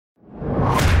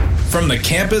from the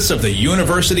campus of the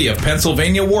University of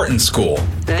Pennsylvania Wharton School.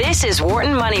 This is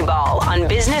Wharton Moneyball on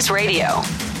Business Radio.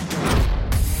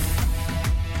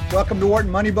 Welcome to Wharton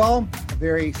Moneyball, a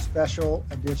very special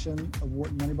edition of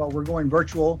Wharton Moneyball. We're going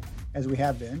virtual as we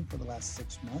have been for the last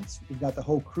 6 months. We've got the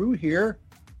whole crew here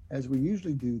as we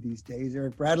usually do these days.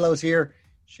 Eric Bradlow's here,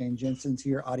 Shane Jensen's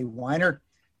here, Adi Weiner,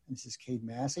 and this is Cade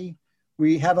Massey.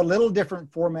 We have a little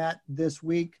different format this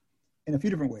week in a few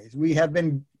different ways. We have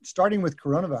been starting with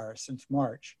coronavirus since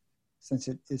March, since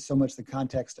it is so much the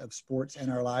context of sports in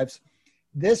our lives.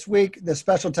 This week, the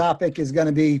special topic is going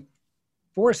to be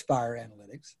forest fire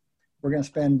analytics. We're going to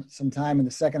spend some time in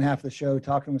the second half of the show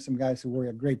talking with some guys who worry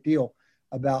a great deal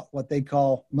about what they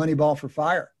call Moneyball for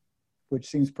fire, which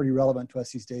seems pretty relevant to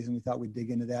us these days, and we thought we'd dig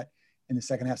into that in the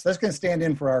second half. So that's going to stand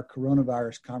in for our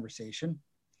coronavirus conversation.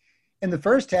 In the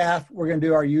first half, we're going to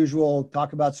do our usual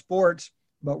talk about sports,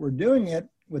 but we're doing it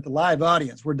with a live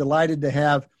audience. We're delighted to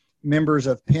have members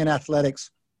of Penn Athletics,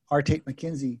 our Tate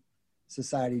McKenzie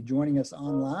Society, joining us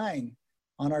online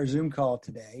on our Zoom call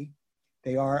today.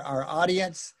 They are our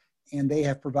audience, and they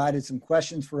have provided some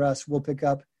questions for us we'll pick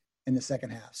up in the second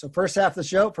half. So first half of the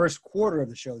show, first quarter of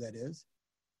the show, that is,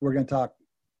 we're going to talk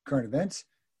current events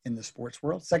in the sports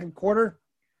world. Second quarter,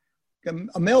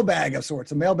 a mailbag of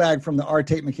sorts, a mailbag from the R.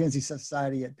 Tate McKenzie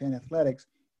Society at Penn Athletics,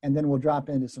 and then we'll drop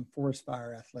into some forest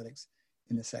fire athletics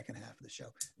in the second half of the show.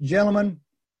 Gentlemen,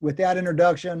 with that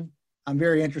introduction, I'm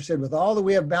very interested with all that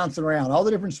we have bouncing around, all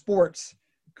the different sports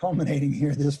culminating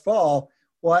here this fall.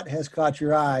 What has caught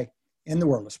your eye in the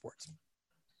world of sports?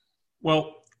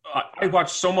 Well, I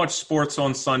watched so much sports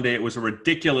on Sunday. It was a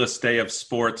ridiculous day of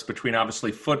sports between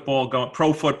obviously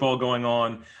pro football going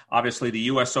on. Obviously, the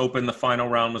U.S. Open, the final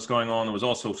round was going on. There was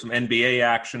also some NBA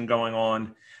action going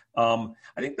on.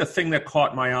 I think the thing that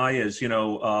caught my eye is,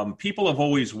 people have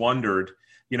always wondered,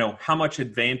 how much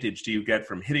advantage do you get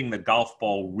from hitting the golf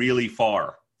ball really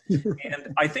far?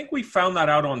 And I think we found that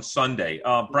out on Sunday.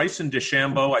 Bryson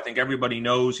DeChambeau, I think everybody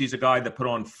knows, he's a guy that put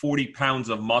on 40 pounds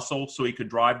of muscle so he could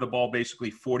drive the ball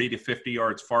basically 40 to 50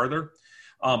 yards farther.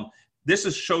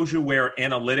 This shows you where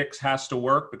analytics has to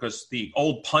work, because the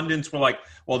old pundits were like,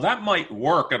 well, that might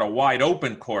work at a wide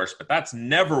open course, but that's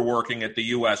never working at the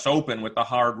U.S. Open with the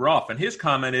hard rough. And his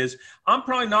comment is, I'm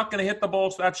probably not going to hit the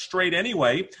ball that straight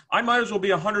anyway. I might as well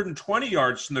be 120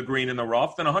 yards from the green in the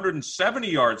rough than 170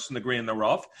 yards from the green in the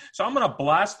rough. So I'm going to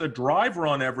blast the driver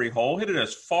on every hole, hit it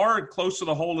as far and close to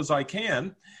the hole as I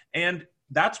can. And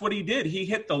that's what he did. He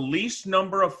hit the least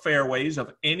number of fairways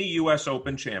of any U.S.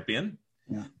 Open champion.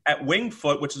 Yeah. At Winged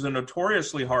Foot, which is a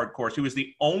notoriously hard course, he was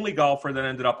the only golfer that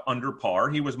ended up under par.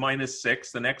 He was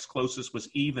 -6. The next closest was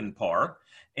even par.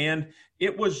 And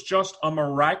it was just a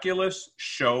miraculous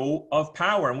show of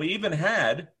power. And we even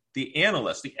had the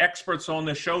analysts, the experts on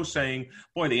the show saying,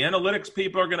 boy, the analytics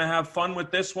people are going to have fun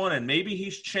with this one. And maybe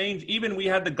he's changed. Even we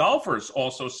had the golfers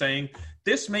also saying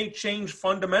this may change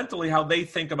fundamentally how they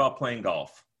think about playing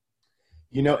golf.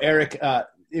 Eric,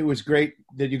 it was great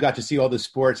that you got to see all the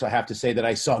sports. I have to say that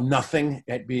I saw nothing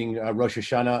at being Rosh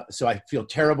Hashanah, so I feel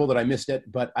terrible that I missed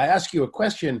it. But I ask you a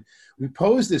question. We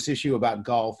posed this issue about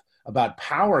golf, about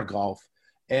power golf,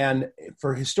 and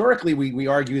historically we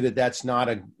argue that that's not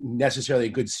necessarily a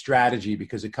good strategy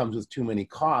because it comes with too many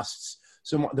costs.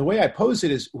 So the way I pose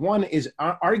it is, one is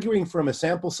arguing from a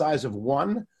sample size of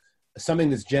one, something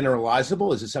that's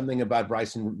generalizable? Is it something about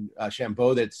Bryson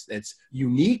DeChambeau that's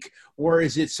unique, or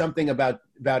is it something about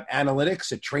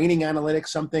analytics, a training analytics,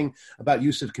 something about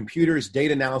use of computers,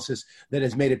 data analysis that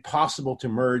has made it possible to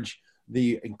merge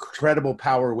the incredible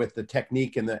power with the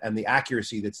technique and the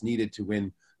accuracy that's needed to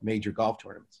win major golf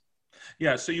tournaments?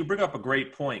 Yeah, so you bring up a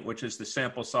great point, which is the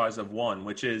sample size of one,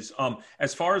 which is,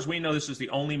 as far as we know, this is the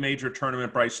only major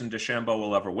tournament Bryson DeChambeau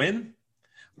will ever win.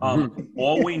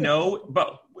 All we know,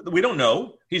 but we don't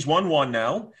know. He's won one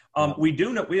now. We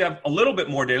do know, we have a little bit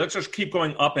more data. Let's just keep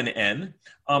going up in N.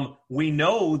 We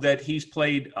know that he's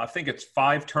played, I think it's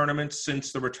 5 tournaments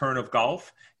since the return of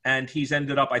golf, and he's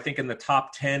ended up, I think, in the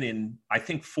top 10 in, I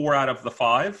think, 4 out of the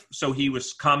 5. So he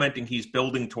was commenting he's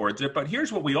building towards it. But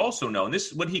here's what we also know, and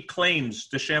this is what he claims,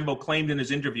 DeChambeau claimed in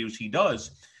his interviews he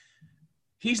does.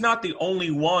 He's not the only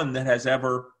one that has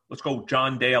ever, let's go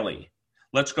John Daly.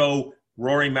 Let's go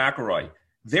Rory McIlroy.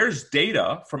 There's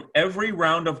data from every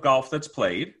round of golf that's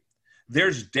played.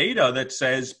 There's data that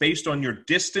says, based on your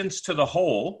distance to the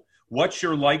hole, what's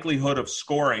your likelihood of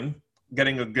scoring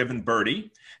getting a given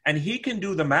birdie, and he can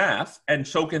do the math, and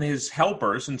so can his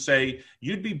helpers, and say,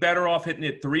 you'd be better off hitting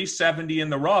it 370 in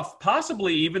the rough,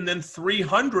 possibly even than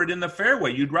 300 in the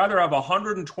fairway. You'd rather have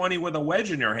 120 with a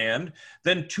wedge in your hand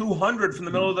than 200 from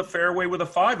the middle of the fairway with a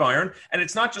 5-iron. And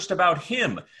it's not just about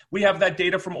him. We have that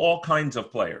data from all kinds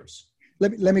of players.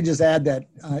 Let me just add that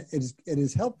it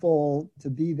is helpful to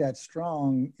be that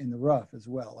strong in the rough as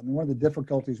well. I mean, one of the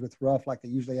difficulties with rough, like they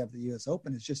usually have the U.S.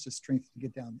 Open, is just the strength to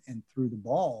get down and through the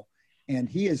ball. And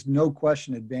he is no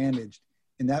question advantaged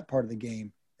in that part of the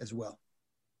game as well.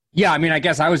 Yeah, I mean, I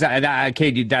guess I was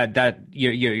Katie. That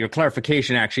your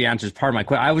clarification actually answers part of my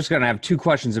question. I was going to have two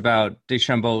questions about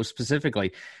DeChambeau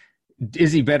specifically.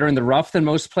 Is he better in the rough than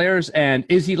most players, and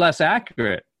is he less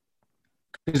accurate?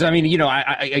 Because, I mean,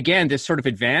 again, this sort of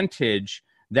advantage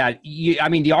that the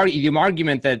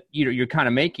argument that you're kind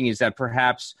of making is that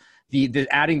perhaps the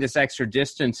adding this extra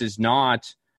distance is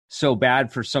not so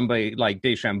bad for somebody like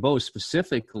DeChambeau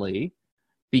specifically,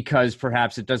 because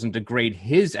perhaps it doesn't degrade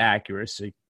his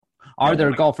accuracy. Are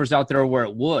there golfers out there where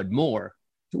it would more?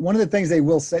 One of the things they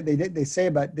will say, they say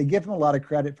about, they give him a lot of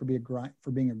credit for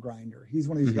being a grinder. He's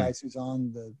one of these guys who's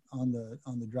on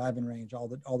the driving range all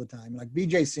the time. Like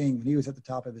Vijay Singh, when he was at the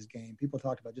top of his game, people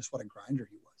talked about just what a grinder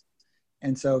he was.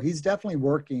 And so he's definitely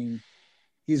working.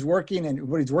 He's working, and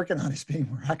what he's working on is being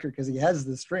more accurate because he has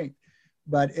the strength.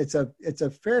 But it's a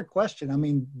fair question. I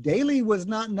mean, Daly was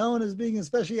not known as being an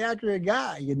especially accurate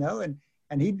guy,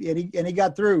 and he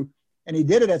got through, and he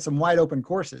did it at some wide open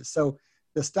courses. So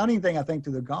the stunning thing, I think, to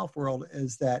the golf world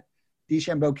is that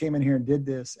DeChambeau came in here and did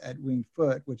this at Winged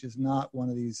Foot, which is not one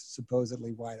of these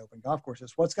supposedly wide open golf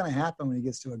courses. What's going to happen when he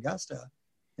gets to Augusta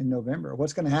in November?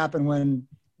 What's going to happen when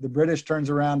the British turns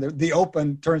around, the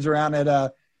Open turns around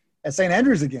at St.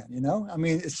 Andrews again? I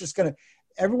mean, it's just going to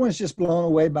 – everyone's just blown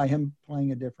away by him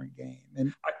playing a different game.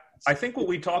 And I think what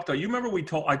we talked about – you remember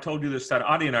I told you this, that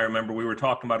Adi and I remember we were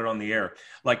talking about it on the air.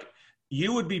 Like –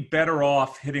 you would be better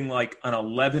off hitting like an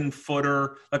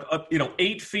 11-footer, like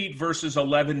 8 feet versus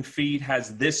 11 feet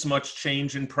has this much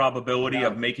change in probability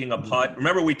of making a putt.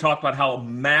 Remember, we talked about how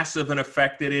massive an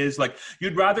effect it is. Like,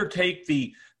 you'd rather take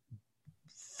the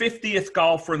 50th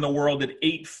golfer in the world at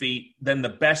 8 feet than the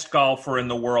best golfer in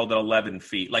the world at 11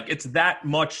 feet. Like, it's that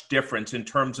much difference in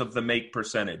terms of the make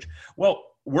percentage. Well,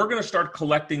 we're going to start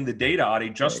collecting the data, Adi,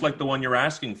 just like the one you're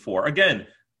asking for. Again,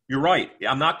 you're right.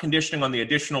 I'm not conditioning on the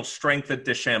additional strength that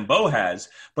DeChambeau has,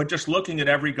 but just looking at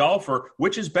every golfer,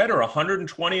 which is better,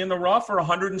 120 in the rough or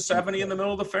 170 in the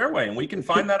middle of the fairway, and we can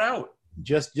find that out.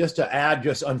 Just to add,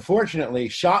 unfortunately,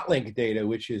 ShotLink data,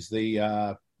 which is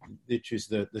the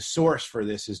source for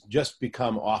this, has just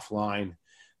become offline.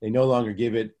 They no longer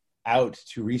give it out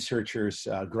to researchers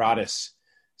gratis.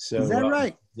 So is that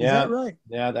right? Yeah, is that right?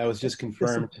 Yeah, that was just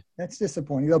confirmed. That's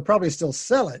disappointing. They'll probably still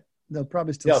sell it. They'll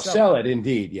sell it,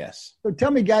 indeed, yes. So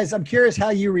tell me, guys, I'm curious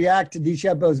how you react to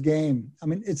DeChambeau's game. I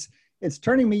mean, it's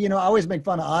turning me, I always make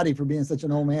fun of Adi for being such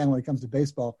an old man when it comes to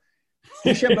baseball.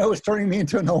 DeChambeau is turning me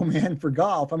into an old man for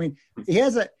golf. I mean, he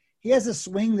has a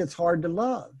swing that's hard to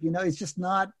love. It's just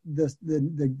not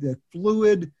the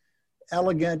fluid,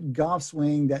 elegant golf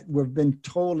swing that we've been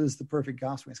told is the perfect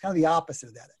golf swing. It's kind of the opposite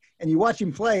of that. And you watch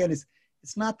him play, and it's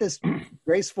not this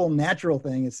graceful, natural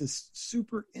thing. It's this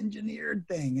super engineered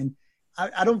thing. And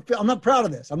I'm not proud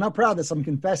of this. I'm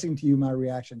confessing to you my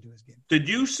reaction to his game. Did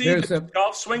you see the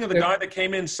golf swing of the guy that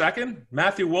came in second,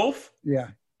 Matthew Wolff? Yeah.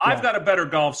 I've got a better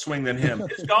golf swing than him.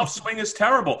 His golf swing is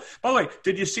terrible. By the way,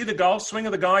 did you see the golf swing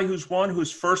of the guy who's won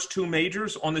his first 2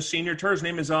 majors on the senior tour? His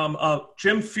name is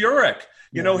Jim Furyk.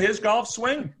 His golf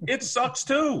swing, it sucks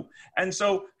too. And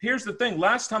so here's the thing.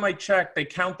 Last time I checked, they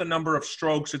count the number of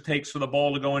strokes it takes for the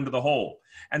ball to go into the hole.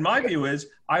 And my view is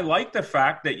I like the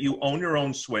fact that you own your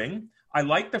own swing. I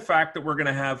like the fact that we're going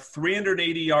to have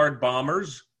 380-yard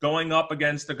bombers going up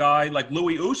against a guy like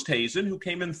Louis Oosthuizen, who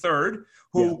came in third,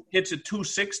 who hits at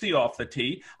 260 off the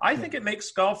tee. I think it makes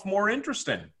golf more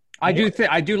interesting. I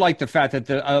do like the fact that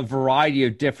a variety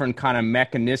of different kind of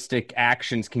mechanistic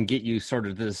actions can get you sort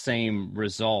of the same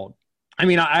result. I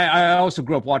mean, I also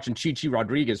grew up watching Chichi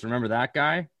Rodriguez. Remember that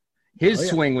guy? His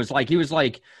swing was like, he was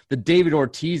like the David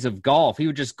Ortiz of golf. He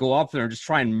would just go up there and just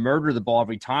try and murder the ball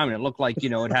every time. And it looked like,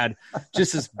 it had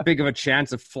just as big of a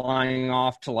chance of flying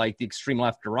off to like the extreme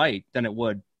left or right than it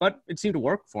would. But it seemed to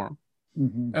work for him.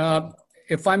 Mm-hmm.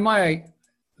 If I might,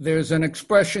 there's an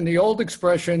expression, the old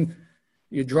expression,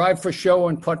 you drive for show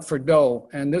and putt for dough.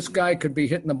 And this guy could be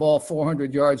hitting the ball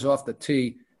 400 yards off the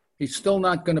tee. He's still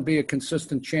not going to be a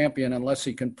consistent champion unless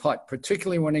he can putt,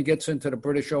 particularly when he gets into the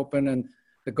British Open and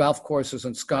the golf courses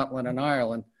in Scotland and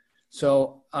Ireland.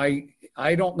 So I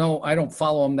don't know. I don't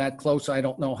follow him that close. I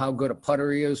don't know how good a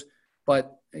putter he is.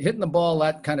 but hitting the ball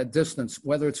that kind of distance,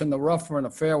 whether it's in the rough or in the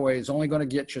fairway, is only going to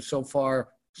get you so far,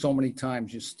 so many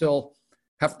times. You still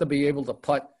have to be able to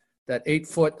putt. That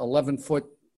 8-foot, 11-foot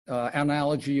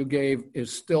analogy you gave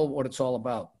is still what it's all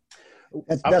about.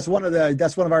 That's one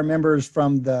of our members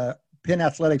from the Penn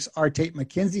Athletics R. Tate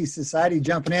McKenzie Society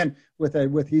jumping in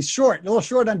with he's short, a little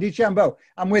short on DeChambeau.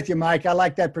 I'm with you, Mike. I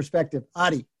like that perspective.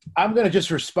 Adi. I'm going to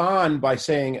just respond by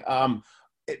saying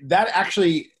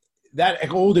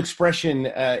that old expression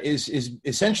is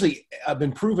essentially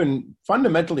been proven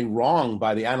fundamentally wrong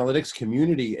by the analytics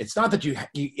community. It's not that you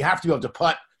have to be able to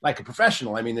putt like a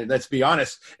professional. I mean, let's be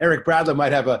honest. Eric Bradler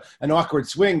might have an awkward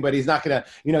swing, but he's not going to.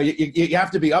 You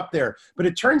have to be up there. But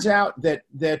it turns out that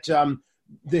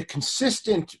the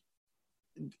consistent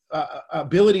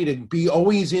ability to be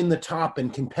always in the top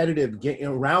and competitive,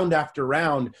 round after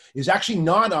round, is actually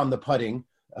not on the putting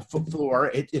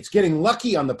floor. It's getting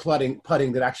lucky on the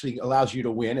putting that actually allows you to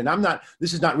win. And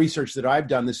this is not research that I've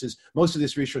done. Most of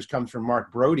this research comes from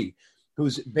Mark Brody,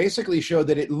 who's basically showed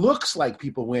that it looks like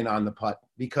people win on the putt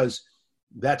because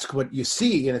that's what you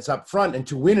see and it's up front. And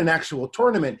to win an actual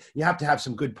tournament, you have to have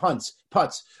some good putts.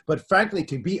 But frankly,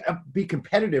 to be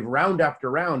competitive round after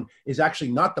round is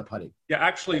actually not the putting. Yeah,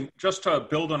 actually, just to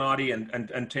build on Adi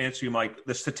and to answer you, Mike,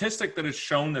 the statistic that is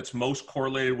shown that's most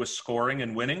correlated with scoring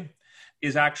and winning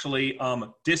is actually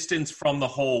distance from the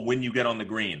hole when you get on the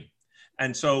green.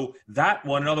 And so that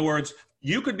one, in other words,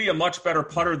 you could be a much better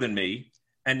putter than me.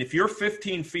 And if you're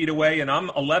 15 feet away and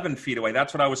I'm 11 feet away,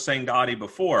 that's what I was saying to Adi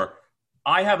before,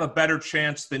 I have a better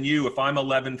chance than you if I'm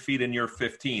 11 feet and you're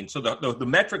 15. So the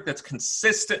metric that's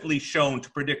consistently shown to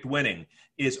predict winning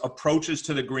is approaches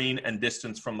to the green and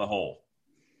distance from the hole.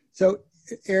 So,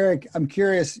 Eric, I'm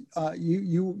curious,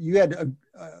 you had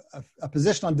a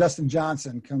position on Dustin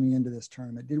Johnson coming into this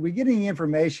tournament. Did we get any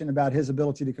information about his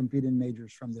ability to compete in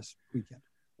majors from this weekend?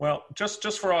 Well,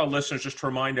 just for our listeners, just to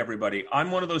remind everybody,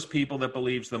 I'm one of those people that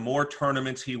believes the more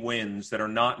tournaments he wins that are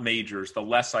not majors, the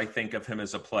less I think of him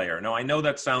as a player. Now, I know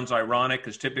that sounds ironic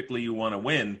because typically you want to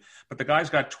win, but the guy's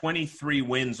got 23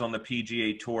 wins on the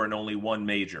PGA Tour and only one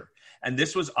major. And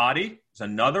this was Adi. It's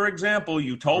another example.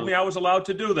 You told me I was allowed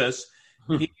to do this.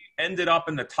 He ended up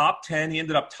in the top 10. He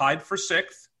ended up tied for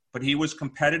 6th, but he was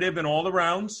competitive in all the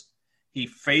rounds. He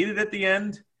faded at the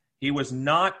end. He was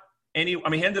not he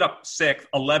ended up 6th,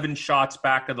 11 shots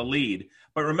back of the lead.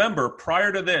 But remember,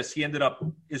 prior to this,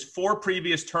 his 4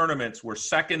 previous tournaments were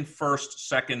second,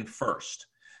 first.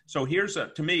 So here's,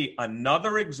 to me,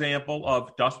 another example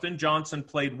of Dustin Johnson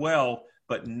played well,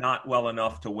 but not well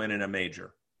enough to win in a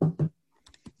major.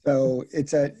 So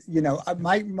it's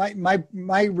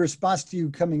my response to you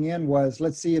coming in was,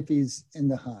 let's see if he's in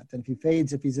the hunt. And if he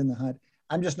fades, if he's in the hunt.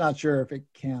 I'm just not sure if it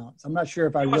counts. I'm not sure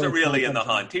if he wasn't really in the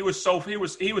hunt. He was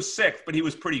 6th, but he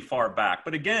was pretty far back.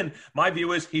 But again, my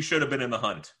view is he should have been in the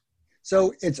hunt.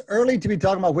 So it's early to be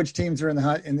talking about which teams are in the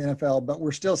hunt in the NFL, but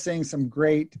we're still seeing some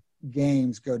great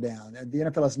games go down. The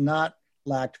NFL has not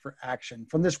lacked for action.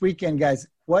 From this weekend, guys,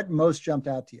 what most jumped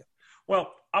out to you?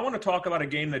 Well, I want to talk about a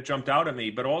game that jumped out at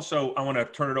me, but also I want to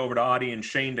turn it over to Adi and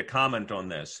Shane to comment on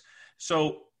this.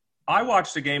 So I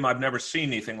watched a game I've never seen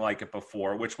anything like it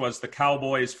before, which was the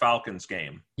Cowboys-Falcons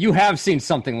game. You have seen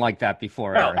something like that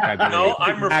before, Eric, I believe. No,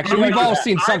 actually, we've all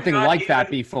seen something like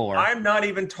that before. I'm not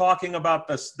even talking about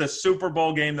the Super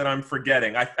Bowl game that I'm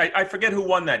forgetting. I forget who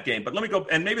won that game, but let me go,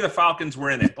 and maybe the Falcons were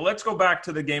in it. But let's go back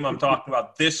to the game I'm talking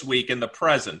about this week in the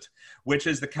present, which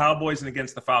is the Cowboys and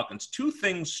against the Falcons. 2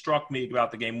 things struck me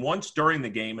about the game, once during the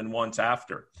game and once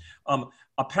after.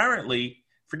 Apparently,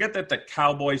 forget that the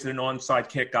Cowboys in an onside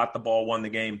kick got the ball, won the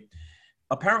game.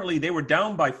 Apparently, they were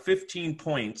down by 15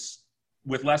 points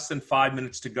with less than 5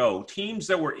 minutes to go. Teams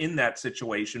that were in that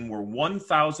situation were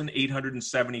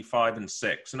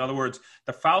 1,875-6. In other words,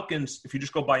 the Falcons, if you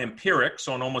just go by empirics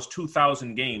on almost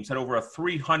 2,000 games, had over a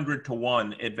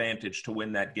 300-1 advantage to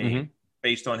win that game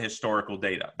based on historical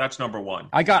data. That's number one.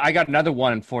 I got another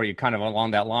one for you kind of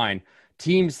along that line.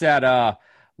 Teams that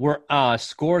were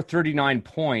score 39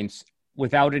 points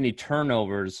without any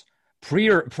turnovers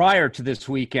prior to this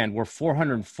weekend were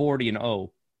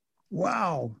 440-0.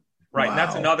 Wow. Right. Wow.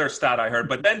 That's another stat I heard.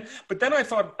 But then I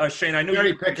thought, Shane, I knew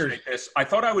you appreciate this. I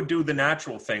thought I would do the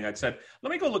natural thing. I'd said,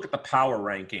 let me go look at the power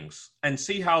rankings and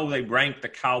see how they rank the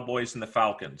Cowboys and the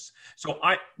Falcons. So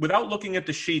without looking at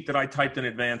the sheet that I typed in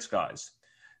advance, guys,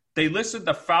 they listed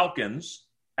the Falcons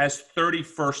as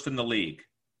 31st in the league.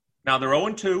 Now they're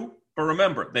 0-2, but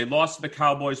remember, they lost to the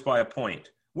Cowboys by a point.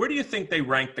 Where do you think they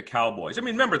rank the Cowboys? I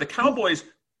mean, remember, the Cowboys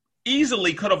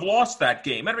easily could have lost that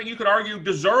game. I mean, you could argue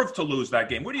deserved to lose that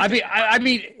game. What do you think? I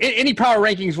mean, any power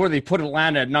rankings where they put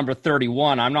Atlanta at number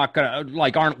 31, I'm not gonna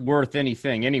aren't worth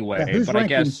anything anyway. Yeah, but I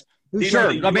guess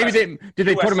sure. Maybe did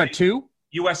they put them at 2?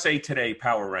 USA Today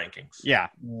power rankings. Yeah.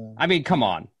 I mean, come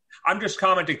on. I'm just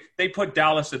commenting. They put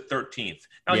Dallas at 13th.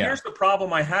 Now, here's the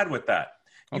problem I had with that.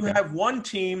 You have one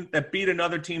team that beat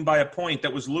another team by a point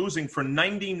that was losing for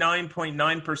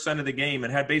 99.9% of the game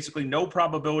and had basically no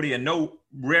probability and no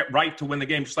right to win the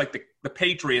game, just like the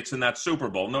Patriots in that Super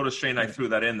Bowl. Notice, Shane, I threw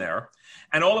that in there.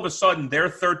 And all of a sudden, they're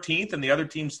 13th and the other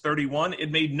team's 31.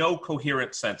 It made no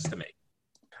coherent sense to me.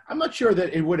 I'm not sure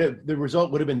that the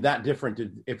result would have been that different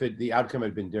if the outcome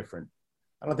had been different.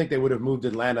 I don't think they would have moved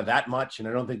Atlanta that much, and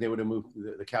I don't think they would have moved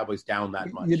the Cowboys down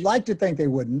that much. You'd like to think they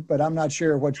wouldn't, but I'm not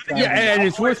sure what's. Yeah, and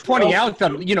it's worth pointing out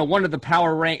that one of the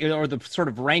power rank or the sort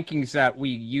of rankings that we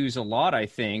use a lot, I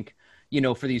think,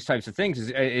 for these types of things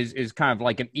is kind of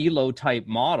like an ELO type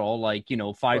model, like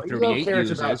 538 cares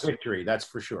uses. about victory, that's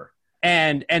for sure.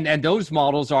 And those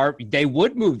models they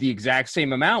would move the exact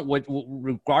same amount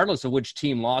regardless of which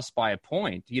team lost by a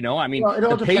point. I mean,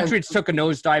 the Patriots took a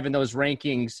nosedive in those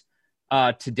rankings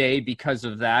today because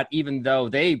of that, even though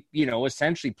they,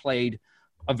 essentially played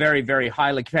a very, very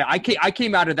highly. I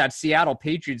came out of that Seattle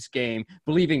Patriots game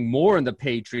believing more in the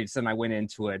Patriots than I went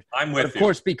into it. I'm with you. Of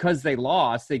course, because they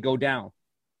lost, they go down.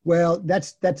 Well,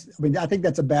 I think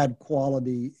that's a bad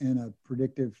quality in a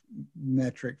predictive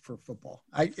metric for football.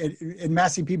 In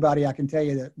Massey Peabody, I can tell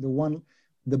you that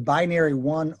the binary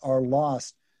won or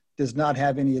lost does not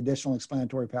have any additional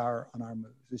explanatory power on our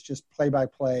moves. It's just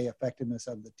play-by-play effectiveness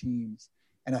of the teams.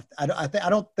 And I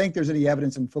don't think there's any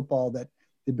evidence in football that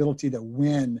the ability to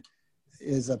win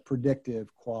is a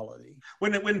predictive quality. By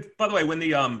the way, when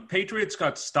the Patriots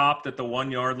got stopped at the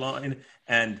 1 yard line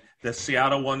and the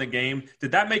Seattle won the game,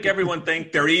 did that make everyone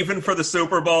think they're even for the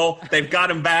Super Bowl? They've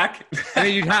got him back. I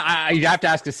mean, you'd have to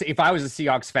ask if I was a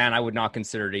Seahawks fan, I would not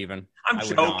consider it even.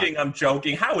 I'm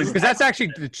joking. How is that? Because that's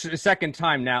actually the second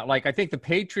time now. Like, I think the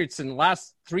Patriots in the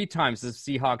last 3 times the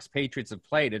Seahawks Patriots have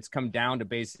played, it's come down to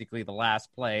basically the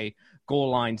last play, goal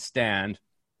line stand.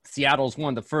 Seattle's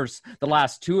won the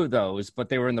last 2 of those, but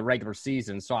they were in the regular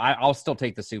season. So I'll still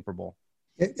take the Super Bowl.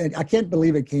 I can't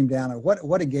believe it came down.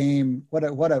 What a game! What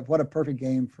a perfect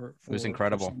game for it was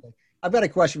incredible. Sunday. I've got a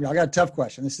question for you. I got a tough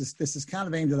question. This is kind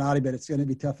of aimed at Adi, but it's going to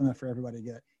be tough enough for everybody to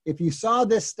get it. If you saw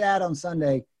this stat on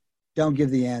Sunday, don't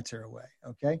give the answer away.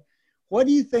 Okay, what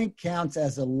do you think counts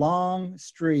as a long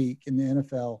streak in the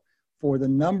NFL for the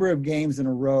number of games in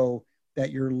a row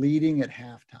that you're leading at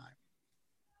halftime?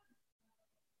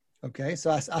 Okay, so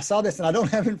I saw this, and I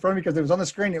don't have it in front of me because it was on the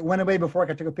screen. It went away before I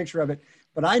could take a picture of it.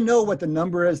 But I know what the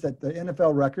number is that the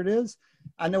NFL record is.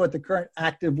 I know what the current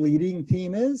active leading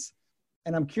team is.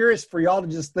 And I'm curious for y'all to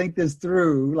just think this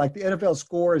through. Like, the NFL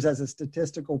scores as a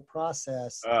statistical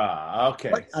process.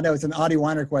 Okay. I know it's an Adi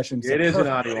Weiner question. It is an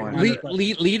Adi Weiner question.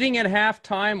 Leading at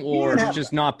halftime or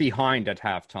just not behind at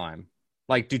halftime?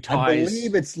 Like, do ties? I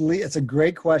believe it's a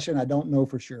great question. I don't know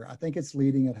for sure. I think it's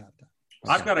leading at halftime.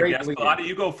 I've got a guess. Adi,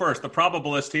 you go first. The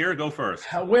probabilist here, go first.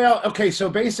 Well, okay, so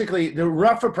basically the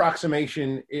rough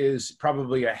approximation is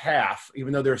probably a half,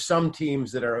 even though there are some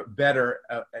teams that are better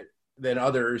than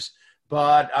others.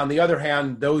 But on the other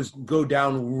hand, those go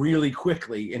down really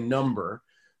quickly in number.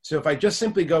 So if I just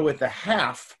simply go with the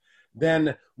half,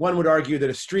 then one would argue that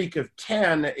a streak of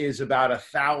 10 is about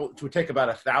 1,000, would take about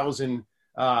 1,000,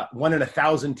 1 in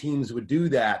 1,000 teams would do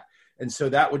that. And so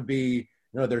that would be,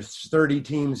 there's 30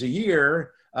 teams a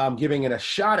year giving it a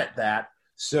shot at that.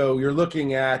 So you're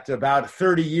looking at about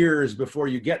 30 years before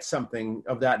you get something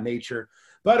of that nature.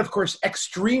 But of course,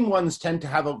 extreme ones tend to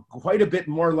have quite a bit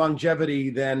more longevity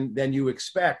than you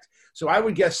expect. So I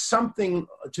would guess something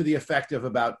to the effect of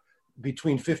about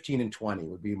between 15 and 20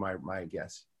 would be my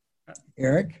guess.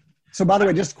 Eric? So by the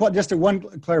way, just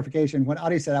one clarification. When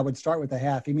Adi said I would start with a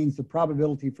half, he means the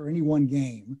probability for any one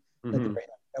game that the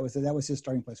That was his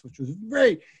starting place, which was a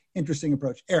very interesting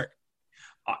approach. Eric.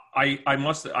 I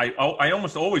almost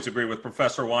always agree with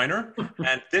Professor Weiner.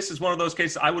 And this is one of those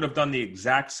cases I would have done the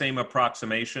exact same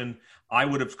approximation. I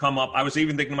would have come up, I was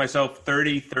even thinking to myself,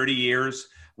 30 years.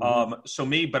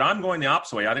 But I'm going the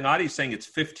opposite way. I think Adi's saying it's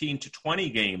 15 to 20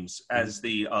 games as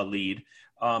the lead.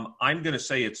 I'm going to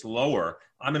say it's lower.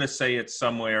 I'm going to say it's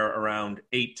somewhere around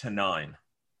 8 to 9.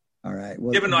 All right.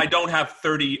 Well, given I don't have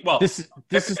 30. Well, this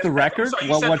is the record.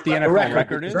 What the NFL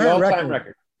record is? The all-time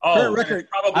record. Oh, record.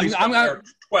 Probably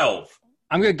 12.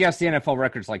 I'm going to guess the NFL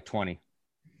record's like 20.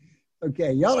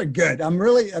 Okay, y'all are good. I'm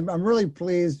really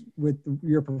pleased with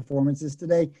your performances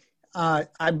today.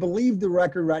 I believe the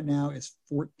record right now is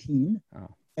 14,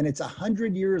 and it's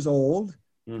 100 years old.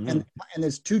 and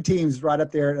there's two teams right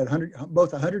up there at 100,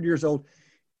 both 100 years old.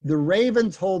 The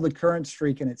Ravens hold the current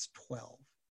streak, and it's 12.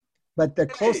 But the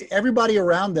close, everybody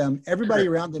around them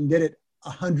did it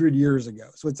 100 years ago.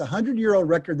 So it's a 100-year-old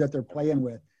record that they're playing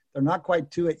with. They're not quite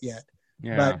to it yet.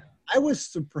 Yeah. But I was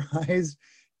surprised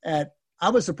at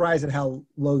how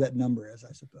low that number is,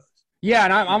 I suppose. Yeah,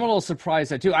 and I'm a little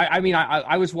surprised at too.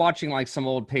 I was watching like some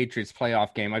old Patriots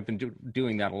playoff game. I've been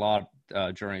doing that a lot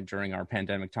during our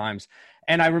pandemic times,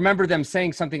 and I remember them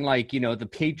saying something like, the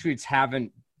Patriots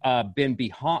haven't been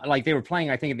behind. Like they were playing,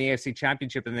 I think, in the AFC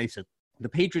Championship, and they said the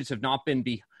Patriots have not been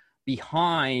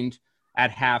behind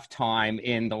at halftime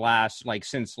in the last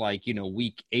since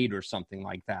week 8 or something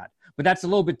like that. But that's a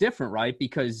little bit different, right?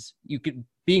 Because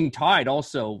being tied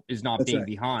also is not being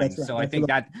behind. So I think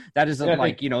that is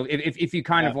if you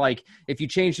kind of if you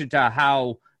changed it to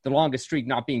how the longest streak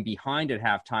not being behind at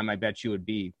halftime, I bet you would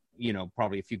be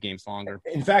probably a few games longer.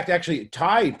 In fact, actually,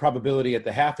 tie probability at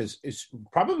the half is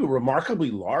probably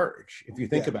remarkably large if you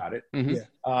think about it.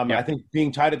 Mm-hmm. I think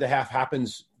being tied at the half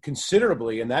happens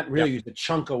considerably, and that really is a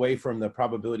chunk away from the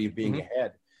probability of being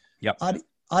ahead. Yep.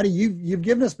 Adi, you've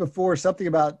given us before something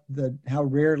about how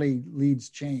rarely leads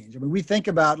change. I mean, we think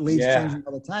about leads changing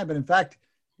all the time, but in fact,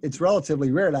 it's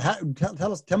relatively rare.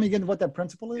 Tell me again what that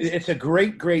principle is. It's a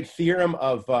great theorem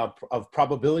of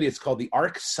probability. It's called the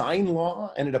Arc-Sine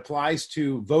law, and it applies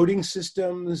to voting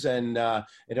systems, and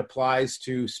it applies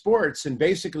to sports. And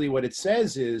basically what it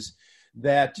says is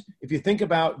that if you think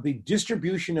about the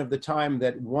distribution of the time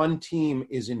that one team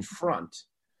is in front,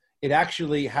 it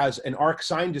actually has an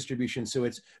arc-sine distribution. So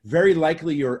it's very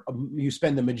likely you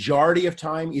spend the majority of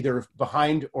time either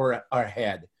behind or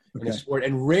ahead in a sport,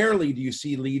 and rarely do you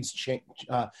see leads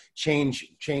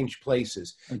change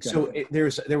places. Okay. So there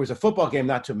was a football game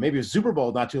maybe a Super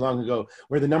Bowl not too long ago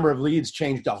where the number of leads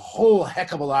changed a whole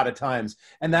heck of a lot of times,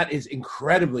 and that is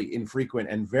incredibly infrequent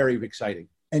and very exciting.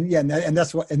 And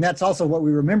that's also what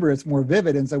we remember. It's more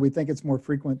vivid, and so we think it's more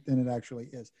frequent than it actually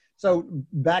is. So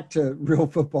back to real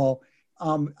football.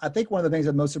 I think one of the things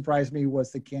that most surprised me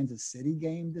was the Kansas City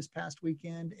game this past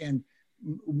weekend, and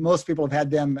most people have had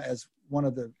them as one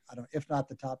of the, if not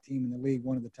the top team in the league,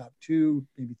 one of the top 2,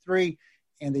 maybe 3,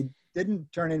 and they didn't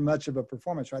turn in much of a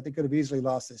performance, right? They could have easily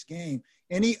lost this game.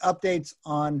 Any updates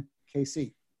on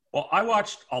KC? Well, I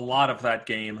watched a lot of that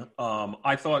game.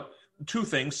 I thought two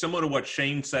things, similar to what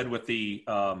Shane said with the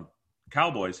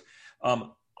Cowboys.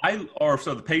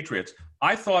 The Patriots.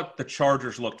 I thought the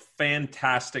Chargers looked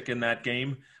fantastic in that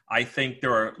game. I think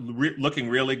they're looking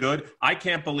really good. I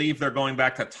can't believe they're going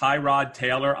back to Tyrod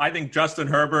Taylor. I think Justin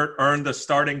Herbert earned the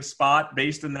starting spot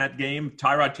based in that game.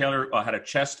 Tyrod Taylor had a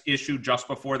chest issue just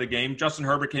before the game. Justin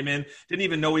Herbert came in, didn't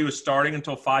even know he was starting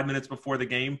until 5 minutes before the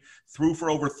game, threw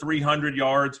for over 300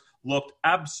 yards, looked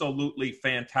absolutely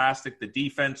fantastic. The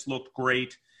defense looked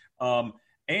great.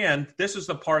 And this is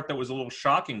the part that was a little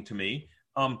shocking to me.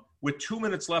 With 2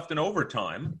 minutes left in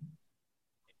overtime,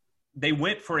 they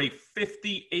went for a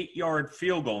 58-yard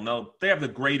field goal. Now, they have the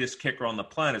greatest kicker on the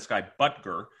planet, this guy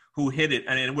Butker, who hit it,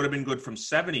 and it would have been good from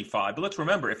 75. But let's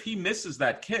remember, if he misses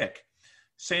that kick,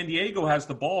 San Diego has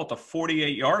the ball at the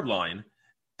 48-yard line.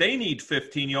 They need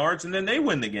 15 yards, and then they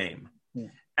win the game. Yeah.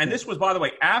 And this was, by the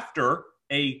way, after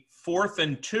a 4th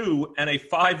and 2 and a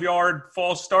 5-yard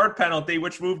false start penalty,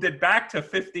 which moved it back to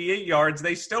 58 yards.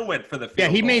 They still went for the field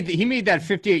goal. He made that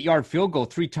 58-yard field goal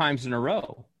 3 times in a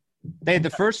row. The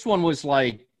first one was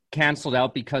canceled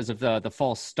out because of the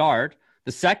false start.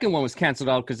 The second one was canceled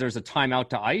out because there's a timeout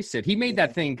to ice it. He made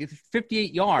that thing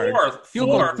 58 yards. Field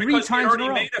goal 3 times in a row. He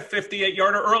already made a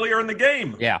 58-yarder earlier in the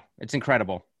game. Yeah, it's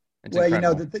incredible.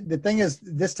 Incredible. The thing is,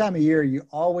 this time of year, you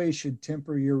always should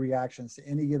temper your reactions to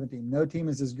any given team. No team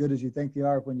is as good as you think they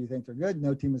are when you think they're good.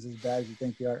 No team is as bad as you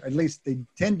think they are. At least they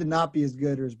tend to not be as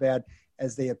good or as bad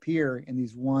as they appear in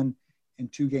these 1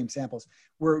 and 2 game samples.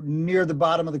 We're near the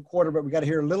bottom of the quarter, but we got to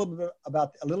hear a little bit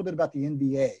about the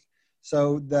NBA.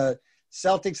 So the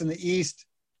Celtics in the East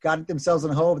got themselves in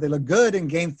a hole. They look good in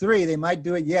Game 3. They might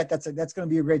do it yet. That's going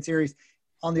to be a great series.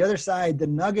 On the other side, the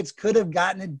Nuggets could have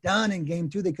gotten it done in Game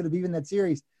 2. They could have even that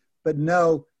series, but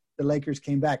no, the Lakers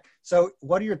came back. So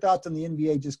what are your thoughts on the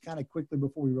NBA just kind of quickly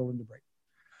before we roll into break?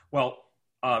 Well,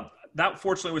 that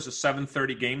fortunately was a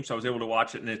 7:30 game, so I was able to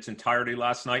watch it in its entirety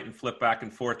last night and flip back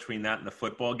and forth between that and the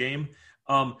football game.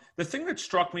 The thing that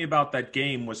struck me about that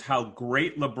game was how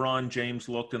great LeBron James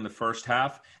looked in the first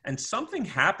half, and something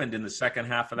happened in the second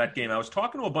half of that game. I was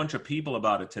talking to a bunch of people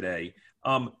about it today.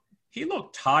 He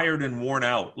looked tired and worn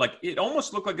out. It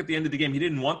almost looked like at the end of the game he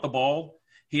didn't want the ball.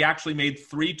 He actually made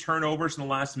 3 turnovers in the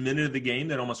last minute of the game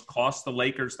that almost cost the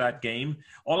Lakers that game.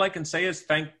 All I can say is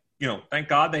thank thank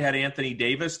God they had Anthony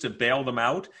Davis to bail them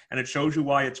out. And it shows you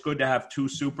why it's good to have two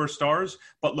superstars.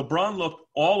 But LeBron looked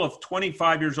all of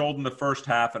 25 years old in the first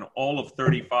half and all of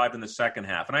 35 in the second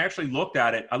half. And I actually looked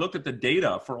at it. I looked at the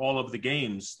data for all of the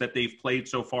games that they've played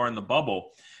so far in the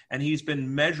bubble. And he's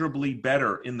been measurably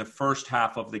better in the first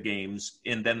half of the games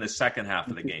and then the second half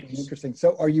of the games. Interesting.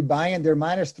 So are you buying? They're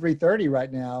minus 330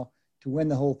 right now to win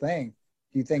the whole thing.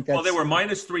 Do you think that's... Well, they were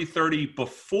minus 330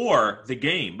 before the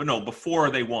game, but no, before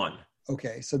they won.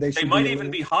 Okay, so they might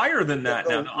even be higher than that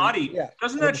now. Adi,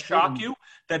 doesn't that shock you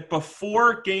that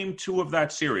before game 2 of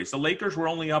that series, the Lakers were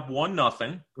only up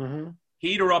 1-0.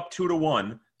 Heat are up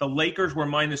 2-1. The Lakers were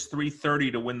minus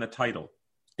 330 to win the title.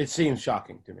 It seems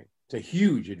shocking to me. It's a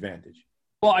huge advantage.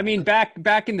 Well, I mean,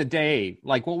 back in the day,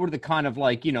 like what were the kind of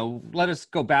like, let us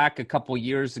go back a couple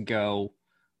years ago.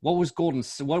 What would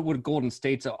Golden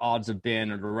State's odds have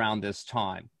been at around this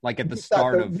time? Like at the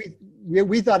start of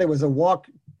we thought it was a walk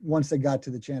once they got to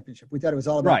the championship. We thought it was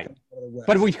all about right.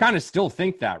 But we kind of still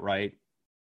think that, right?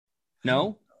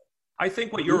 No? I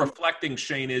think what you're reflecting,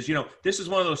 Shane, is, this is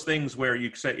one of those things where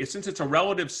you say, since it's a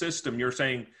relative system, you're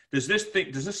saying, does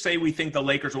this say we think the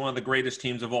Lakers are one of the greatest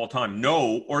teams of all time?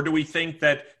 No. Or do we think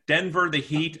that Denver, the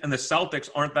Heat, and the Celtics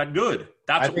aren't that good?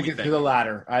 That's what we think. I think it's the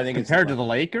latter. I think compared to the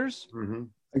Lakers? Mm-hmm.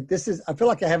 Like I feel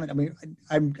like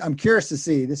I'm curious to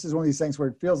see. This is one of these things where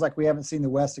it feels like we haven't seen the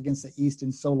West against the East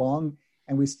in so long.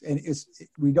 And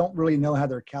we don't really know how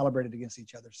they're calibrated against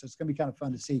each other. So it's going to be kind of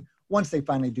fun to see once they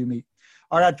finally do meet.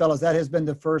 All right, fellas, that has been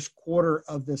the first quarter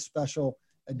of this special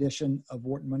edition of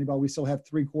Wharton Moneyball. We still have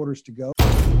 3 quarters to go.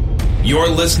 You're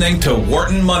listening to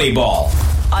Wharton Moneyball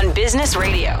on Business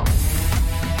Radio.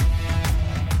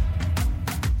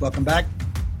 Welcome back.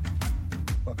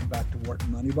 Welcome back to Wharton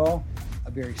Moneyball,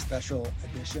 a very special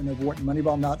edition of Wharton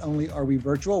Moneyball. Not only are we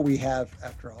virtual, we have,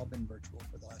 after all, been virtual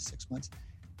for the last 6 months.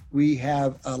 We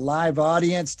have a live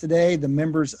audience today. The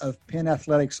members of Penn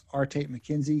Athletics R. Tate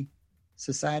McKenzie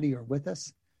Society are with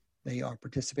us. They are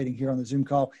participating here on the Zoom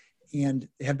call and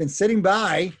have been sitting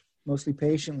by, mostly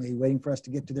patiently, waiting for us to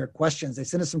get to their questions. They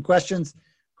sent us some questions,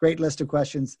 great list of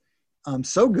questions.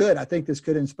 So good. I think this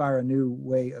could inspire a new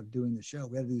way of doing the show.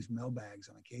 We have to do these mailbags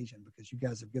on occasion because you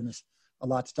guys have given us a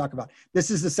lot to talk about.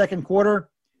 This is the second quarter.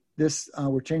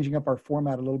 We're changing up our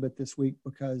format a little bit this week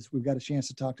because we've got a chance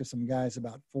to talk to some guys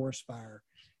about forest fire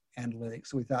analytics.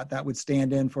 So we thought that would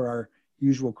stand in for our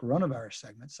usual coronavirus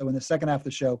segment. So in the second half of the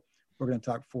show, we're going to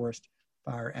talk forest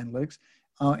fire analytics.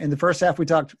 In the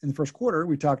first quarter,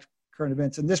 we talked current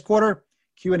events. In this quarter,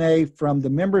 Q&A from the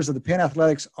members of the Penn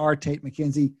Athletics R. Tate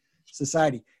McKenzie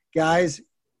Society. Guys,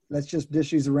 let's just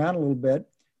dish these around a little bit.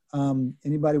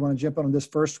 Anybody want to jump on this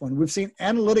first one? We've seen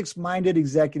analytics-minded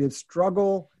executives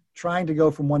struggle trying to go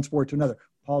from one sport to another.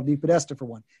 Paul DePodesta for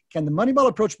one. Can the Moneyball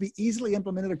approach be easily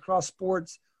implemented across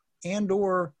sports, and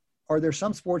or are there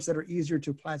some sports that are easier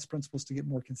to apply its principles to get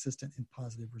more consistent and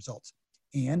positive results?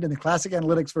 And in the classic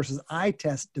analytics versus eye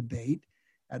test debate,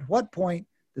 at what point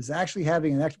does actually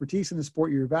having an expertise in the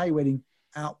sport you're evaluating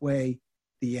outweigh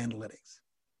the analytics?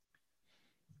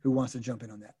 Who wants to jump in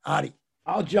on that? Adi.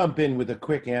 I'll jump in with a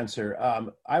quick answer.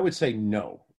 I would say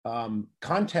no.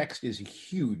 Context is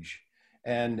huge.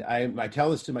 And I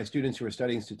tell this to my students who are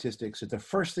studying statistics, that the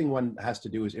first thing one has to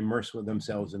do is immerse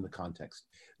themselves in the context.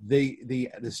 The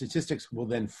statistics will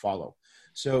then follow.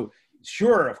 So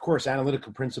sure, of course,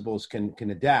 analytical principles can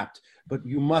adapt, but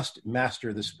you must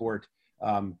master the sport.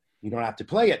 You don't have to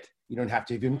play it. You don't have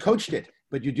to even coach it,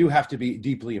 but you do have to be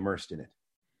deeply immersed in it.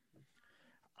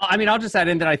 I mean, I'll just add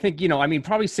in that I think,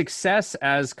 probably success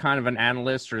as kind of an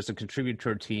analyst or as a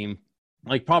contributor to a team,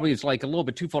 probably is a little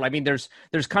bit twofold. I mean, there's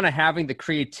kind of having the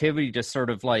creativity to sort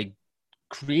of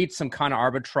create some kind of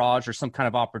arbitrage or some kind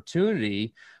of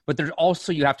opportunity, but there's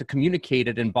also, you have to communicate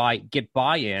it and get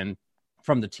buy-in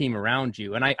from the team around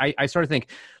you. And I sort of think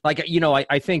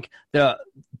I think the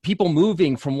people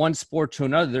moving from one sport to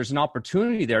another, there's an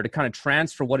opportunity there to kind of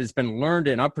transfer what has been learned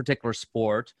in a particular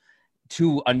sport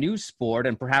to a new sport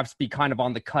and perhaps be kind of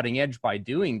on the cutting edge by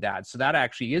doing that. So that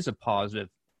actually is a positive.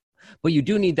 But you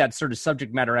do need that sort of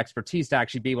subject matter expertise to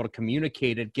actually be able to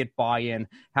communicate it, get buy-in,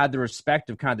 have the respect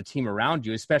of kind of the team around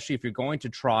you, especially if you're going to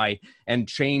try and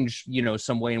change,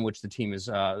 some way in which the team is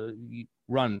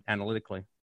run analytically.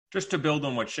 Just to build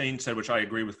on what Shane said, which I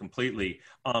agree with completely,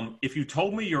 if you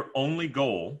told me your only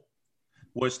goal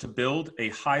was to build a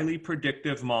highly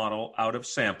predictive model out of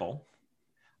sample,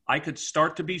 I could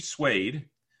start to be swayed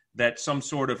that some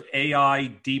sort of AI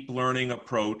deep learning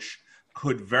approach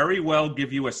could very well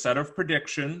give you a set of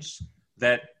predictions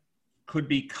that could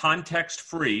be context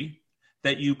free,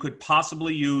 that you could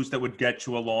possibly use that would get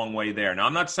you a long way there. Now,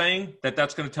 I'm not saying that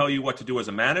that's going to tell you what to do as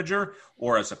a manager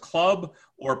or as a club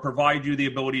or provide you the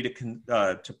ability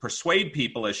to persuade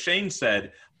people, as Shane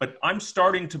said, but I'm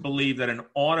starting to believe that an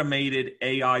automated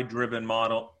AI-driven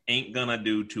model ain't going to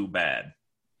do too bad.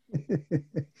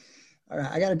 All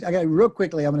right, I got real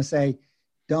quickly, I'm going to say,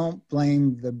 don't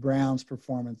blame the Browns'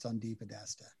 performance on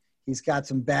DePodesta. He's got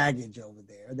some baggage over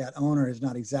there. That owner has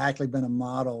not exactly been a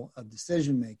model of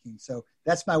decision-making. So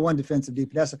that's my one defense of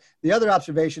DePodesta. The other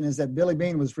observation is that Billy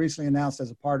Beane was recently announced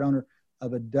as a part owner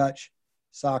of a Dutch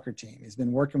soccer team. He's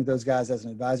been working with those guys as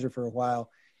an advisor for a while,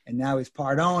 and now he's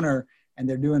part owner, and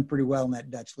they're doing pretty well in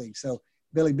that Dutch league. So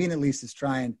Billy Beane at least is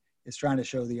trying to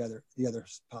show the other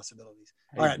possibilities.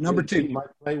 All right, number 2. He might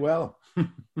play well.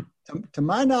 To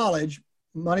my knowledge,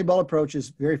 Moneyball approach is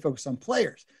very focused on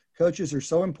players. Coaches are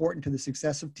so important to the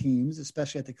success of teams,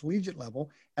 especially at the collegiate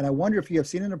level. And I wonder if you have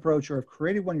seen an approach or have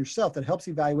created one yourself that helps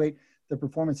evaluate the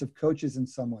performance of coaches in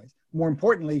some ways. More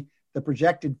importantly, the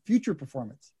projected future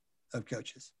performance of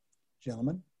coaches.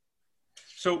 Gentlemen?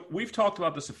 So we've talked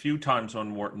about this a few times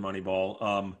on Wharton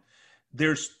Moneyball.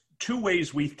 There's 2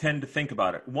 ways we tend to think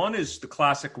about it. One is the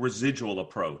classic residual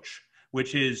approach,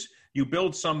 which is you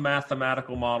build some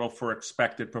mathematical model for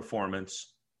expected performance.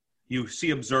 You see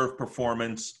observed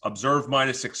performance, observed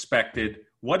minus expected.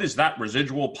 What does that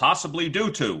residual possibly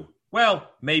due to? Well,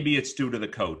 maybe it's due to the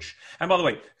coach. And by the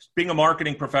way, being a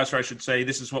marketing professor, I should say,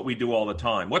 this is what we do all the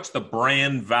time. What's the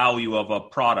brand value of a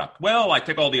product? Well, I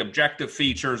take all the objective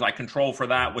features, I control for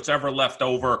that. What's ever left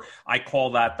over, I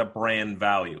call that the brand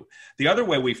value. The other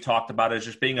way we've talked about it is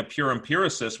just being a pure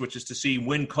empiricist, which is to see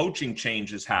when coaching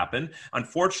changes happen.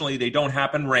 Unfortunately, they don't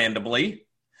happen randomly.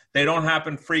 They don't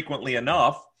happen frequently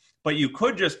enough. But you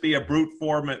could just be a brute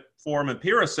form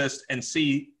empiricist and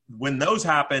see when those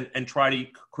happen and try to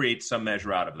create some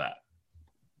measure out of that.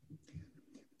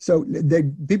 So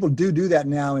people do that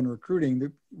now in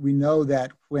recruiting. We know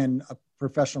that when a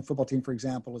professional football team, for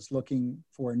example, is looking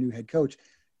for a new head coach,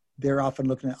 they're often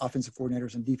looking at offensive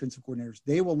coordinators and defensive coordinators.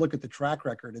 They will look at the track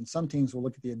record, and some teams will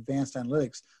look at the advanced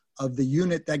analytics of the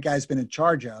unit that guy's been in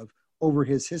charge of over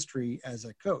his history as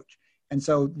a coach. And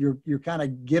so you're kind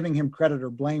of giving him credit or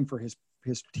blame for his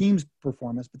team's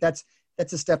performance, but that's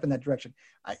a step in that direction.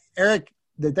 Eric,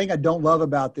 the thing I don't love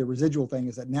about the residual thing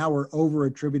is that now we're over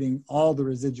attributing all the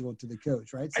residual to the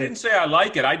coach, right? So, I didn't say I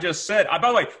like it. I just said, by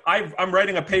the way, I'm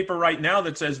writing a paper right now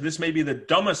that says this may be the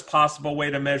dumbest possible way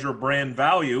to measure brand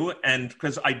value. And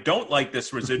because I don't like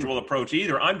this residual approach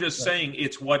either, I'm just saying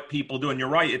it's what people do. And you're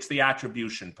right. It's the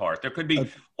attribution part. There could be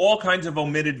all kinds of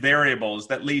omitted variables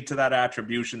that lead to that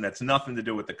attribution that's nothing to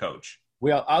do with the coach.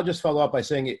 Well, I'll just follow up by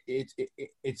saying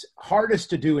it's hardest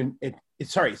to do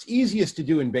it's easiest to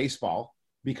do in baseball,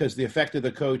 because the effect of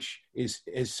the coach is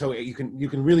so you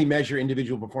can really measure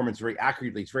individual performance very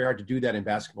accurately. It's very hard to do that in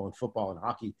basketball and football and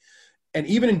hockey. And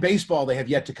even in baseball, they have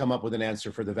yet to come up with an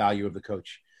answer for the value of the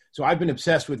coach. So I've been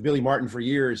obsessed with Billy Martin for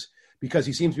years, because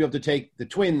he seems to be able to take the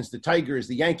Twins, the Tigers,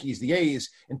 the Yankees, the A's,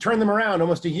 and turn them around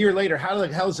almost a year later. How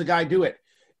the hell does the guy do it?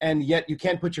 And yet you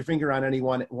can't put your finger on any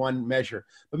one measure.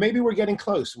 But maybe we're getting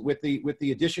close with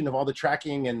the addition of all the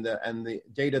tracking and the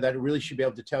data that really should be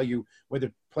able to tell you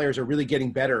whether players are really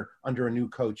getting better under a new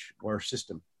coach or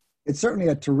system. It's certainly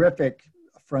a terrific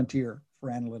frontier for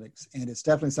analytics, and it's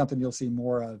definitely something you'll see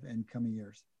more of in coming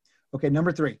years. Okay,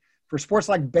 number 3. For sports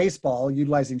like baseball,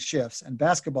 utilizing shifts, and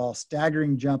basketball,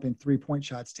 staggering jump in three-point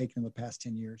shots taken in the past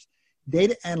 10 years,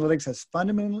 data analytics has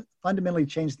fundamentally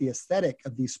changed the aesthetic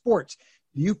of these sports.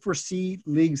 Do you foresee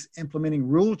leagues implementing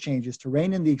rule changes to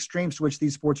rein in the extremes to which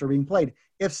these sports are being played?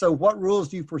 If so, what rules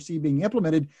do you foresee being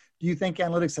implemented? Do you think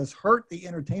analytics has hurt the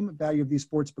entertainment value of these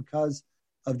sports because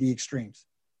of the extremes?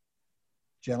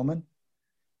 Gentlemen?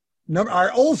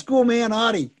 Our old school man,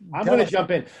 Adi. I'm going to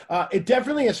jump in. It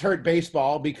definitely has hurt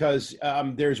baseball, because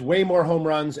there's way more home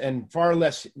runs and far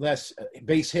less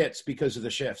base hits because of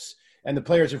the shifts. And the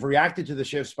players have reacted to the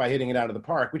shifts by hitting it out of the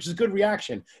park, which is a good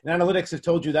reaction. And analytics have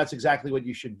told you that's exactly what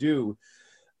you should do.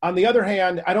 On the other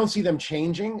hand, I don't see them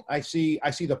changing. I see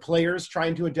the players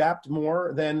trying to adapt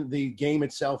more than the game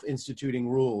itself instituting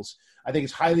rules. I think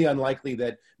it's highly unlikely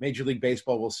that Major League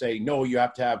Baseball will say, no, you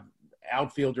have to have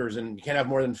outfielders, and you can't have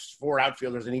more than 4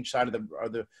 outfielders in each side of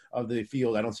the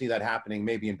field. I don't see that happening.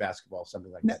 Maybe in basketball,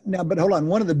 something like that. Now, but hold on.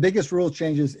 One of the biggest rule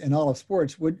changes in all of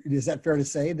sports, is that fair to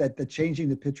say that the changing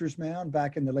the pitcher's mound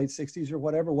back in the late 60s or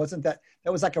whatever, wasn't that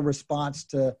was like a response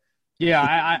to?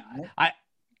 Yeah, I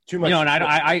too much. And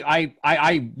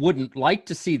I wouldn't like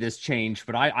to see this change,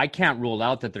 but I can't rule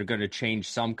out that they're going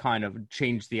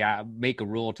to make a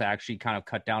rule to actually kind of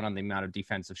cut down on the amount of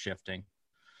defensive shifting.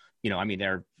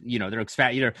 they're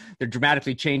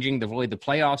dramatically changing the way the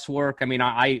playoffs work. I mean,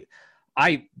 I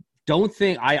don't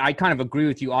think I kind of agree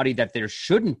with you, Audie, that there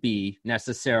shouldn't be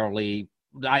necessarily.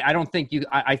 I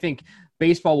think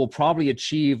baseball will probably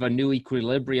achieve a new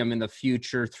equilibrium in the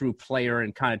future through player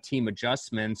and kind of team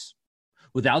adjustments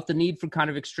without the need for kind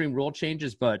of extreme rule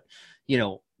changes. But,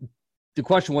 the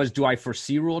question was, do I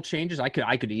foresee rule changes? I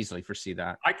could easily foresee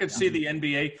that. I could see the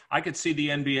NBA. I could see the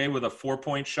NBA with a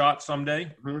 4-point shot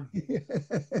someday.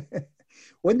 Mm-hmm.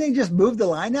 Wouldn't they just move the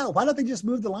line out? Why don't they just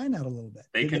move the line out a little bit?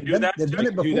 They can do that. They've done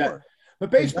it before.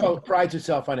 But baseball prides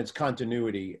itself on its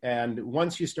continuity, and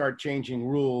once you start changing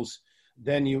rules,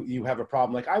 then you have a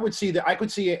problem. Like I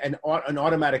could see an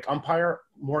automatic umpire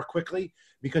more quickly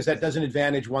because that doesn't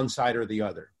advantage one side or the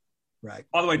other. Right.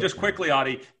 By the way, just quickly,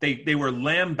 Audie, they were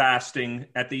lambasting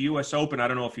at the U.S. Open. I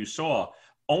don't know if you saw.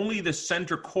 Only the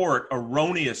center court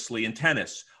erroneously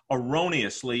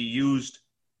used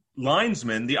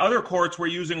linesmen. The other courts were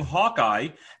using Hawkeye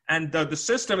and the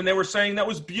system, and they were saying that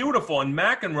was beautiful. And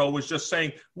McEnroe was just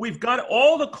saying, we've got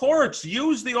all the courts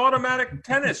use the automatic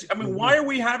tennis. I mean, why are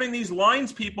we having these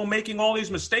lines people making all these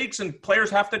mistakes and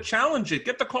players have to challenge it?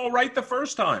 Get the call right the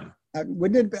first time. There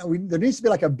needs to be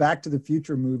like a Back to the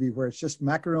Future movie where it's just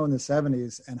McEnroe in the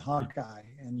 70s and Hawkeye.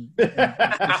 And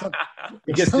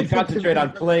he gets to concentrate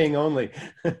on playing only.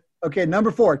 Okay,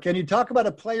 number 4. Can you talk about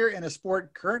a player in a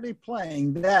sport currently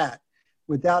playing that,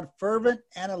 without fervent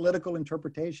analytical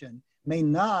interpretation, may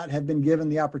not have been given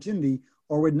the opportunity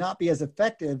or would not be as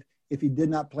effective if he did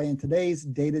not play in today's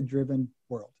data-driven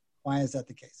world? Why is that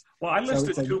the case? Well, I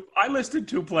listed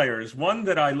two players. One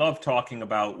that I love talking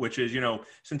about, which is,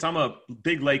 since I'm a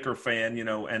big Laker fan,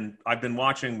 and I've been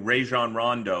watching Rajon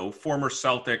Rondo, former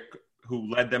Celtic, who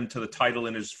led them to the title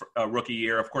in his rookie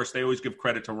year. Of course, they always give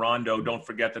credit to Rondo. Don't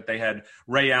forget that they had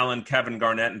Ray Allen, Kevin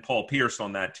Garnett, and Paul Pierce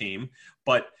on that team.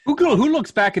 But who looks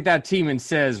back at that team and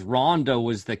says Rondo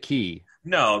was the key?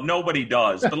 No, nobody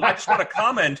does. But I just want to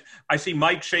comment. I see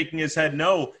Mike shaking his head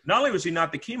no. Not only was he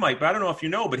not the key, Mike, but I don't know if you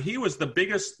know, but he was the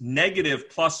biggest negative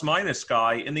plus-minus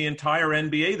guy in the entire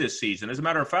NBA this season. As a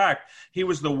matter of fact, he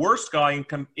was the worst guy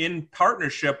in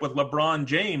partnership with LeBron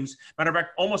James. Matter of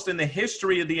fact, almost in the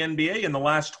history of the NBA in the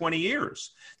last 20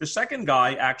 years. The second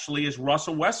guy actually is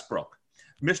Russell Westbrook.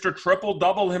 Mr.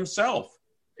 Triple-Double himself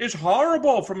is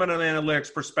horrible from an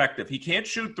analytics perspective. He can't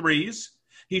shoot threes.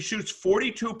 He shoots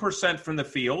 42% from the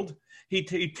field. He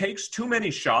takes too many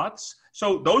shots.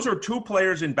 So those are two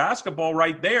players in basketball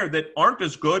right there that aren't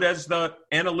as good as the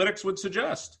analytics would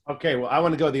suggest. Okay, well, I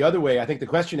want to go the other way. I think the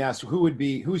question asks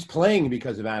who's playing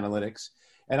because of analytics.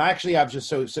 And I actually have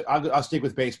I'll stick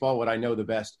with baseball, what I know the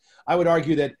best. I would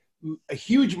argue that a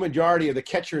huge majority of the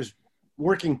catchers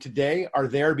working today are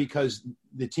there because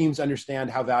the teams understand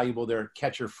how valuable their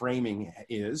catcher framing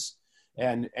is.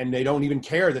 And they don't even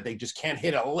care that they just can't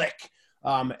hit a lick.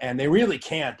 And they really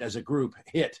can't, as a group,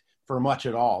 hit for much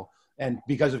at all. And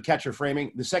because of catcher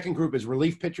framing, the second group is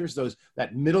relief pitchers,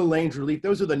 that middle range relief.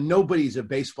 Those are the nobodies of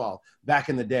baseball back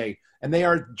in the day. And they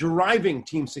are deriving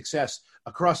team success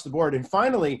across the board. And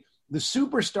finally, the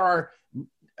superstar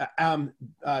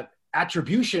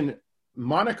attribution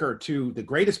moniker to the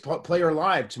greatest player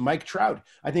alive, to Mike Trout,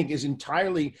 I think is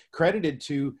entirely credited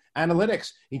to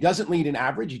analytics. He doesn't lead in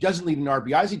average. He doesn't lead in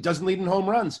RBIs. He doesn't lead in home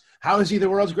runs. How is he the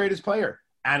world's greatest player?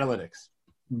 Analytics.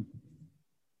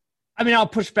 I mean, I'll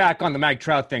push back on the Mike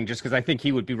Trout thing just because I think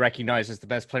he would be recognized as the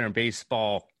best player in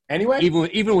baseball. Anyway,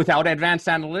 even without advanced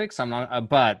analytics, I'm not.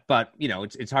 But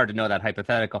it's hard to know that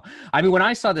hypothetical. I mean, when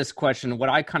I saw this question, what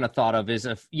I kind of thought of is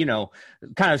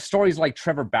kind of stories like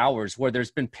Trevor Bauer's, where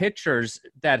there's been pitchers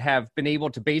that have been able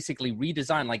to basically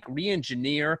redesign, like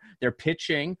re-engineer their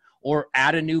pitching, or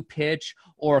add a new pitch,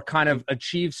 or kind of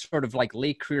achieve sort of like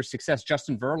late career success.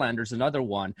 Justin Verlander's another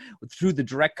one, through the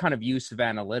direct kind of use of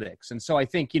analytics. And so I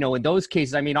think, in those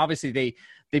cases, I mean, obviously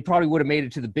they probably would have made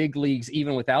it to the big leagues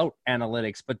even without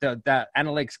analytics, but that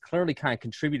analytics clearly kind of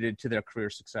contributed to their career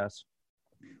success.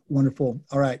 Wonderful.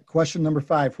 All right. Question number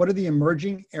 5. What are the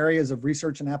emerging areas of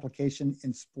research and application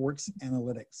in sports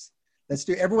analytics?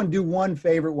 Everyone do one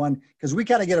favorite one, because we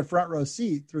kind of get a front row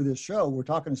seat through this show. We're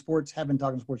talking sports, have been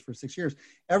talking sports for 6 years.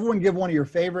 Everyone give one of your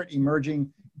favorite emerging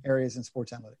areas in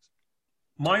sports analytics.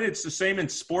 Mine, it's the same in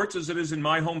sports as it is in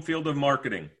my home field of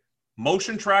marketing.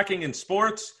 Motion tracking in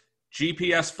sports,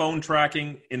 GPS phone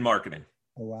tracking in marketing.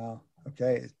 Oh, wow.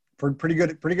 Okay. Pretty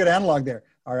good analog there.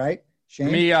 All right. Shane?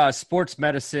 For me, sports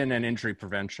medicine and injury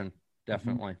prevention,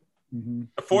 definitely. Mm-hmm.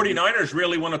 The 49ers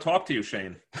really want to talk to you,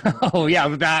 Shane. Oh, yeah.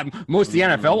 Most of the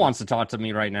NFL wants to talk to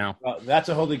me right now. That's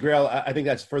a holy grail. I think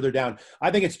that's further down.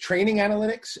 I think it's training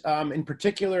analytics, in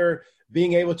particular,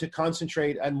 being able to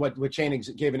concentrate on what Shane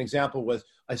gave an example was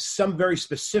some very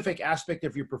specific aspect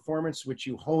of your performance, which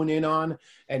you hone in on,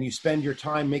 and you spend your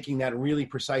time making that really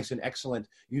precise and excellent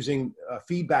using a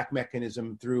feedback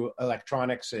mechanism through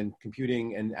electronics and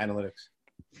computing and analytics.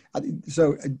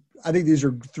 So I think these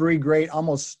are three great,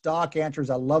 almost stock answers.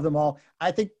 I love them all.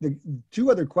 I think the two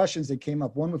other questions that came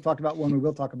up, one we've talked about, one we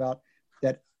will talk about,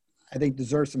 that I think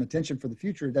deserves some attention for the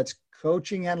future. That's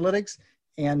coaching analytics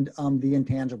and the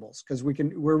intangibles, because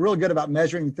we're real good about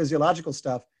measuring the physiological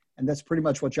stuff, and that's pretty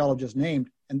much what y'all have just named,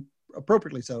 and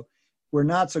appropriately so. We're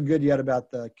not so good yet about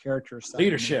the character side.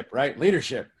 Leadership, right?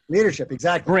 Leadership,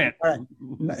 exactly. Grant. All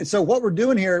right. So what we're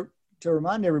doing here, to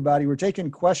remind everybody, we're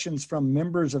taking questions from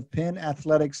members of Penn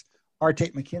Athletics R.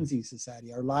 Tate McKenzie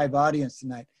Society. Our live audience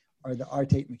tonight are the R.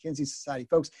 Tate McKenzie Society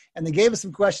folks, and they gave us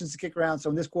some questions to kick around. So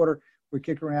in this quarter, we're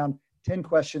kicking around 10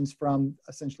 questions from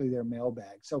essentially their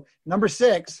mailbag. So number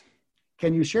 6,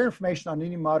 can you share information on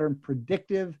any modern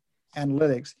predictive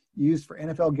analytics used for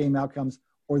NFL game outcomes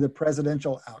or the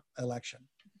presidential election?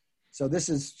 So this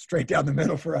is straight down the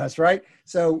middle for us, right?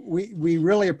 So we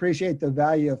really appreciate the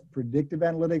value of predictive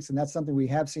analytics, and that's something we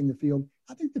have seen the field.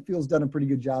 I think the field's done a pretty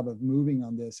good job of moving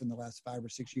on this in the last 5 or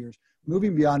 6 years,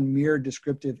 moving beyond mere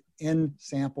descriptive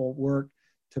in-sample work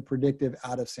to predictive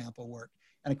out-of-sample work.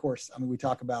 And of course, I mean, we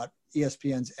talk about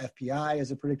ESPN's FPI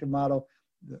as a predictive model,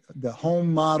 the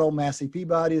home model, Massey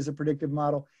Peabody is a predictive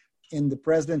model. In the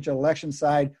presidential election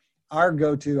side, our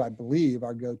go-to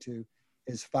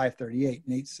is 538,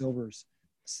 Nate Silver's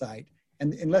site.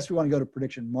 And unless we want to go to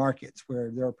prediction markets, where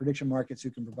there are prediction markets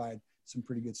who can provide some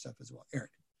pretty good stuff as well.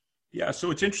 Eric. Yeah, so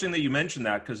it's interesting that you mentioned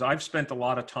that, because I've spent a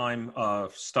lot of time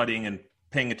studying and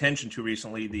paying attention to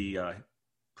recently the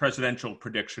presidential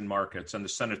prediction markets and the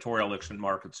senatorial election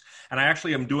markets. And I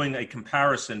actually am doing a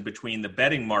comparison between the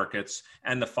betting markets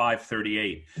and the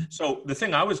 538. So the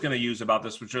thing I was going to use about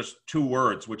this was just 2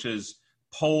 words, which is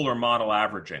poll or model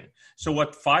averaging. So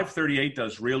what 538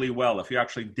 does really well, if you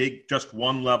actually dig just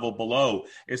one level below,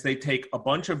 is they take a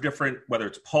bunch of different, whether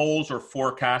it's polls or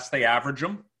forecasts, they average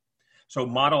them. So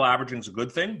model averaging is a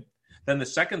good thing. Then the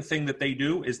second thing that they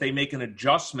do is they make an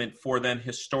adjustment for then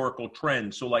historical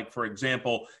trends. So like, for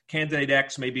example, candidate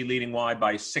X may be leading Y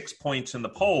by 6 points in the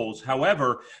polls.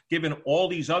 However, given all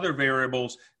these other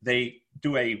variables, they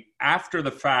do a after the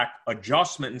fact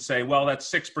adjustment and say, well, that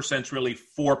 6% is really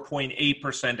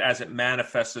 4.8% as it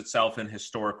manifests itself in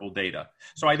historical data.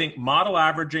 So I think model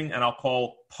averaging and I'll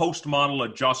call post-model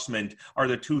adjustment are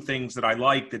the 2 things that I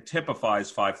like that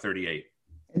typifies 538.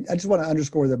 I just want to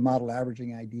underscore the model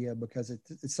averaging idea, because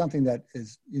it's something that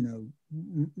is,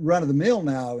 run of the mill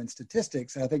now in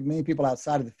statistics. And I think many people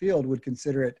outside of the field would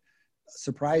consider it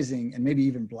surprising and maybe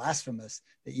even blasphemous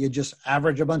that you just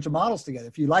average a bunch of models together.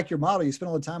 If you like your model, you spend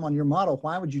all the time on your model,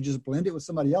 why would you just blend it with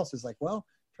somebody else's? Like, well,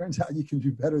 turns out you can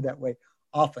do better that way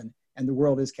often. And the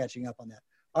world is catching up on that.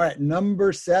 All right,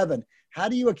 number 7, how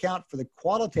do you account for the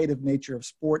qualitative nature of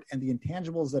sport and the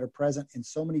intangibles that are present in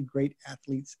so many great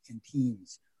athletes and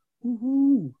teams?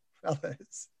 Woohoo,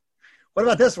 fellas. What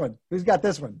about this one? Who's got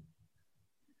this one?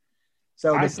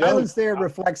 So the silence there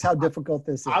reflects how difficult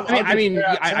this is.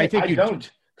 I think you don't.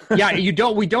 Yeah, you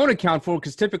don't. We don't account for it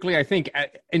because typically I think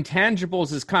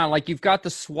intangibles is kind of like you've got the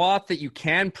swath that you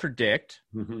can predict.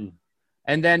 Mm-hmm.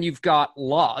 And then you've got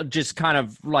luck, just kind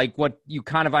of like what you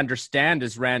kind of understand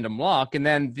as random luck. And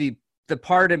then the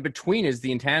part in between is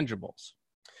the intangibles,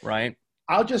 right?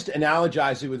 I'll just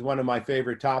analogize it with one of my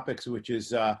favorite topics, which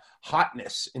is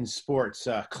hotness in sports,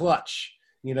 clutch.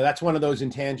 That's one of those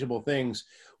intangible things.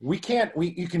 You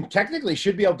can technically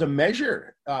should be able to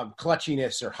measure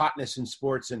clutchiness or hotness in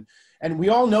sports. And we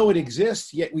all know it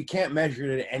exists, yet we can't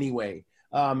measure it anyway.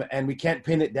 And we can't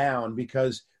pin it down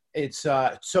because it's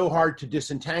so hard to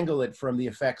disentangle it from the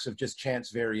effects of just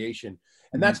chance variation.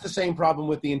 And that's the same problem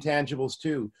with the intangibles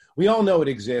too. We all know it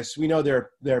exists. We know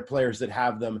there are players that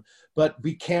have them, but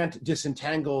we can't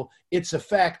disentangle its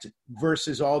effect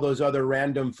versus all those other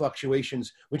random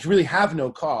fluctuations, which really have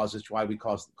no cause. That's why we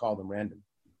call them random.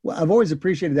 Well, I've always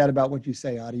appreciated that about what you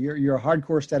say, Adi. You're a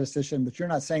hardcore statistician, but you're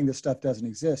not saying this stuff doesn't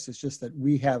exist. It's just that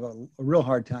we have a real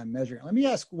hard time measuring. Let me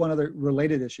ask one other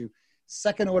related issue.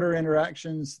 Second order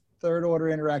interactions, third order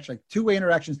interactions, like 2-way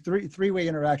interactions, three-way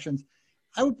interactions.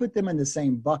 I would put them in the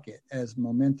same bucket as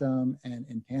momentum and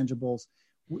intangibles.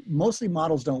 Mostly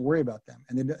models don't worry about them,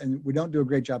 and we don't do a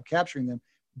great job capturing them.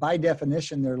 By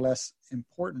definition, they're less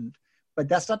important, but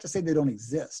that's not to say they don't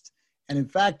exist. And in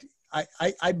fact,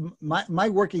 my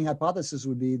working hypothesis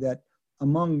would be that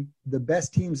among the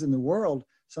best teams in the world,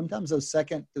 sometimes those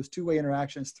 2-way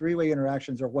interactions, 3-way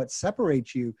interactions are what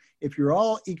separates you. If you're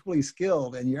all equally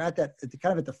skilled and you're at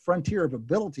the frontier of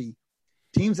ability,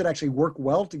 teams that actually work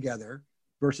well together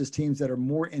versus teams that are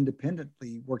more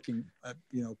independently working,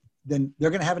 then they're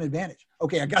going to have an advantage.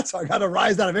 Okay, I got a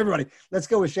rise out of everybody. Let's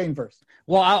go with Shane first.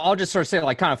 Well, I'll just sort of say,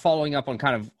 like, kind of following up on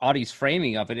kind of Audie's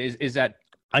framing of it is that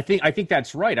I think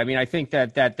that's right. I mean, I think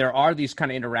that there are these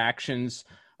kind of interactions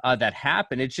that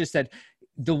happen. It's just that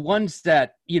the ones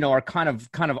that, are kind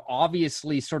of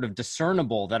obviously sort of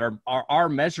discernible, that are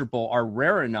measurable, are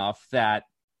rare enough that,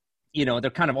 they're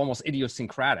kind of almost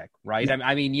idiosyncratic, right? Yeah.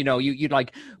 I mean, you'd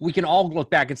like, we can all look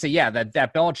back and say, yeah,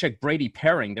 that Belichick-Brady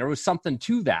pairing, there was something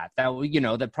to that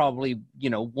that probably,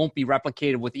 won't be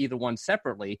replicated with either one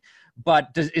separately. But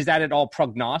is that at all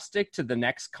prognostic to the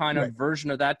next kind of version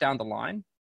of that down the line?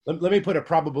 Let me put a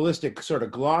probabilistic sort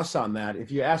of gloss on that. If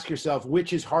you ask yourself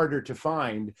which is harder to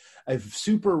find, a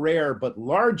super rare but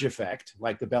large effect,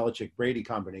 like the Belichick-Brady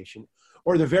combination,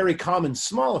 or the very common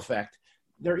small effect,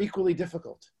 they're equally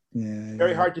difficult.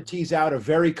 Very hard to tease out a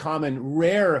very common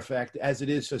rare effect as it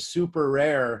is a super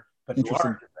rare but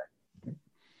large effect.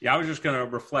 Yeah, I was just going to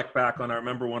reflect back on, I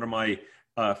remember one of my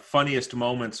funniest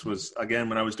moments was, again,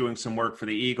 when I was doing some work for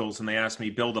the Eagles and they asked me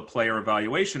build a player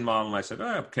evaluation model. And I said,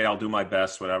 okay, I'll do my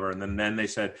best, whatever. And then they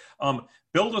said,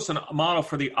 build us a model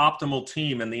for the optimal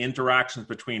team and the interactions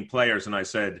between players. And I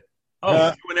said, you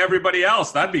and everybody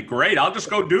else, that'd be great. I'll just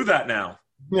go do that now.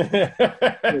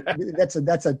 That's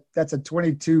a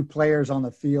 22 players on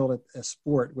the field at a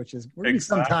sport, which is really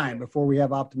some time before we have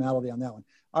optimality on that one.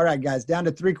 All right, guys, down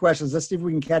to 3 questions. Let's see if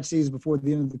we can catch these before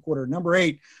the end of the quarter. Number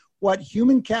 8, what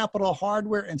human capital,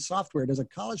 hardware, and software does a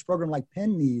college program like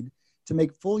Penn need to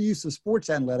make full use of sports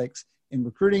analytics in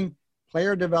recruiting,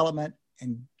 player development,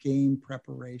 and game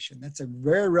preparation? That's a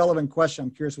very relevant question.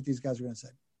 I'm curious what these guys are going to say.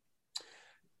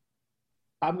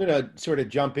 I'm going to sort of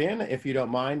jump in, if you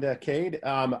don't mind, Cade.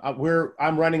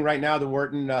 I'm running right now the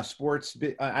Wharton Sports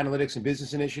Analytics and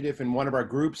Business Initiative, and one of our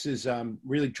groups is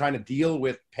really trying to deal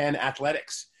with Penn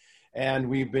athletics. And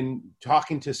we've been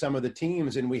talking to some of the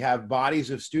teams, and we have bodies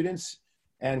of students,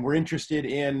 and we're interested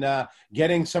in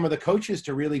getting some of the coaches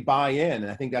to really buy in.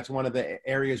 And I think that's one of the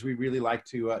areas we really like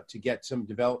to get some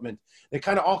development. They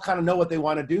all know what they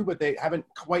want to do, but they haven't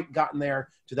quite gotten there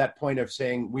to that point of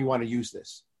saying, we want to use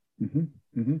this. Mm-hmm.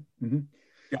 Mm-hmm. Mm-hmm.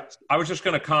 Yeah, I was just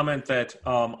going to comment that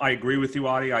I agree with you,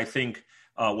 Audie. I think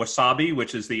WASABI,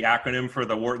 which is the acronym for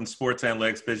the Wharton Sports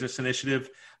Analytics Business Initiative,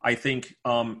 I think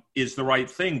is the right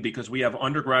thing, because we have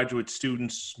undergraduate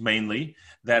students mainly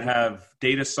that have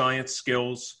data science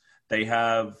skills. They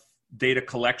have data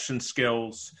collection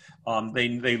skills.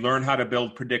 They learn how to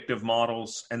build predictive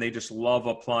models, and they just love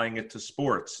applying it to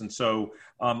sports. And so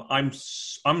I'm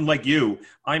like you.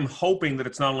 I'm hoping that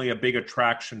it's not only a big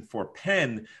attraction for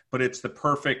Penn, but it's the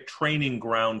perfect training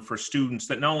ground for students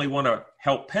that not only want to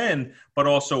help Penn, but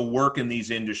also work in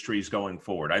these industries going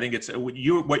forward. I think it's what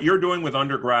you're doing with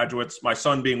undergraduates, my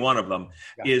son being one of them,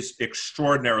 is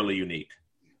extraordinarily unique.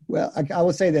 Well, I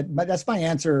will say that that's my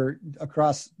answer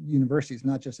across universities,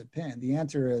 not just at Penn. The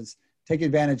answer is take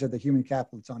advantage of the human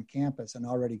capital that's on campus and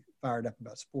already fired up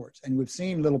about sports. And we've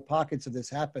seen little pockets of this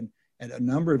happen at a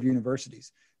number of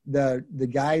universities. The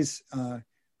guys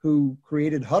who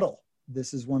created Huddle,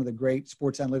 this is one of the great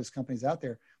sports analytics companies out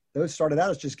there. Those started out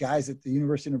as just guys at the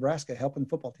University of Nebraska helping the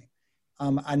football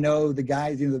team. I know the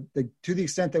guys, to the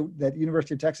extent that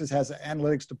University of Texas has an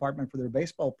analytics department for their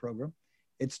baseball program.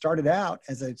 It started out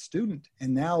as a student,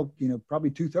 and now, probably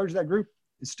 2/3 of that group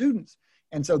is students.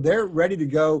 And so they're ready to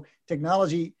go.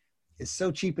 Technology is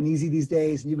so cheap and easy these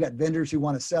days, and you've got vendors who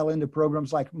want to sell into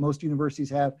programs like most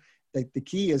universities have. The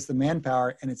key is the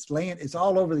manpower, and it's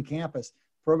all over the campus.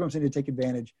 Programs need to take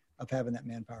advantage of having that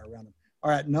manpower around them. All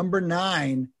right, number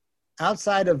 9,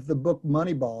 outside of the book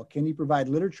Moneyball, can you provide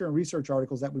literature and research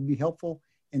articles that would be helpful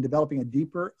in developing a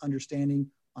deeper understanding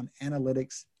on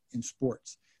analytics in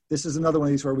sports? This is another one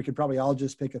of these where we could probably all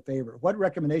just pick a favorite. What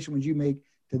recommendation would you make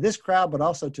to this crowd, but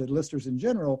also to listeners in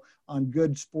general, on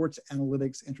good sports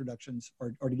analytics introductions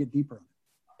or to get deeper on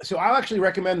it? So I'll actually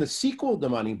recommend the sequel to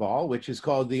Moneyball, which is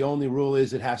called The Only Rule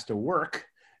Is It Has to Work.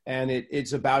 And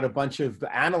it's about a bunch of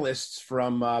analysts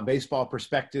from Baseball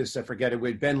Prospectus. I forget it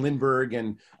with Ben Lindbergh,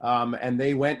 and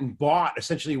they went and bought.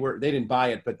 Essentially, they didn't buy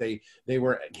it, but they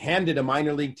were handed a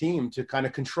minor league team to kind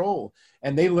of control.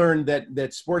 And they learned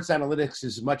that sports analytics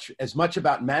is as much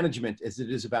about management as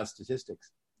it is about statistics.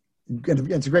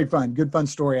 It's a great good fun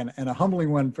story, and a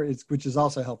humbling one which is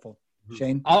also helpful.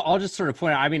 Shane? I'll just sort of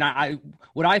point out, I mean,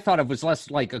 what I thought of was less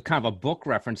like a kind of a book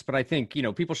reference, but I think,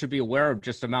 people should be aware of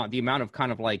just the amount of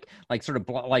kind of like sort of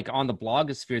like on the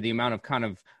blogosphere, the amount of kind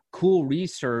of cool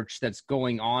research that's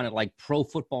going on at like Pro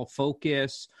Football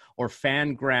Focus or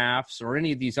Fangraphs or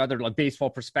any of these other like Baseball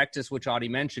Prospectus, which Audie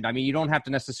mentioned. I mean, you don't have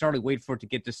to necessarily wait for it to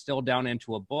get distilled down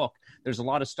into a book. There's a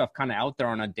lot of stuff kind of out there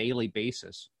on a daily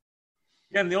basis.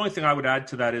 Yeah, and the only thing I would add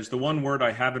to that is the one word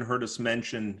I haven't heard us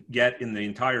mention yet in the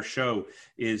entire show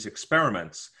is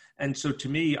experiments. And so to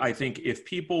me, I think if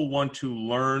people want to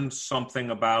learn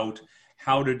something about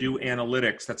how to do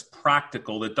analytics that's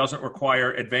practical, that doesn't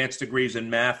require advanced degrees in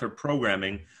math or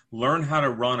programming, learn how to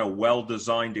run a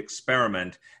well-designed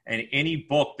experiment. And any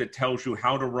book that tells you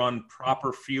how to run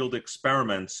proper field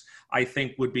experiments, I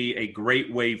think would be a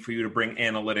great way for you to bring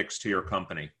analytics to your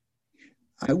company.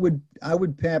 I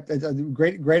would, Pep,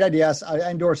 great ideas. I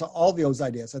endorse all of those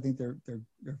ideas. I think they're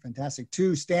fantastic.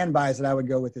 2 standbys that I would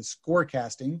go with is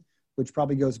scorecasting, which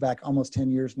probably goes back almost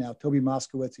 10 years now. Toby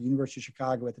Moskowitz, a University of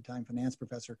Chicago at the time finance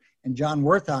professor, and John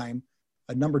Wertheim,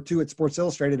 a number 2 at Sports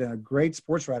Illustrated and a great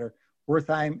sports writer.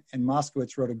 Wertheim and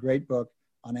Moskowitz wrote a great book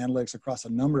on analytics across a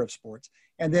number of sports.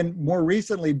 And then more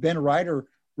recently, Ben Ryder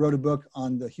wrote a book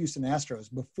on the Houston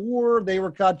Astros before they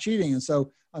were caught cheating. And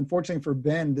so unfortunately for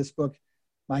Ben, this book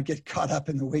might get caught up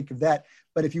in the wake of that.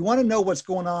 But if you want to know what's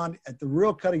going on at the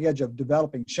real cutting edge of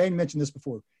developing, Shane mentioned this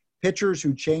before, pitchers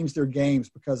who change their games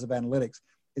because of analytics.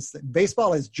 It's that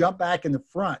baseball has jumped back in the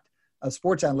front of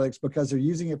sports analytics because they're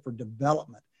using it for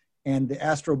development. And the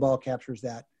Astro Ball captures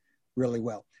that really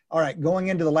well. All right, going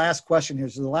into the last question here.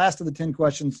 So the last of the 10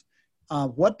 questions,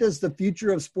 what does the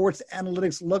future of sports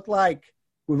analytics look like?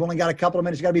 We've only got a couple of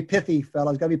minutes. You got to be pithy,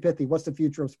 fellas. Got to be pithy. What's the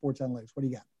future of sports analytics? What do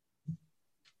you got?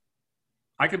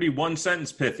 I could be one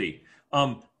sentence pithy.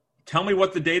 Tell me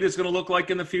what the data is going to look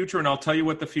like in the future, and I'll tell you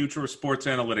what the future of sports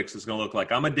analytics is going to look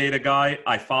like. I'm a data guy.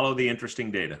 I follow the interesting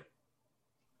data.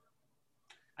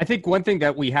 I think one thing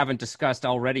that we haven't discussed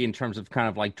already in terms of kind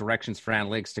of like directions for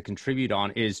analytics to contribute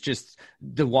on is just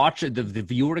the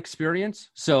viewer experience.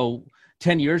 So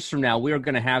 10 years from now, we are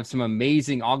going to have some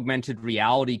amazing augmented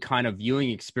reality kind of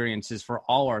viewing experiences for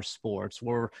all our sports,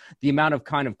 where the amount of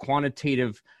kind of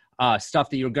quantitative stuff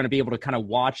that you're going to be able to kind of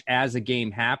watch as a game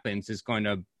happens is going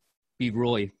to be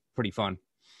really pretty fun.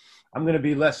 I'm going to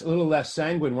be a little less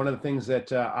sanguine. One of the things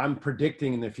that I'm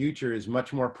predicting in the future is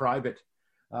much more private.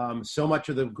 So much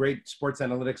of the great sports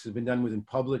analytics has been done within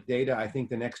public data. I think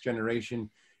the next generation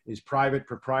is private,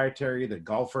 proprietary. The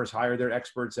golfers hire their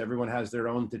experts. Everyone has their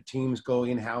own. The teams go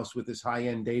in-house with this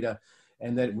high-end data,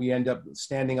 and that we end up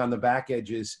standing on the back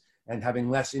edges and having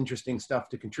less interesting stuff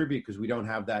to contribute because we don't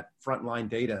have that frontline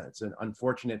data. It's an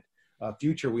unfortunate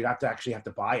future. We'd have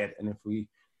to buy it, and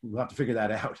we'll have to figure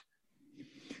that out.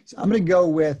 So I'm going to go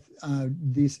with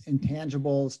these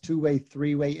intangibles, 2-way,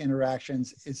 3-way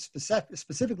interactions. It's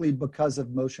specifically because of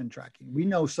motion tracking. We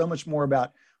know so much more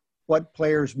about what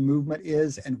players' movement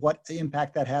is and what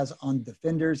impact that has on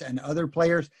defenders and other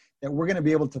players that we're going to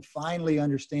be able to finally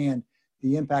understand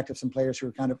the impact of some players who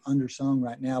are kind of undersung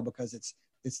right now because it's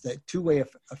the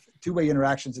two-way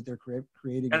interactions that they're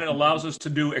creating. And it allows us to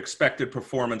do expected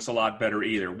performance a lot better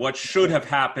either. What should have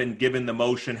happened given the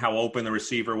motion, how open the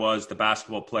receiver was, the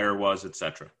basketball player was,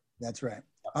 etc. That's right.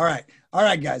 All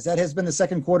right, guys. That has been the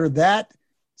second quarter. That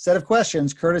set of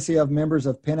questions, courtesy of members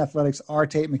of Penn Athletics, our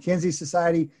Tate McKenzie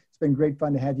Society. It's been great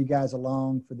fun to have you guys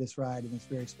along for this ride in this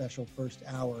very special first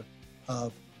hour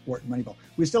of Wharton Moneyball.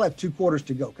 We still have 2 quarters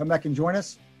to go. Come back and join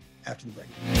us after the break.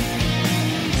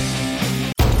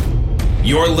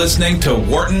 You're listening to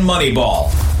Wharton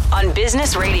Moneyball on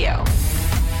Business Radio.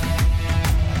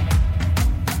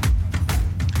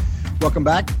 Welcome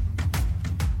back.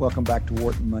 Welcome back to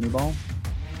Wharton Moneyball.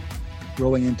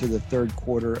 Rolling into the third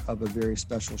quarter of a very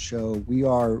special show. We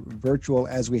are virtual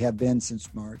as we have been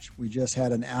since March. We just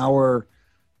had an hour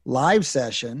live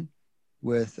session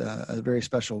with a very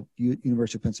special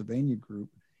University of Pennsylvania group.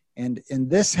 And in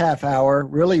this half hour,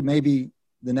 really maybe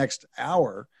the next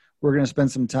hour, we're going to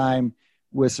spend some time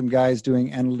with some guys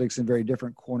doing analytics in a very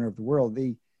different corner of the world.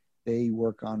 They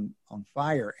work on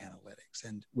fire analytics.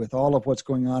 And with all of what's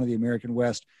going on in the American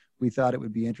West, we thought it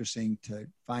would be interesting to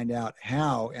find out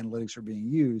how analytics are being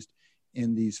used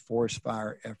in these forest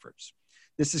fire efforts.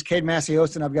 This is Cade Massey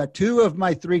hosting. I've got 2 of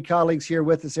my 3 colleagues here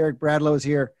with us. Eric Bradlow is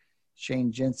here.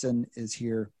 Shane Jensen is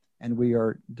here. And we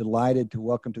are delighted to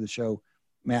welcome to the show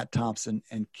Matt Thompson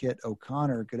and Kit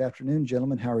O'Connor. Good afternoon,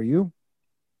 gentlemen. How are you?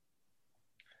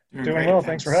 Doing well.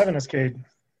 Thanks for having us, Cade.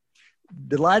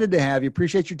 Delighted to have you.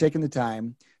 Appreciate you taking the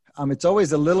time. It's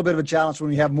always a little bit of a challenge when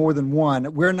we have more than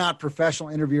one. We're not professional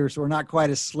interviewers, so we're not quite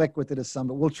as slick with it as some,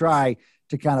 but we'll try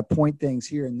to kind of point things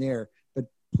here and there. But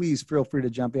please feel free to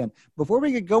jump in. Before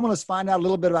we get going, let's find out a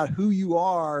little bit about who you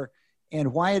are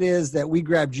and why it is that we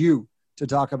grabbed you to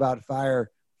talk about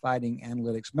fire fighting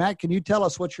analytics. Matt, can you tell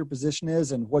us what your position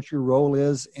is and what your role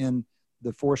is in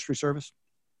the Forestry Service?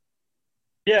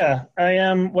 Yeah, I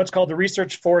am what's called the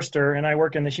Research Forester, and I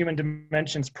work in the Human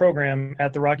Dimensions program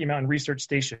at the Rocky Mountain Research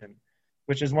Station,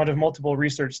 which is one of multiple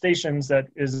research stations that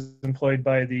is employed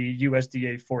by the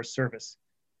USDA Forest Service.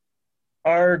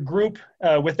 Our group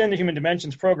within the Human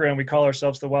Dimensions program, we call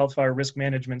ourselves the Wildfire Risk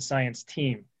Management Science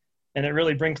Team. And it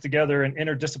really brings together an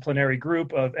interdisciplinary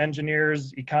group of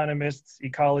engineers, economists,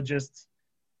 ecologists,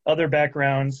 other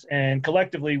backgrounds, and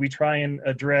collectively we try and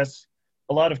address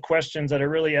a lot of questions that are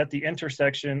really at the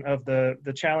intersection of the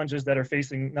challenges that are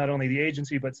facing not only the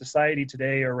agency but society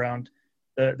today around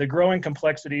the growing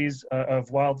complexities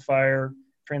of wildfire,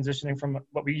 transitioning from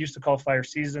what we used to call fire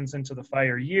seasons into the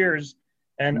fire years.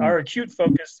 And our acute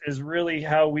focus is really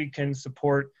how we can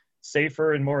support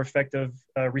safer and more effective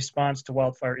response to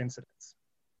wildfire incidents.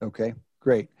 Okay,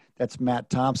 great. That's Matt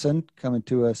Thompson coming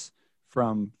to us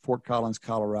from Fort Collins,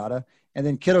 Colorado. And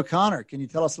then Kit O'Connor, can you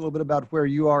tell us a little bit about where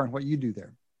you are and what you do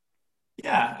there?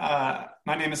 Yeah,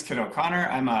 my name is Kit O'Connor.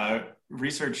 I'm a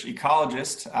research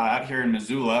ecologist out here in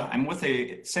Missoula. I'm with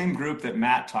the same group that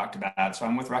Matt talked about. So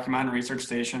I'm with Rocky Mountain Research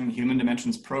Station, Human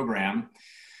Dimensions Program.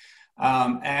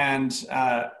 I'm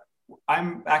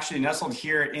actually nestled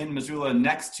here in Missoula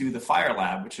next to the Fire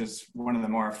Lab, which is one of the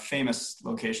more famous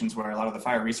locations where a lot of the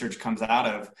fire research comes out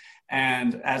of.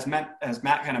 And as Matt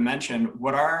kind of mentioned,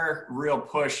 what our real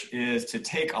push is to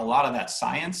take a lot of that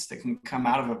science that can come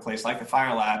out of a place like the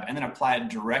Fire Lab and then apply it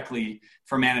directly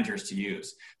for managers to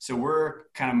use. So we're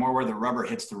kind of more where the rubber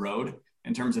hits the road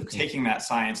in terms of taking that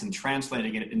science and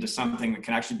translating it into something that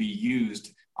can actually be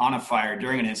used on a fire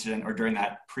during an incident or during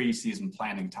that pre-season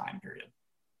planning time period.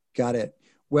 Got it.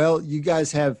 Well, you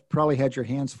guys have probably had your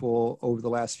hands full over the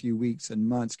last few weeks and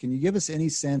months. Can you give us any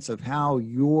sense of how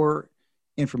your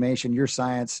information, your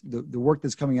science, the work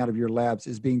that's coming out of your labs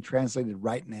is being translated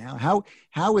right now?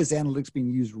 How is analytics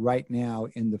being used right now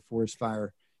in the forest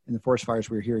fires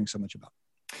we're hearing so much about?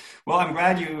 Well, I'm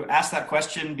glad you asked that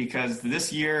question because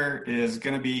this year is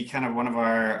going to be kind of one of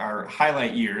our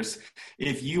highlight years.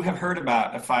 If you have heard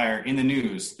about a fire in the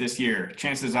news this year,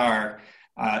 chances are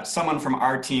someone from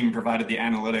our team provided the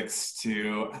analytics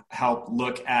to help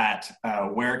look at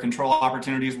where control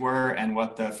opportunities were and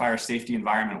what the fire safety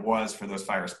environment was for those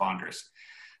fire responders.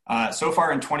 So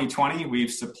far in 2020,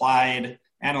 we've supplied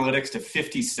analytics to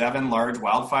 57 large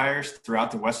wildfires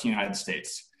throughout the Western United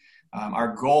States.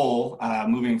 Our goal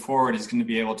moving forward is going to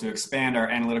be able to expand our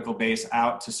analytical base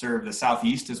out to serve the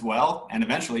Southeast as well, and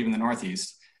eventually even the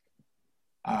Northeast.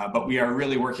 But we are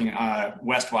really working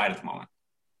westwide at the moment.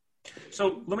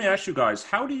 So let me ask you guys,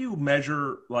 how do you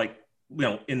measure,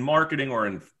 in marketing or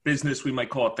in business, we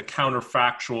might call it the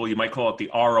counterfactual, you might call it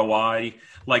the ROI.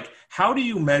 How do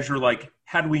you measure,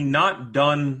 had we not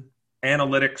done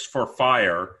analytics for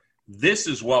fire, this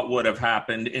is what would have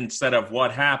happened instead of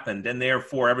what happened. And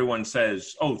therefore everyone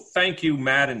says, oh, thank you,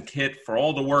 Matt and Kit, for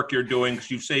all the work you're doing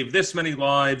because you've saved this many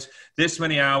lives, this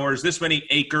many hours, this many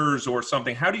acres or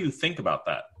something. How do you think about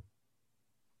that?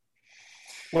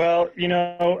 Well,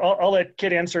 I'll let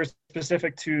Kit answer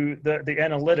specific to the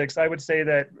analytics. I would say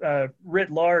that writ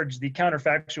large, the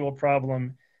counterfactual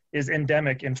problem is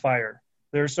endemic in fire.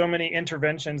 There are so many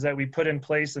interventions that we put in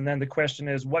place, and then the question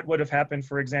is, what would have happened,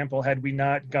 for example, had we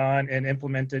not gone and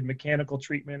implemented mechanical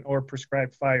treatment or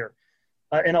prescribed fire?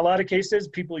 In a lot of cases,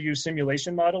 people use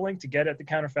simulation modeling to get at the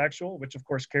counterfactual, which of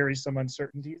course carries some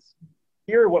uncertainties.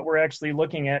 Here, what we're actually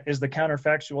looking at is the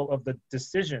counterfactual of the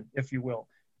decision, if you will,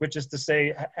 which is to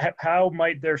say, how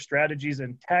might their strategies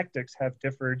and tactics have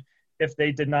differed if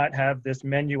they did not have this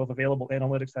menu of available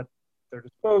analytics at their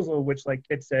disposal, which, like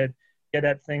Kit said, get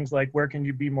at things like where can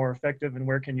you be more effective and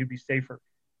where can you be safer?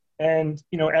 And,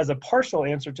 as a partial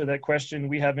answer to that question,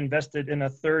 we have invested in a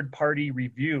third-party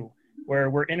review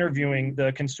where we're interviewing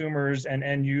the consumers and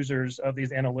end users of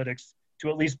these analytics to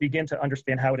at least begin to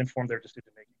understand how it informed their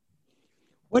decision-making.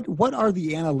 What are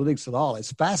the analytics at all?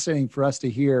 It's fascinating for us to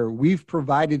hear. We've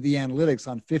provided the analytics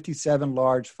on 57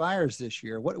 large fires this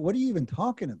year. What are you even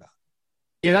talking about?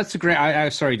 Yeah, that's a great.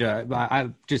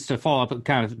 Just to follow up,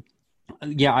 kind of.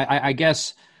 Yeah, I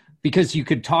guess because you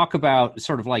could talk about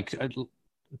sort of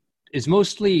is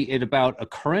mostly it about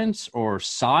occurrence or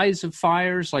size of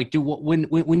fires?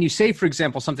 When you say, for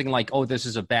example, something like, oh, this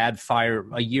is a bad fire,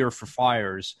 a year for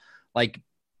fires,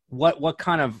 what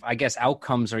kind of, I guess,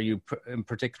 outcomes are you in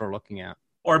particular looking at?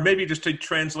 Or maybe just to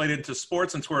translate it to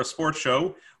sports, since we're a sports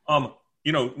show,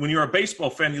 when you're a baseball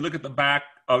fan, you look at the back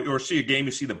or see a game,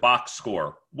 you see the box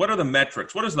score. What are the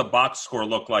metrics? What does the box score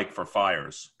look like for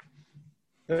fires?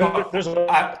 I want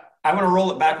to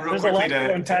roll it back real quickly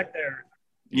to unpack there.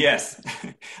 Yes.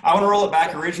 I want to roll it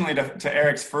back originally to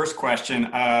Eric's first question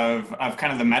of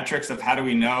kind of the metrics of how do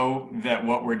we know that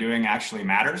what we're doing actually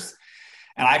matters.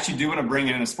 And I actually do want to bring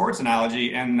in a sports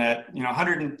analogy, and that,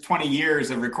 120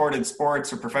 years of recorded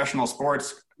sports or professional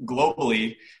sports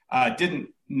globally didn't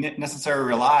necessarily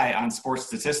rely on sports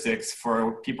statistics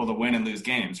for people to win and lose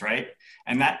games, right?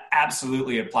 And that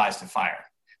absolutely applies to fire.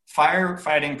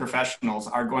 Firefighting professionals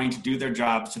are going to do their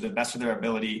jobs to the best of their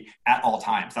ability at all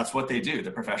times. That's what they do,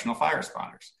 the professional fire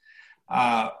responders.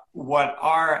 What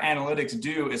our analytics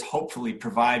do is hopefully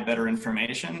provide better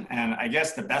information. And I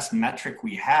guess the best metric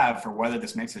we have for whether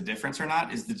this makes a difference or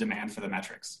not is the demand for the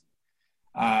metrics.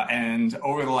 And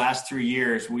over the last 3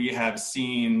 years, we have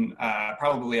seen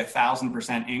probably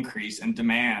 1,000% increase in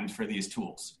demand for these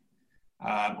tools.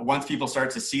 Once people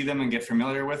start to see them and get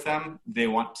familiar with them, they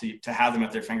want to have them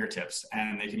at their fingertips,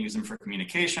 and they can use them for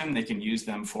communication. They can use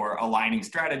them for aligning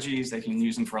strategies. They can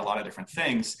use them for a lot of different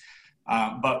things.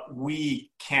 But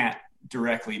we can't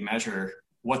directly measure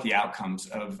what the outcomes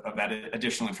of that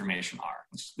additional information are.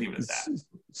 Let's leave it at that.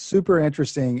 Super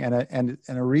interesting and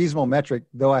a reasonable metric,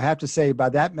 though I have to say by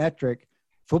that metric,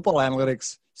 football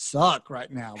analytics suck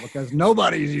right now because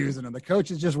nobody's using them. The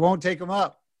coaches just won't take them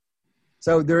up.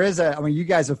 So there is you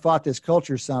guys have fought this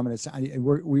culture some, and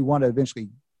we want to eventually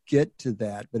get to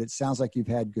that, but it sounds like you've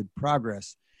had good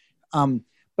progress.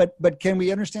 But can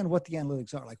we understand what the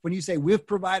analytics are? Like when you say we've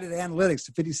provided analytics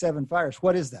to 57 fires,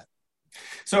 what is that?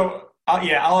 So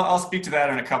I'll speak to that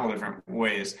in a couple of different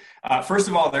ways. First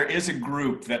of all, there is a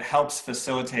group that helps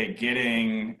facilitate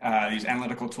getting these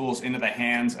analytical tools into the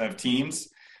hands of teams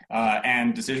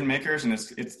and decision makers, and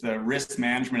it's the Risk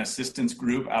Management Assistance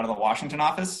Group out of the Washington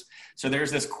office. So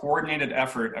there's this coordinated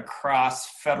effort across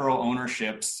federal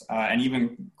ownerships and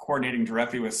even coordinating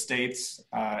directly with states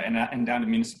and down to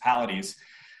municipalities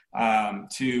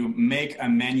to make a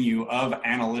menu of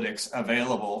analytics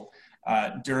available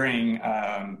during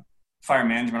fire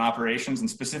management operations, and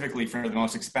specifically for the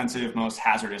most expensive, most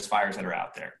hazardous fires that are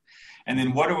out there. And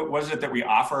then what is it that we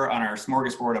offer on our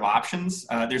smorgasbord of options?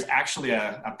 There's actually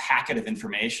a packet of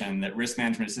information that Risk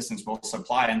Management Assistance will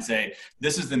supply and say,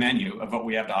 this is the menu of what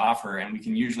we have to offer, and we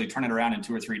can usually turn it around in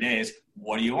 2 or 3 days.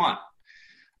 What do you want?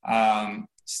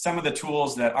 Some of the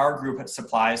tools that our group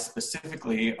supplies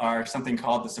specifically are something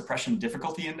called the Suppression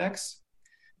Difficulty Index,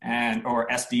 or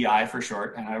SDI for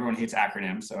short, and everyone hates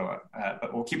acronyms, so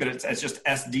but we'll keep it as just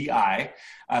SDI.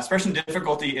 Suppression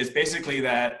difficulty is basically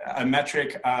a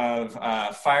metric of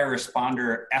fire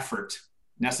responder effort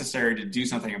necessary to do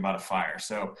something about a fire,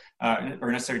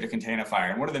 or necessary to contain a fire.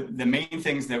 And one of the main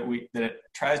things that it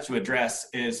tries to address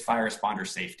is fire responder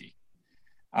safety.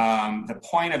 The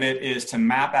point of it is to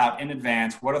map out in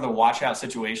advance what are the watch out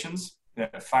situations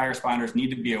that fire responders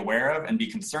need to be aware of and be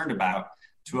concerned about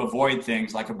to avoid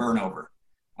things like a burnover,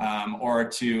 or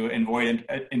to avoid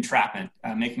entrapment,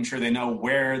 making sure they know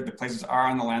where the places are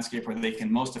on the landscape where they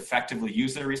can most effectively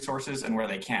use their resources and where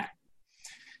they can't.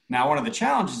 Now, one of the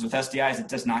challenges with SDI is it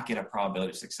does not get a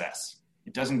probability of success.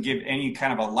 It doesn't give any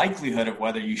kind of a likelihood of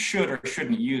whether you should or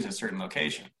shouldn't use a certain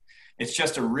location. It's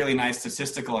just a really nice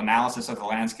statistical analysis of the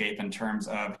landscape in terms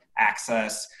of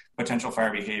access, potential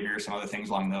fire behavior, some other things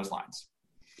along those lines.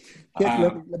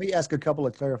 Let me ask a couple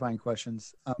of clarifying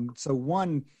questions. So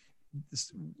one,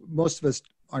 most of us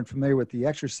aren't familiar with the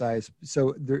exercise.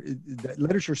 So the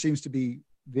literature seems to be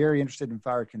very interested in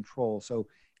fire control. So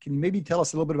can you maybe tell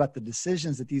us a little bit about the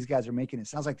decisions that these guys are making? It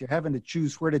sounds like they're having to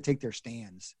choose where to take their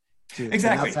stands.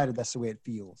 Exactly. Outside of that's the way it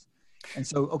feels. And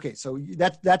so, okay, so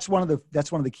that's one of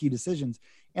the key decisions.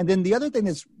 And then the other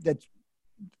thing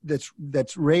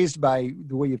that's raised by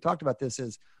the way you've talked about this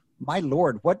is, my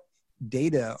Lord, what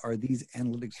data are these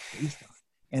analytics based on?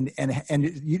 And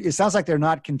it sounds like they're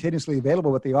not continuously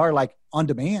available, but they are like on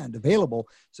demand available.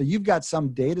 So you've got some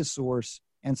data source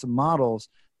and some models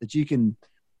that you can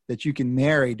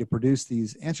marry to produce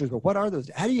these answers. But what are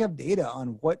those? How do you have data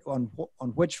on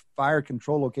which fire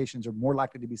control locations are more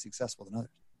likely to be successful than others?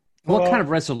 What kind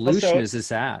of resolution is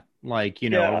this at? Like,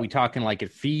 are we talking like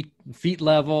at feet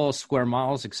level, square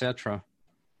miles, etc.?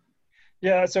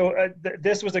 Yeah, so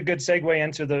this was a good segue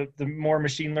into the more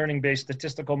machine learning based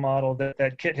statistical model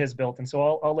that Kit has built. And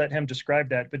so I'll let him describe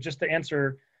that. But just to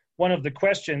answer one of the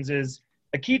questions is,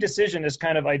 a key decision is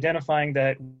kind of identifying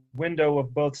that window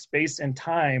of both space and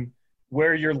time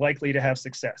where you're likely to have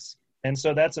success. And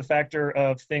so that's a factor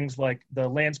of things like the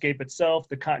landscape itself,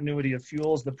 the continuity of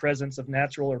fuels, the presence of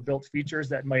natural or built features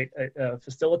that might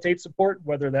facilitate support,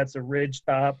 whether that's a ridge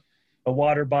top, a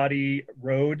water body,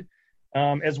 road,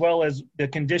 as well as the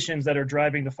conditions that are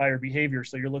driving the fire behavior.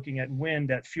 So you're looking at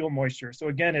wind, at fuel moisture. So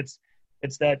again, it's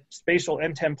that spatial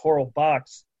and temporal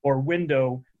box or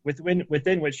window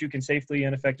within which you can safely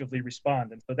and effectively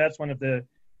respond. And so that's one of the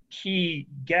key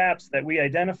gaps that we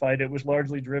identified. It was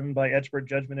largely driven by expert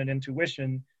judgment and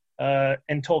intuition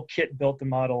until Kit built the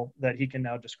model that he can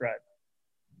now describe.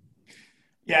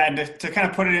 Yeah, and to kind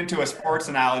of put it into a sports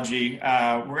analogy,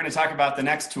 we're going to talk about the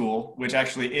next tool, which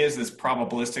actually is this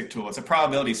probabilistic tool. It's a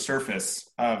probability surface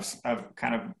of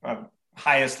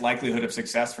highest likelihood of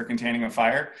success for containing a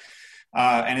fire.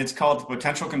 And it's called the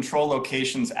Potential Control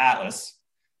Locations Atlas.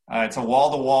 It's a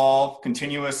wall-to-wall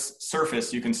continuous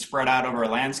surface you can spread out over a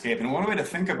landscape. And one way to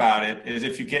think about it is,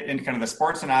 if you get into kind of the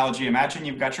sports analogy, imagine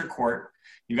you've got your court,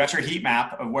 you've got your heat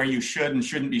map of where you should and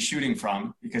shouldn't be shooting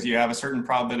from, because you have a certain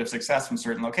probability of success from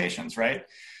certain locations, right?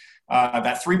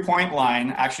 That 3-point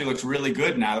line actually looks really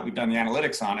good now that we've done the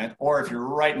analytics on it. Or if you're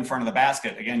right in front of the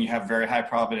basket, again, you have very high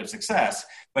probability of success.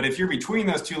 But if you're between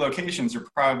those two locations, your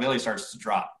probability starts to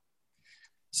drop.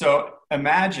 So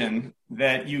imagine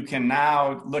that you can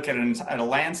now look at a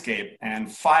landscape,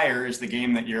 and fire is the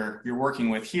game that you're working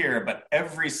with here, but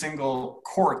every single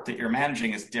court that you're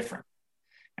managing is different.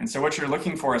 And so what you're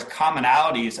looking for is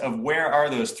commonalities of where are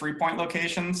those 3-point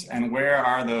locations and where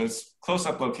are those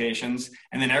close-up locations,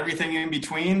 and then everything in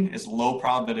between is low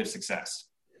probability of success.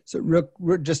 So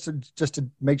just to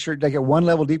make sure, take it one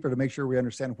level deeper to make sure we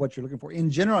understand what you're looking for. In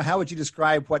general, how would you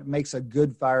describe what makes a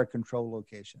good fire control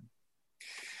location?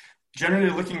 Generally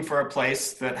looking for a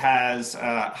place that has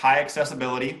high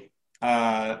accessibility,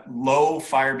 low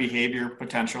fire behavior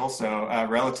potential, so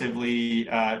relatively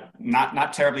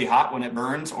not terribly hot when it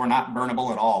burns, or not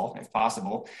burnable at all if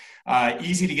possible.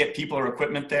 Easy to get people or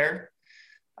equipment there.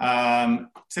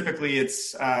 Typically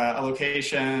it's a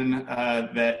location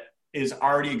that is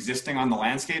already existing on the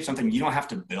landscape, something you don't have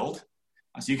to build.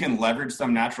 So you can leverage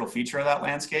some natural feature of that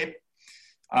landscape.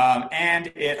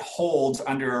 And it holds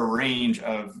under a range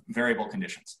of variable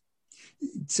conditions.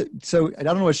 So I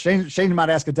don't know what Shane might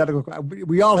ask a technical question.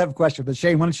 We all have questions, but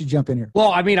Shane, why don't you jump in here?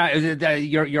 Well, I mean,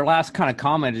 your last kind of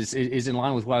comment is in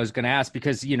line with what I was going to ask,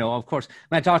 because, of course,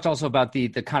 Matt talked also about the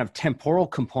kind of temporal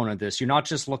component of this. You're not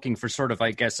just looking for sort of, I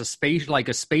guess, a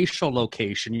spatial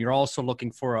location. You're also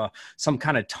looking for some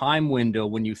kind of time window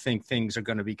when you think things are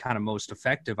going to be kind of most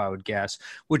effective, I would guess,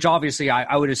 which obviously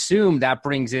I would assume that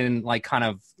brings in kind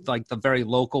of the very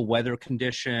local weather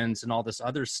conditions and all this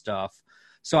other stuff.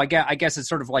 So I guess it's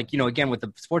sort of again, with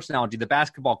the sports analogy, the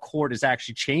basketball court is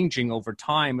actually changing over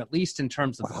time, at least in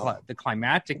terms of the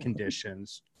climatic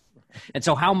conditions. And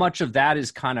so how much of that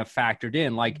is kind of factored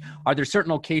in? Are there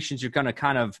certain locations you're going to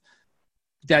kind of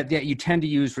that you tend to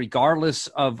use regardless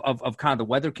of kind of the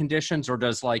weather conditions, or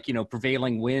does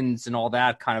prevailing winds and all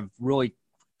that kind of really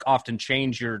often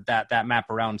change that map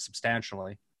around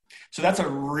substantially? So that's a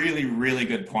really, really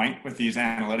good point with these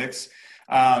analytics.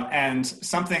 And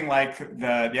something like the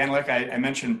analytic I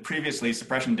mentioned previously,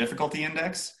 suppression difficulty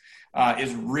index,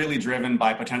 is really driven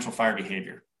by potential fire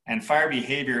behavior. And fire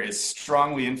behavior is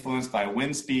strongly influenced by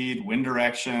wind speed, wind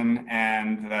direction,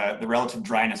 and the relative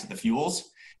dryness of the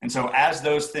fuels. And so as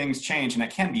those things change, and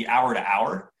it can be hour to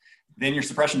hour, then your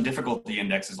suppression difficulty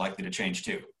index is likely to change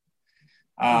too.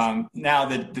 Now,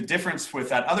 the difference with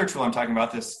that other tool I'm talking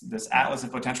about, this Atlas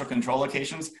of Potential Control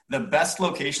Locations, the best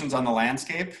locations on the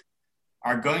landscape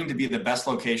are going to be the best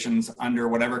locations under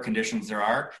whatever conditions there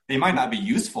are. They might not be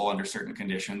useful under certain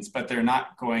conditions, but they're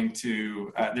not going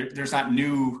to, there's not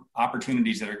new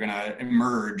opportunities that are going to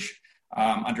emerge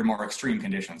under more extreme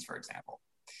conditions, for example.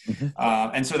 Mm-hmm.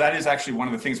 And so that is actually one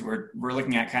of the things we're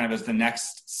looking at kind of as the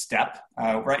next step.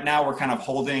 Right now, we're kind of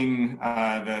holding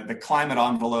the climate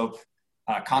envelope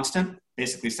constant,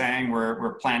 basically saying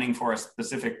we're planning for a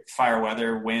specific fire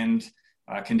weather, wind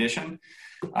condition.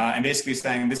 And basically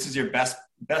saying this is your best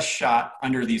shot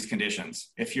under these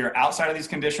conditions. If you're outside of these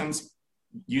conditions,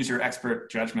 use your expert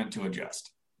judgment to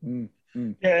adjust.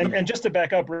 Mm-hmm. Yeah, and just to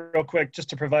back up real quick, just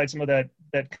to provide some of that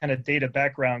kind of data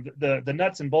background, the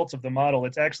nuts and bolts of the model,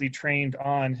 it's actually trained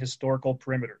on historical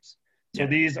perimeters. So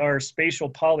these are spatial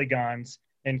polygons,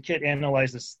 and Kit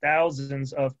analyzes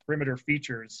thousands of perimeter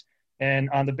features.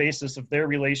 And on the basis of their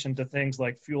relation to things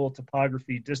like fuel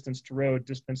topography, distance to road,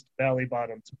 distance to valley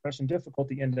bottom, suppression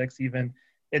difficulty index even,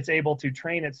 it's able to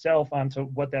train itself onto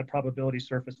what that probability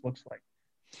surface looks like.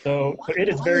 So it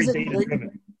is very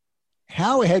data-driven.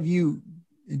 How do you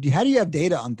have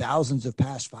data on thousands of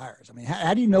past fires? I mean,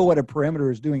 how do you know what a perimeter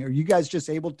is doing? Are you guys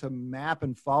just able to map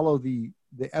and follow the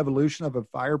evolution of a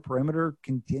fire perimeter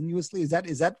continuously? Is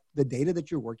that the data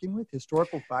that you're working with,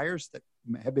 historical fires that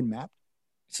have been mapped?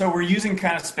 So we're using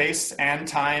kind of space and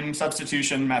time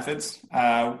substitution methods.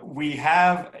 We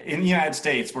have, in the United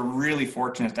States, we're really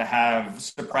fortunate to have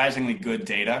surprisingly good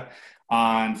data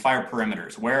on fire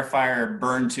perimeters, where a fire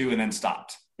burned to and then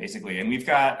stopped, basically. And we've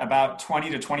got about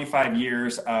 20 to 25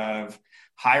 years of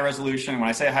high resolution. When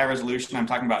I say high resolution, I'm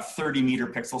talking about 30 meter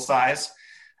pixel size.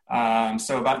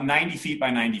 So about 90 feet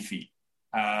by 90 feet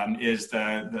is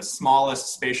the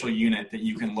smallest spatial unit that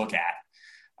you can look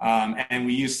at. And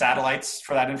we use satellites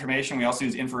for that information. We also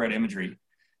use infrared imagery.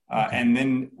 And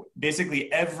then basically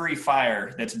every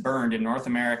fire that's burned in North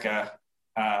America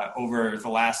over the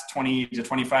last 20 to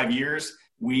 25 years,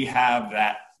 we have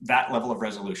that level of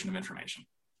resolution of information.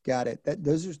 Got it.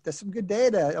 That's some good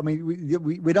data. I mean,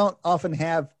 we don't often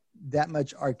have that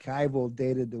much archival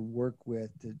data to work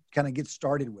with, to kind of get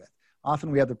started with.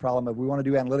 Often we have the problem of we want to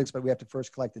do analytics, but we have to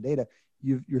first collect the data.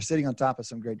 You're sitting on top of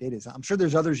some great data. So I'm sure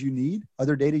there's other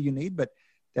data you need, but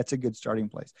that's a good starting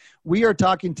place. We are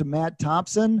talking to Matt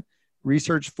Thompson,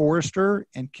 research forester,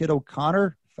 and Kit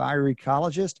O'Connor, fire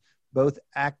ecologist, both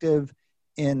active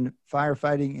in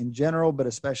firefighting in general, but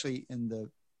especially in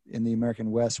the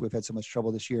American West. We've had so much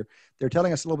trouble this year. They're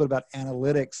telling us a little bit about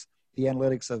analytics, the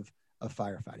analytics of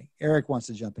firefighting. Eric wants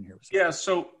to jump in here. Yeah,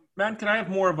 so Matt, can I have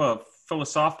more of a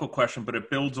philosophical question, but it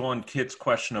builds on Kit's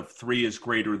question of 3 is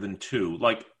greater than 2.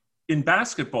 Like in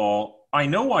basketball, I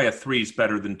know why a 3 is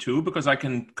better than 2 because I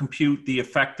can compute the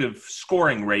effective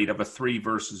scoring rate of a 3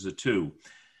 versus a 2.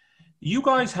 You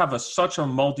guys have such a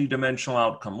multidimensional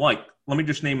outcome. Like, let me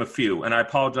just name a few, and I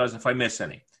apologize if I miss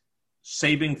any.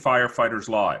 Saving firefighters'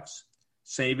 lives,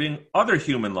 saving other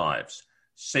human lives,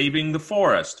 saving the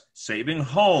forest, saving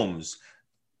homes.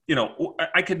 You know,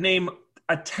 I could name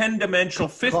a 10-dimensional,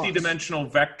 50-dimensional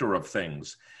vector of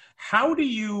things. How do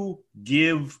you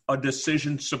give a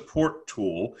decision support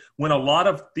tool when a lot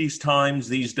of these times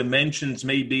these dimensions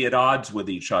may be at odds with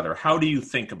each other? How do you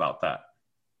think about that?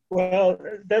 Well,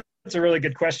 that's a really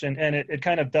good question. And it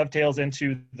kind of dovetails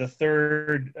into the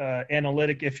third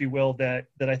analytic, if you will, that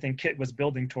I think Kit was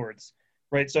building towards,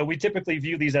 right? So we typically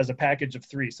view these as a package of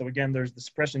 3. So again, there's the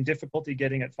suppression difficulty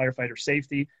getting at firefighter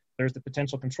safety. There's the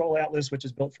potential control atlas, which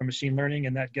is built from machine learning,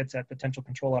 and that gets at potential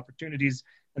control opportunities.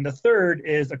 And the third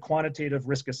is a quantitative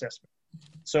risk assessment.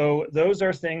 So those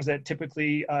are things that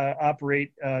typically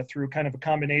operate through kind of a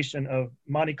combination of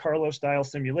Monte Carlo style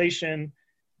simulation,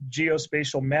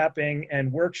 geospatial mapping,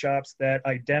 and workshops that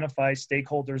identify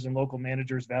stakeholders and local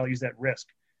managers' values at risk.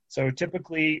 So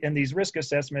typically in these risk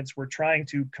assessments, we're trying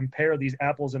to compare these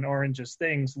apples and oranges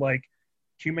things like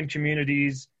human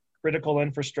communities, critical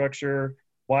infrastructure,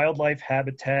 wildlife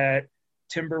habitat,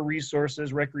 timber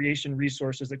resources, recreation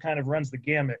resources. It kind of runs the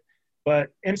gamut.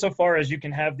 But insofar as you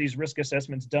can have these risk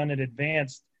assessments done in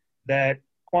advance that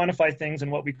quantify things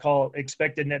in what we call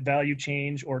expected net value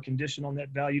change or conditional net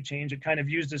value change, it kind of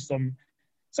uses some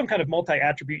kind of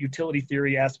multi-attribute utility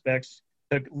theory aspects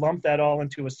to lump that all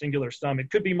into a singular sum.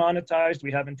 It could be monetized.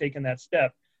 We haven't taken that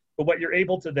step. But what you're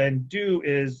able to then do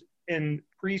is in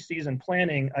pre-season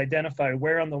planning, identify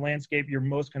where on the landscape you're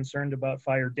most concerned about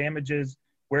fire damages,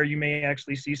 where you may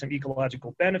actually see some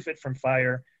ecological benefit from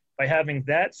fire. By having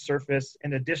that surface,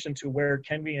 in addition to where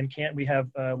can we and can't we have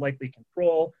likely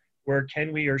control, where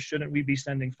can we or shouldn't we be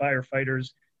sending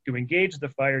firefighters to engage the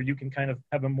fire, you can kind of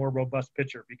have a more robust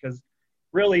picture. Because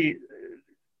really,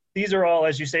 these are all,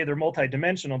 as you say, they're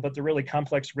multidimensional, but they're really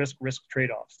complex risk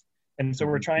trade-offs. And so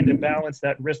we're trying to balance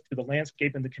that risk to the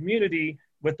landscape and the community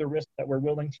with the risk that we're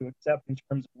willing to accept in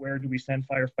terms of where do we send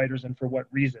firefighters and for what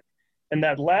reason. And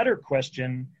that latter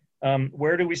question,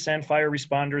 where do we send fire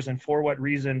responders and for what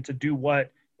reason to do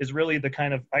what, is really the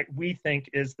kind of, we think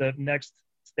is the next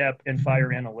step in fire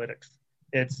analytics.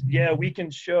 It's, yeah, we can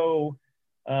show,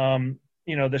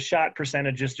 the shot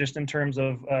percentages just in terms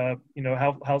of,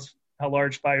 how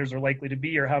large fires are likely to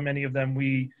be or how many of them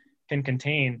we can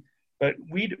contain. But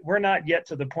we're not yet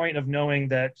to the point of knowing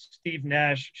that Steve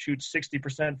Nash shoots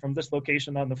 60% from this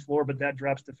location on the floor, but that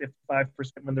drops to 55%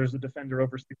 when there's a defender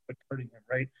over 6 foot hurting him,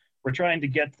 right? We're trying to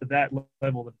get to that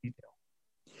level of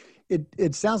detail.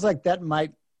 It sounds like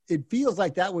it feels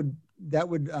like that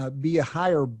would be a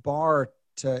higher bar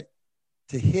to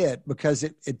hit because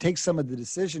it takes some of the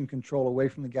decision control away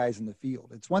from the guys in the field.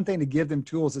 It's one thing to give them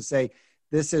tools to say,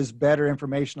 this is better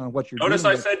information on what you're doing. Notice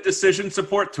I said decision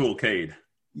support tool, Cade.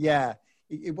 Yeah,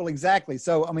 well, exactly.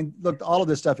 So, I mean, look, all of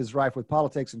this stuff is rife with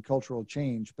politics and cultural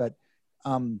change, but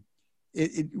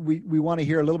we want to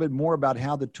hear a little bit more about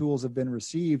how the tools have been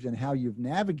received and how you've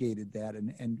navigated that,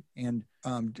 and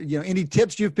any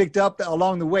tips you've picked up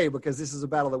along the way, because this is a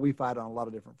battle that we fight on a lot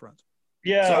of different fronts.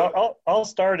 Yeah, so, I'll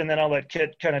start and then I'll let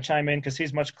Kit kind of chime in because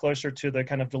he's much closer to the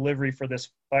kind of delivery for this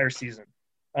fire season.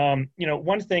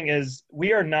 One thing is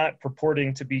we are not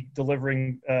purporting to be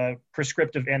delivering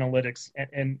prescriptive analytics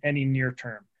in any near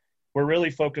term. We're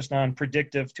really focused on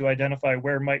predictive to identify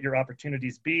where might your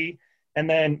opportunities be. And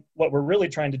then what we're really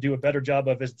trying to do a better job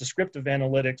of is descriptive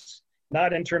analytics,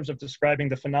 not in terms of describing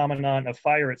the phenomenon of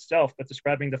fire itself, but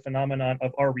describing the phenomenon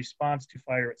of our response to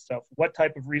fire itself. What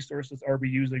type of resources are we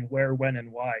using, where, when,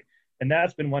 and why? And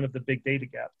that's been one of the big data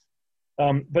gaps.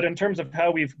 But in terms of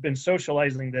how we've been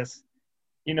socializing this,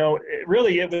 it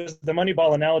was the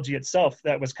Moneyball analogy itself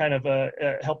that was kind of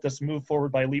helped us move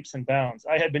forward by leaps and bounds.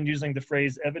 I had been using the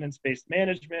phrase evidence-based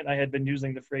management. I had been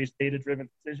using the phrase data-driven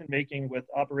decision-making with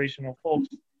operational folks,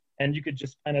 and you could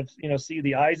just kind of, see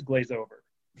the eyes glaze over.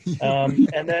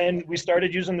 And then we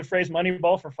started using the phrase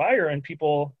Moneyball for fire, and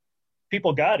people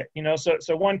got it.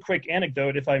 So one quick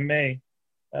anecdote, if I may.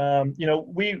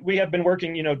 We have been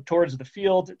working, towards the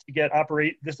field to get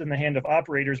this in the hand of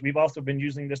operators. We've also been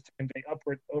using this to convey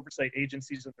upward oversight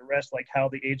agencies and the rest, like how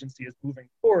the agency is moving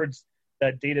towards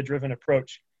that data-driven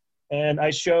approach. And I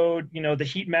showed, the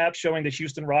heat map showing the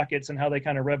Houston Rockets and how they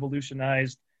kind of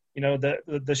revolutionized,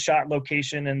 the shot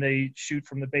location, and they shoot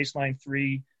from the baseline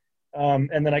three.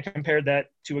 And then I compared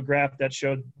that to a graph that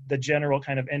showed the general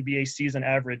kind of NBA season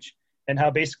average, and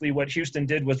how basically what Houston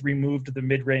did was removed the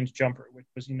mid-range jumper, which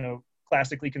was,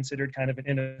 classically considered kind of an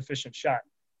inefficient shot.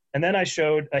 And then I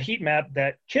showed a heat map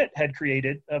that Kit had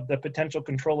created of the potential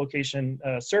control location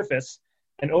surface,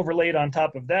 and overlaid on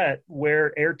top of that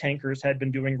where air tankers had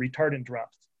been doing retardant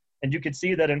drops. And you could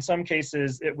see that in some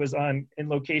cases it was in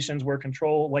locations where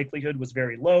control likelihood was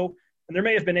very low. And there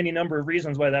may have been any number of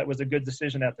reasons why that was a good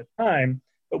decision at the time,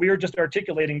 but we were just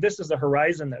articulating this is the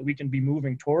horizon that we can be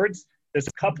moving towards, this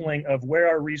coupling of where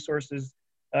our resources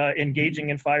engaging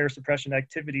in fire suppression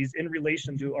activities in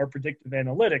relation to our predictive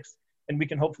analytics, and we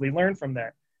can hopefully learn from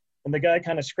that. And the guy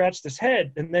kind of scratched his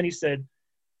head, and then he said,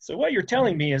 so what you're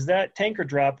telling me is that tanker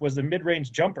drop was a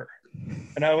mid-range jumper.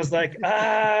 And I was like,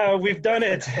 we've done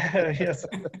it. Yes.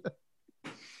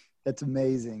 That's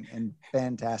amazing and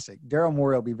fantastic. Daryl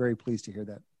Morey will be very pleased to hear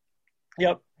that.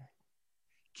 Yep.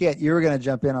 Kit, you were going to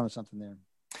jump in on something there.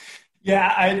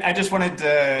 Yeah, I just wanted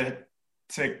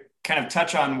to kind of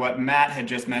touch on what Matt had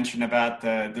just mentioned about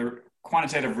the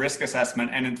quantitative risk assessment.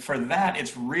 And for that,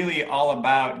 it's really all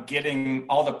about getting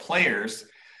all the players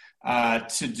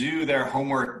to do their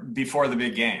homework before the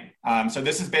big game. So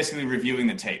this is basically reviewing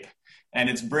the tape. And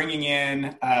it's bringing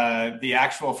in the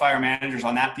actual fire managers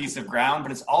on that piece of ground,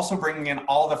 but it's also bringing in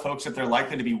all the folks that they're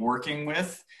likely to be working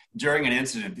with during an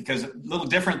incident, because a little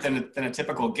different than a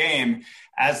typical game,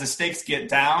 as the stakes get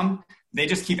down, they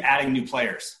just keep adding new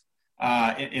players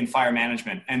in fire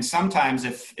management. And sometimes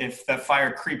if the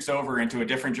fire creeps over into a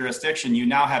different jurisdiction, you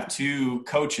now have two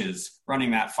coaches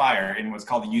running that fire in what's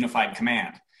called a unified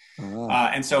command.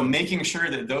 And so making sure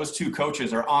that those two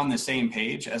coaches are on the same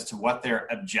page as to what their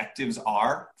objectives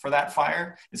are for that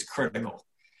fire is critical.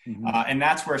 Mm-hmm. And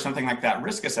that's where something like that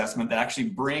risk assessment that actually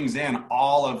brings in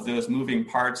all of those moving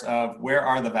parts of where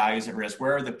are the values at risk,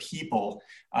 where are the people,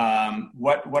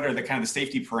 what are the kind of the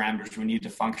safety parameters we need to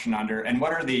function under, and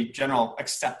what are the general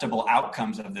acceptable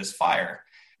outcomes of this fire.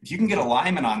 If you can get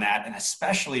alignment on that, and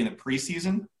especially in the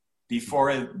preseason,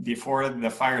 before the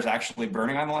fire is actually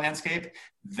burning on the landscape,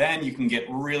 then you can get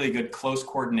really good close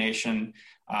coordination,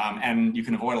 and you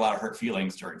can avoid a lot of hurt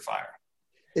feelings during fire.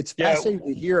 It's fascinating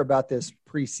to hear about this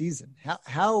preseason.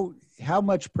 How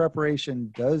much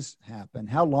preparation does happen?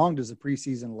 How long does the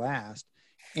preseason last?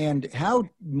 And how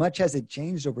much has it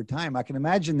changed over time? I can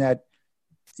imagine that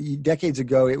decades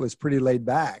ago it was pretty laid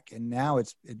back, and now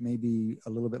it may be a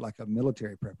little bit like a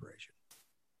military preparation.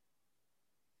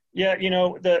 Yeah,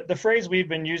 the phrase we've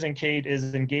been using, Cade,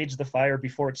 is engage the fire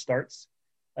before it starts.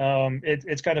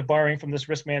 It's kind of borrowing from this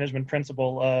risk management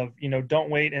principle of, don't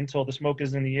wait until the smoke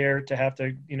is in the air to have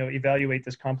to, evaluate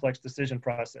this complex decision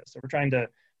process. So we're trying to,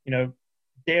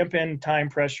 dampen time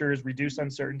pressures, reduce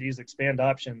uncertainties, expand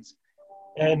options.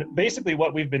 And basically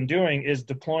what we've been doing is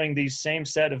deploying these same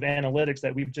set of analytics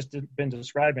that we've just been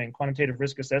describing: quantitative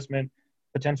risk assessment,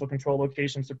 potential control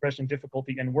location, suppression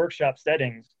difficulty, and workshop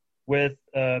settings with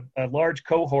a large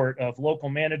cohort of local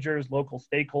managers, local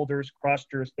stakeholders,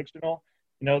 cross-jurisdictional.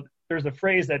 There's a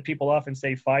phrase that people often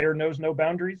say, fire knows no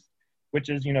boundaries, which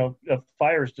is, a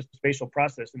fire is just a spatial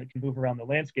process and it can move around the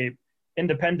landscape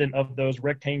independent of those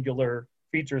rectangular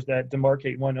features that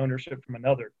demarcate one ownership from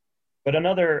another. But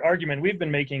another argument we've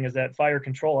been making is that fire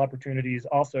control opportunities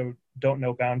also don't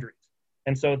know boundaries.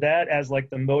 And so that as like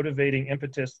the motivating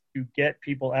impetus to get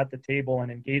people at the table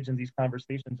and engage in these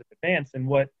conversations in advance. And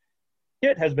what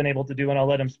Kit has been able to do, and I'll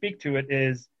let him speak to it,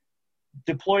 is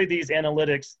deploy these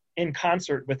analytics in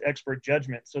concert with expert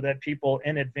judgment so that people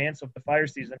in advance of the fire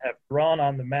season have drawn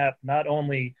on the map not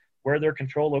only where their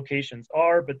control locations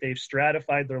are, but they've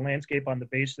stratified their landscape on the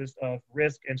basis of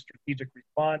risk and strategic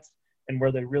response, and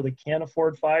where they really can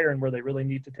afford fire and where they really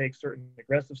need to take certain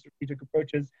aggressive strategic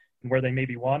approaches and where they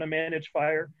maybe want to manage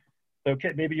fire. So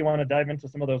Kit, maybe you want to dive into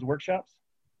some of those workshops?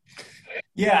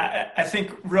 Yeah, I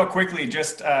think real quickly,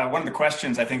 just one of the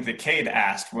questions I think that Cade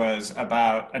asked was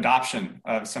about adoption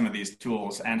of some of these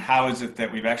tools, and how is it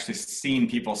that we've actually seen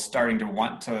people starting to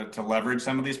want to leverage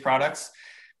some of these products.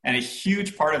 And a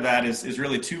huge part of that is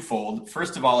really twofold.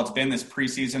 First of all, it's been this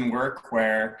preseason work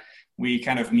where we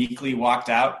kind of meekly walked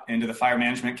out into the fire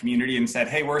management community and said,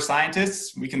 hey, we're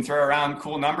scientists. We can throw around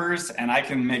cool numbers and I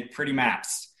can make pretty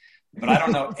maps. But I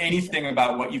don't know anything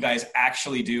about what you guys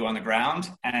actually do on the ground,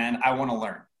 and I want to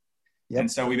learn. Yep. And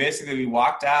so we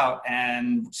walked out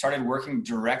and started working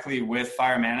directly with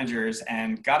fire managers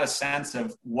and got a sense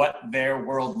of what their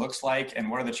world looks like and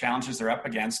what are the challenges they're up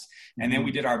against. And then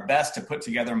we did our best to put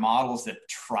together models that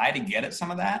try to get at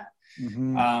some of that.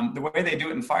 Mm-hmm. The way they do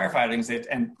it in firefighting is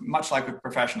and much like with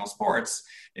professional sports,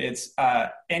 it's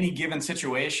any given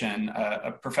situation,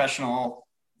 a professional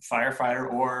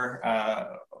firefighter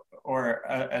or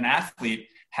an athlete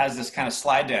has this kind of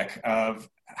slide deck of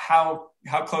how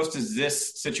close does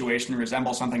this situation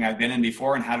resemble something I've been in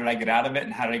before, and how did I get out of it,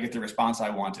 and how did I get the response I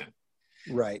wanted?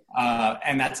 Right.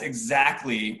 And that's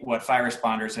exactly what fire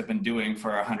responders have been doing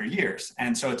for 100 years.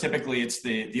 And so typically it's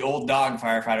the old dog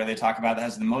firefighter they talk about that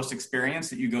has the most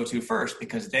experience that you go to first,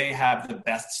 because they have the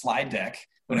best slide deck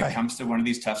when it comes to one of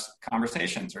these tough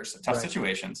conversations or tough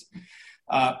situations.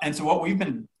 And so what we've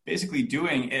been basically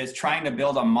doing is trying to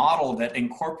build a model that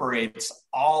incorporates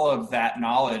all of that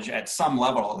knowledge at some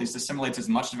level, at least assimilates as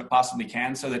much of it possibly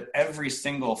can, so that every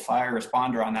single fire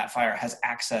responder on that fire has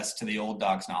access to the old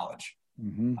dog's knowledge.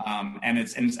 Mm-hmm. And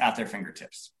it's at their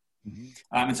fingertips. Mm-hmm.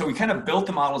 And so we kind of built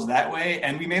the models that way,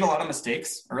 and we made a lot of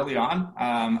mistakes early on.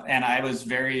 And I was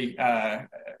very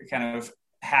kind of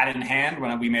hat in hand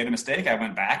when we made a mistake. I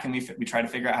went back and we tried to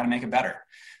figure out how to make it better.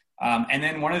 And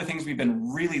then one of the things we've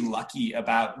been really lucky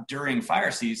about during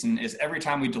fire season is every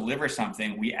time we deliver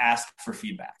something, we ask for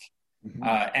feedback. Mm-hmm.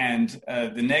 And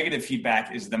the negative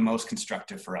feedback is the most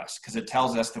constructive for us, because it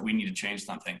tells us that we need to change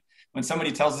something. When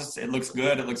somebody tells us it looks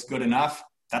good enough,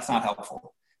 that's not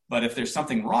helpful. But if there's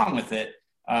something wrong with it,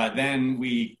 then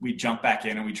we jump back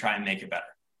in and we try and make it better.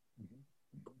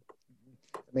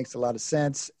 It makes a lot of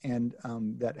sense. And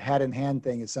that hat in hand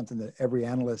thing is something that every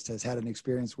analyst has had an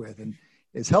experience with, and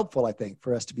is helpful, I think,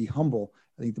 for us to be humble.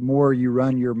 I think the more you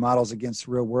run your models against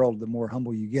the real world, the more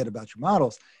humble you get about your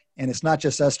models. And it's not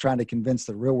just us trying to convince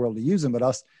the real world to use them, but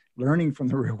us learning from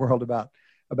the real world about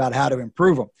how to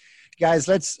improve them. Guys,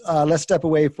 let's step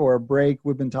away for a break.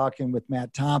 We've been talking with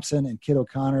Matt Thompson and Kit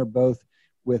O'Connor, both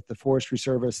with the Forestry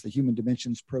Service, the Human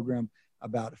Dimensions program,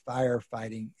 about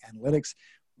firefighting analytics.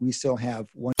 We still have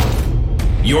one.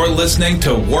 You're listening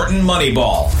to Wharton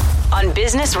Moneyball on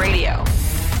Business Radio.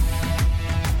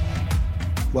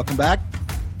 Welcome back.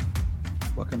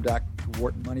 Welcome back to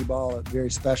Wharton Moneyball, a very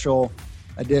special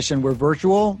edition. We're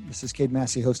virtual. This is Cade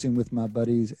Massey hosting with my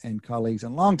buddies and colleagues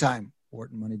and longtime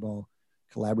Wharton Moneyball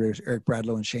collaborators, Eric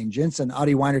Bradlow and Shane Jensen.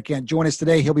 Adi Weiner can't join us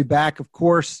today. He'll be back, of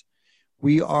course.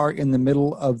 We are in the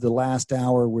middle of the last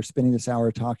hour. We're spending this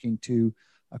hour talking to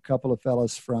a couple of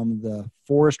fellows from the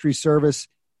Forestry Service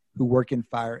who work in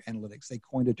fire analytics. They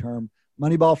coined a term,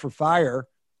 Moneyball for Fire,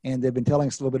 and they've been telling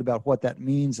us a little bit about what that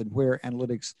means and where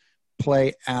analytics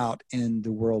play out in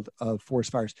the world of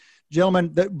forest fires. Gentlemen,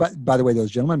 by the way,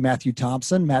 those gentlemen, Matt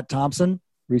Thompson,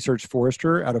 research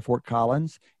forester out of Fort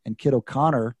Collins, and Kit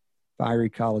O'Connor, fire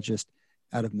ecologist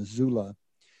out of Missoula.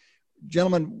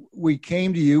 Gentlemen, we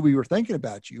came to you, we were thinking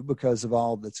about you because of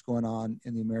all that's going on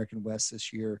in the American West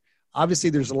this year.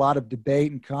 Obviously, there's a lot of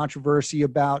debate and controversy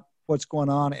about what's going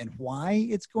on and why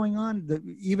it's going on.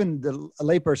 Even a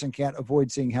layperson can't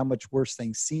avoid seeing how much worse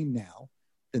things seem now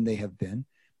than they have been.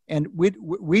 And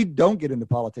we don't get into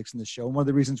politics in this show. And one of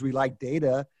the reasons we like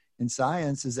data and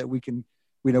science is that we can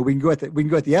go at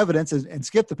the evidence and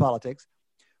skip the politics.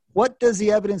 What does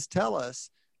the evidence tell us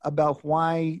about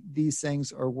why these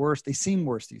things are worse? They seem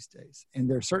worse these days, and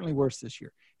they're certainly worse this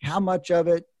year. How much of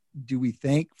it do we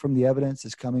think from the evidence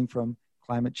is coming from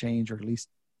climate change, or at least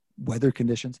weather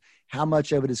conditions? How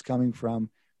much of it is coming from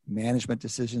management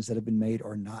decisions that have been made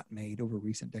or not made over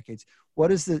recent decades? What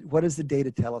does the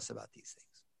data tell us about these things?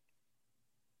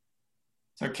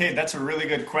 So, Cade, that's a really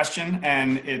good question,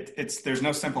 and there's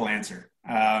no simple answer.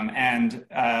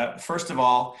 First of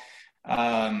all,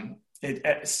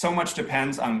 it so much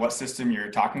depends on what system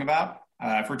you're talking about.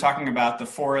 If we're talking about the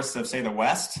forests of, say, the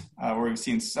West, where we've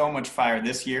seen so much fire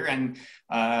this year, and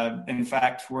in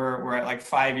fact, we're at like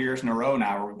 5 years in a row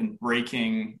now where we've been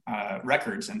breaking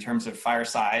records in terms of fire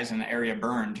size and area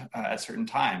burned at certain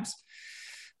times.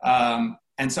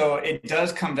 And so it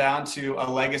does come down to a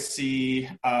legacy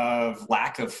of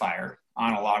lack of fire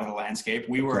on a lot of the landscape.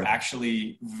 We were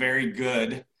actually very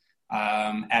good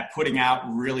at putting out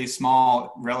really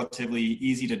small, relatively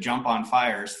easy to jump on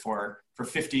fires for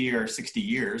 50 or 60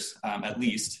 years at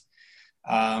least.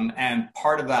 And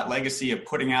part of that legacy of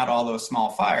putting out all those small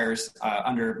fires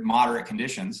under moderate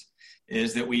conditions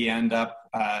is that we end up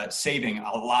saving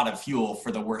a lot of fuel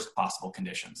for the worst possible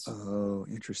conditions. Oh,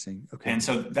 interesting. Okay. And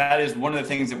so that is one of the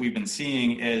things that we've been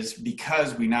seeing is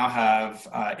because we now have,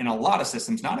 in a lot of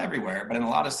systems, not everywhere, but in a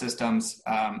lot of systems,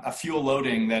 a fuel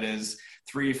loading that is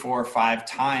 3, 4, 5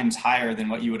 times higher than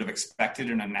what you would have expected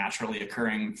in a naturally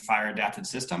occurring fire adapted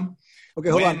system. Okay,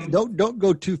 hold on. Don't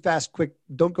go too fast, quick.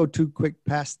 Don't go too quick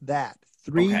past that.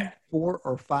 3, 4,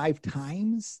 or 5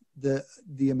 times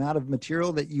the amount of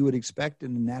material that you would expect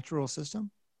in a natural system.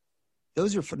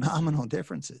 Those are phenomenal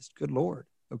differences. Good Lord.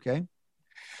 Okay.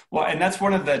 Well, and that's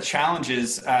one of the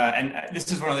challenges, and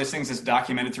this is one of those things that's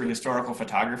documented through historical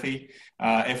photography.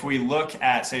 If we look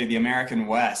at, say, the American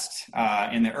West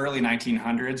in the early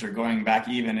 1900s, or going back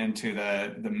even into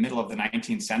the middle of the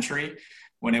 19th century,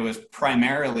 when it was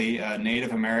primarily a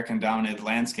Native American-dominated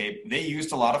landscape, they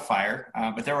used a lot of fire,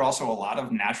 but there were also a lot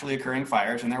of naturally occurring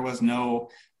fires, and there was no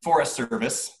Forest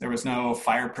Service. There was no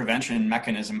fire prevention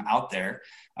mechanism out there.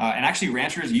 And actually,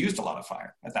 ranchers used a lot of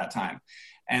fire at that time.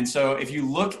 And so if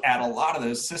you look at a lot of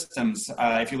those systems,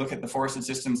 if you look at the forested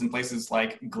systems in places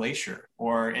like Glacier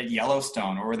or at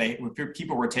Yellowstone, or where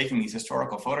people were taking these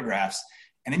historical photographs,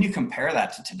 and then you compare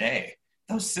that to today,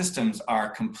 those systems are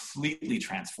completely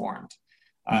transformed.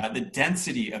 The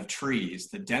density of trees,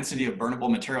 the density of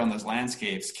burnable material in those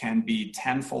landscapes can be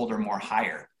tenfold or more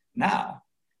higher now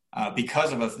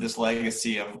because of this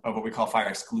legacy of what we call fire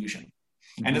exclusion.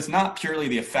 And it's not purely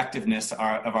the effectiveness of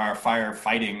our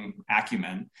firefighting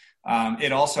acumen.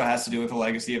 It also has to do with the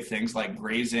legacy of things like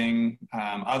grazing,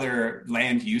 other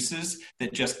land uses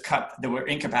that were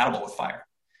incompatible with fire.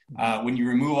 When you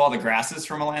remove all the grasses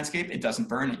from a landscape, it doesn't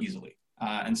burn easily.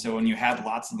 And so when you had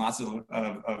lots and lots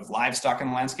of livestock in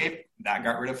the landscape, that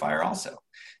got rid of fire also.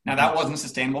 Now, that wasn't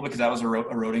sustainable because that was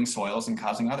eroding soils and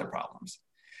causing other problems.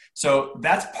 So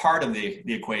that's part of the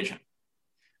equation.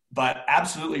 But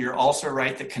absolutely, you're also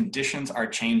right that conditions are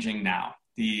changing now.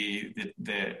 The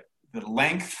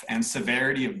length and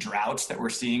severity of droughts that we're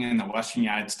seeing in the Western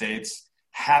United States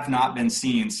have not been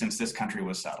seen since this country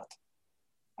was settled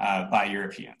by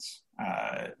Europeans.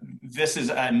 This is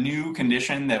a new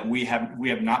condition that we have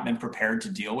not been prepared to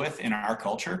deal with in our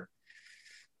culture.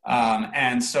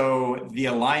 And so the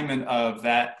alignment of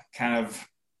that kind of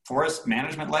forest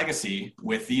management legacy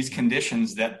with these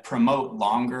conditions that promote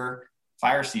longer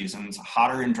fire seasons,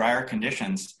 hotter and drier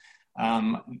conditions,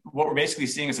 what we're basically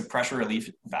seeing is a pressure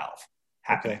relief valve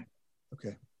happening.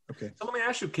 Okay. So let me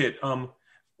ask you, Kit,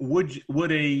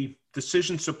 would a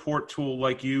decision support tool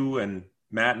like you and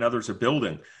Matt and others are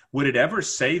building, would it ever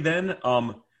say then,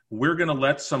 we're going to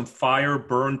let some fire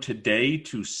burn today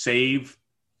to save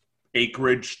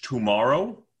acreage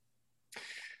tomorrow?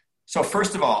 So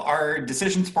first of all, our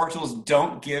decision support tools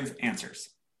don't give answers.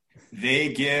 They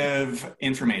give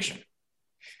information.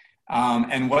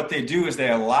 And what they do is they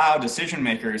allow decision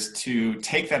makers to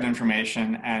take that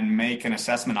information and make an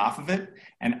assessment off of it.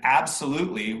 And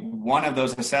absolutely, one of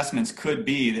those assessments could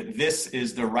be that this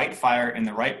is the right fire in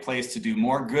the right place to do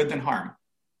more good than harm.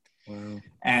 Wow.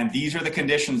 And these are the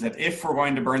conditions that if we're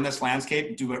going to burn this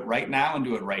landscape, do it right now and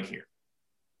do it right here.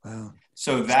 Wow.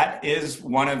 So that is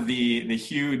one of the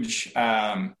huge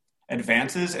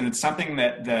advances, and it's something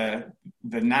that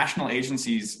the national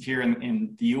agencies here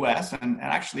in the U.S. and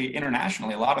actually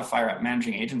internationally, a lot of fire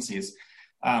managing agencies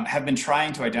have been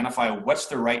trying to identify what's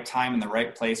the right time and the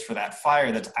right place for that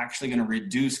fire that's actually going to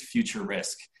reduce future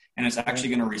risk, and it's actually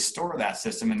going to restore that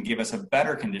system and give us a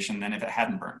better condition than if it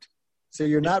hadn't burned. So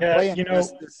you're not playing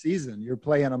just this season. You're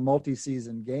playing a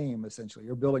multi-season game, essentially.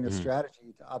 You're building a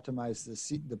strategy to optimize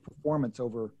the performance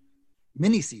over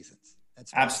many seasons.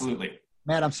 That's absolutely. Awesome.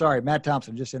 Matt, I'm sorry. Matt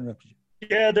Thompson, just interrupted you.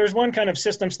 Yeah, there's one kind of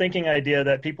systems thinking idea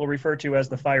that people refer to as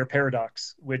the fire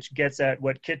paradox, which gets at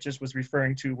what Kit just was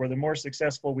referring to, where the more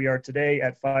successful we are today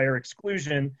at fire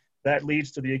exclusion, that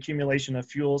leads to the accumulation of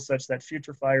fuel such that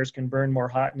future fires can burn more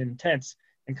hot and intense.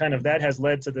 And kind of that has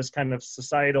led to this kind of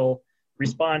societal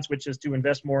response, which is to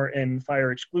invest more in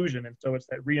fire exclusion. And so it's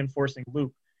that reinforcing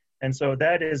loop. And so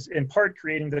that is in part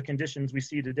creating the conditions we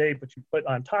see today, but you put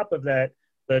on top of that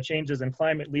the changes in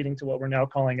climate leading to what we're now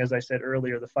calling, as I said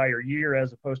earlier, the fire year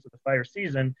as opposed to the fire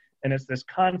season. And it's this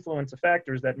confluence of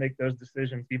factors that make those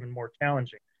decisions even more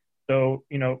challenging. So,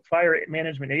 fire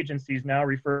management agencies now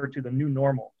refer to the new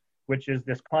normal, which is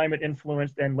this climate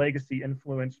influenced and legacy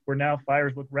influenced, where now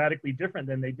fires look radically different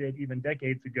than they did even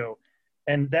decades ago.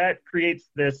 And that creates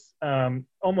this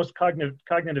almost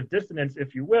cognitive dissonance,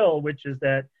 if you will, which is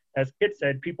that, as Kit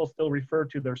said, people still refer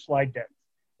to their slide decks.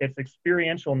 It's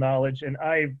experiential knowledge, and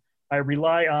I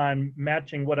rely on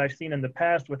matching what I've seen in the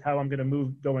past with how I'm going to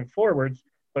move going forwards.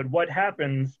 But what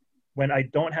happens when I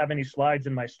don't have any slides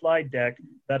in my slide deck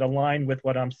that align with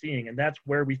what I'm seeing? And that's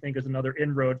where we think is another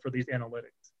inroad for these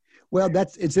analytics. Well,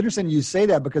 it's interesting you say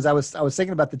that, because I was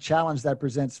thinking about the challenge that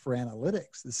presents for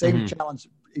analytics. The same challenge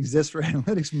exists for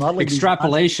analytics modeling.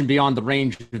 Extrapolation beyond the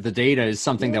range of the data is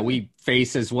something that we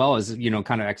face, as well as,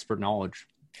 kind of expert knowledge.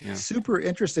 Yeah. Super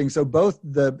interesting. So both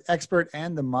the expert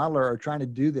and the modeler are trying to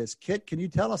do this. Kit, can you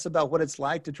tell us about what it's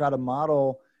like to try to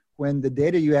model when the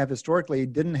data you have historically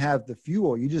didn't have the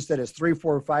fuel? You just said it's 3,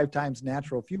 4, or 5 times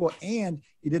natural fuel, and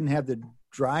you didn't have the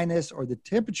dryness or the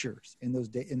temperatures in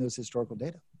those historical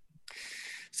data.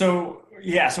 So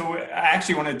I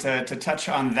actually wanted to touch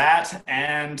on that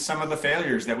and some of the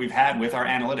failures that we've had with our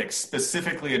analytics,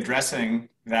 specifically addressing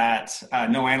that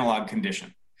no analog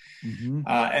condition. Mm-hmm.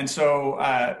 And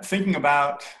so thinking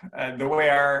about the way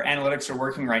our analytics are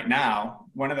working right now,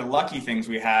 one of the lucky things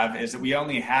we have is that we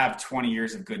only have 20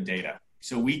 years of good data.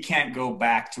 So we can't go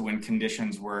back to when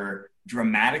conditions were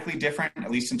dramatically different,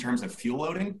 at least in terms of fuel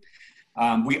loading.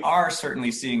 We are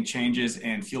certainly seeing changes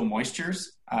in fuel moistures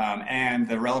and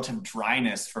the relative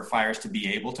dryness for fires to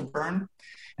be able to burn.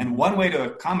 And one way to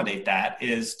accommodate that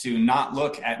is to not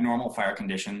look at normal fire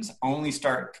conditions, only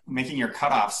start making your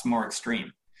cutoffs more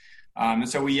extreme. And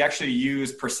so we actually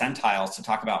use percentiles to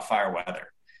talk about fire weather.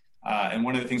 And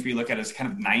one of the things we look at is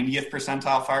kind of 90th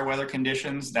percentile fire weather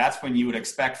conditions. That's when you would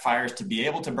expect fires to be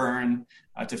able to burn,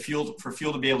 for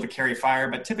fuel to be able to carry fire,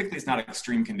 but typically it's not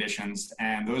extreme conditions.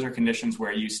 And those are conditions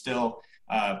where you still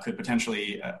could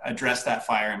potentially address that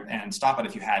fire and stop it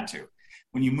if you had to.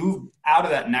 When you move out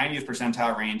of that 90th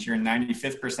percentile range, you're in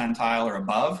 95th percentile or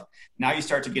above. Now you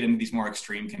start to get into these more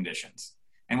extreme conditions.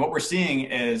 And what we're seeing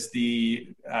is the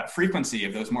frequency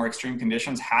of those more extreme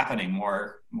conditions happening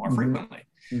more frequently.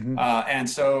 Mm-hmm. And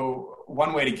so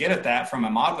one way to get at that from a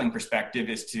modeling perspective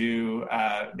is to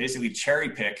basically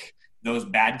cherry pick those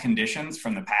bad conditions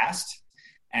from the past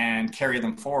and carry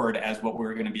them forward as what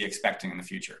we're going to be expecting in the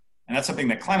future. And that's something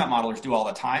that climate modelers do all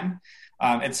the time.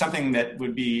 It's something that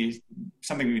would be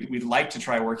something we'd like to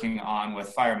try working on with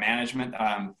fire management,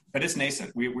 but it's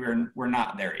nascent. We're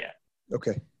not there yet.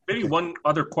 Okay. Maybe one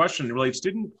other question relates.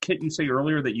 Didn't Kitten say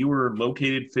earlier that you were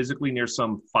located physically near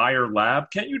some fire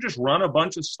lab? Can't you just run a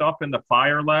bunch of stuff in the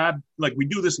fire lab? Like we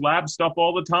do this lab stuff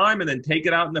all the time and then take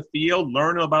it out in the field,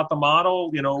 learn about the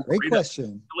model, Great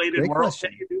question. Great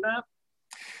question. Can't you do that?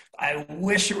 I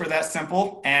wish it were that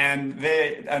simple. And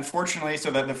unfortunately,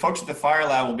 so that the folks at the fire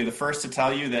lab will be the first to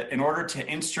tell you that in order to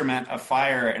instrument a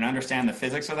fire and understand the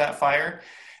physics of that fire,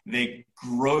 they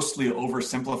grossly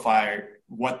oversimplify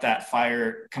what that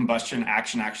fire combustion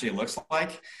action actually looks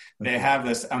like. They have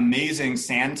this amazing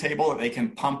sand table that they can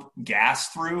pump gas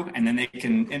through, and then they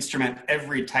can instrument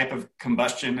every type of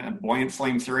combustion and buoyant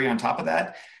flame theory on top of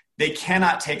that. They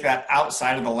cannot take that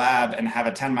outside of the lab and have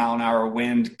a 10-mile-an-hour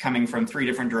wind coming from 3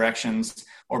 different directions,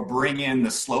 or bring in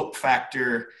the slope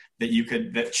factor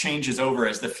that changes over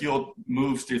as the fuel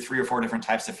moves through 3 or 4 different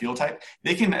types of fuel type.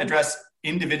 They can address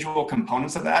individual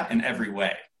components of that in every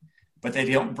way, but they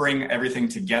don't bring everything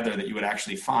together that you would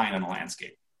actually find on a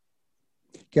landscape.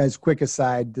 Guys, quick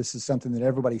aside, this is something that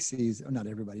everybody sees, or not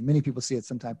everybody, many people see it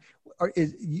sometime.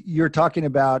 You're talking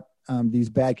about these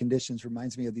bad conditions,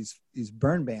 reminds me of these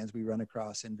burn bans we run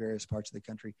across in various parts of the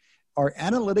country. Are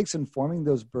analytics informing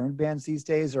those burn bans these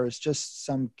days, or is just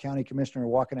some county commissioner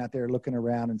walking out there looking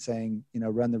around and saying,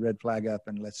 run the red flag up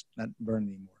and let's not burn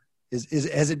anymore?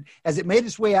 Has it made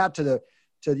its way out to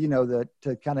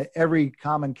kind of every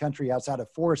common country outside of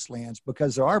forest lands,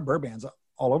 because there are burn bans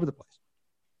all over the place?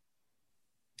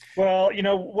 Well,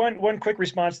 one quick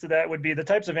response to that would be the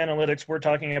types of analytics we're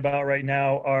talking about right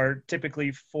now are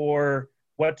typically for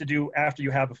what to do after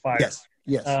you have a fire.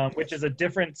 Yes. Which is a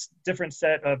different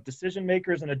set of decision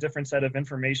makers and a different set of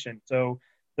information. So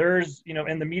there's,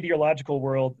 in the meteorological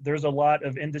world, there's a lot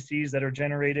of indices that are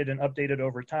generated and updated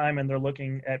over time, and they're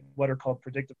looking at what are called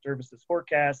predictive services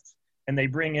forecasts, and they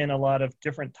bring in a lot of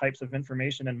different types of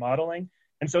information and modeling.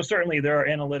 And so certainly there are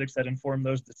analytics that inform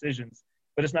those decisions,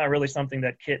 but it's not really something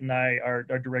that Kit and I are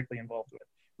directly involved with.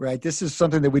 Right. This is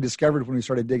something that we discovered when we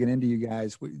started digging into you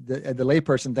guys. The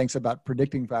layperson thinks about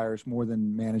predicting fires more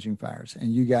than managing fires,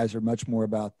 and you guys are much more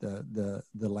about the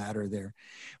latter there.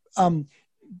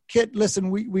 Kit, listen,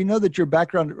 we know that your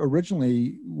background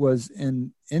originally was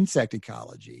in insect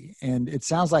ecology, and it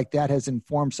sounds like that has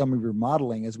informed some of your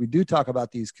modeling. As we do talk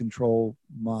about these control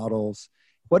models,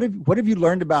 what have you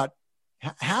learned about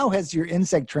how has your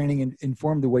insect training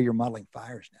informed the way you're modeling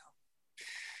fires now?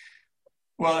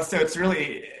 Well, so it's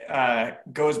really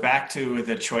goes back to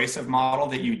the choice of model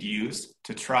that you'd use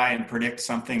to try and predict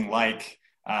something like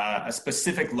a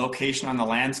specific location on the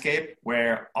landscape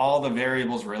where all the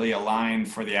variables really align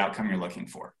for the outcome you're looking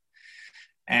for.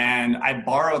 And I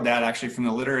borrowed that actually from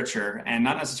the literature, and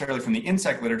not necessarily from the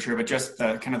insect literature, but just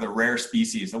the kind of the rare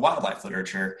species, the wildlife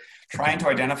literature, trying to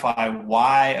identify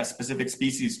why a specific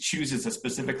species chooses a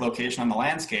specific location on the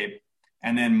landscape,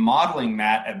 and then modeling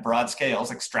that at broad scales,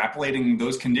 extrapolating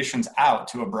those conditions out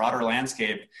to a broader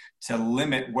landscape to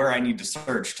limit where I need to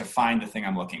search to find the thing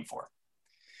I'm looking for.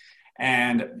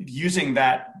 And using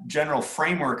that general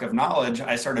framework of knowledge,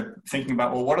 I started thinking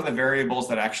about, well, what are the variables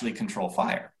that actually control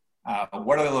fire?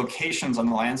 What are the locations on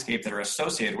the landscape that are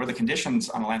associated? What are the conditions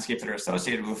on the landscape that are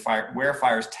associated with fire, where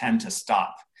fires tend to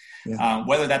stop? Yeah.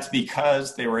 Whether that's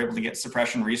because they were able to get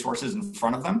suppression resources in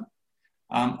front of them,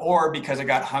 or because it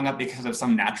got hung up because of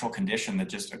some natural condition that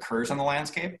just occurs on the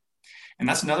landscape. And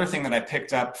that's another thing that I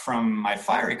picked up from my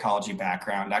fire ecology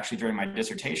background, actually during my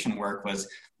dissertation work, was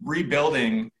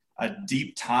rebuilding a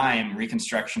deep time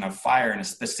reconstruction of fire in a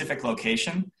specific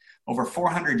location. Over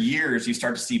 400 years, you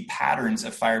start to see patterns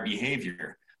of fire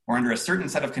behavior, where under a certain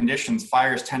set of conditions,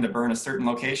 fires tend to burn a certain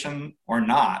location or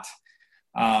not.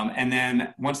 And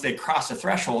then once they cross a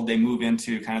threshold, they move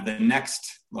into kind of the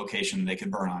next location they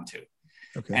could burn onto.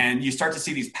 Okay. And you start to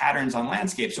see these patterns on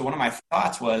landscape. So one of my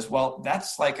thoughts was, well,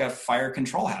 that's like a fire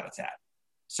control habitat.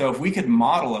 So if we could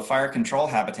model a fire control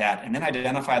habitat and then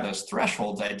identify those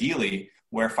thresholds, ideally,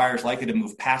 where fire is likely to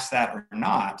move past that or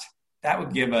not, that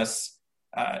would give us,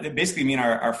 it basically mean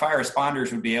our fire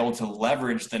responders would be able to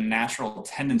leverage the natural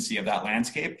tendency of that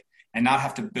landscape and not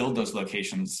have to build those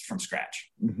locations from scratch.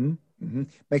 Mm-hmm. Mm-hmm.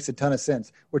 Makes a ton of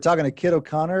sense. We're talking to Kit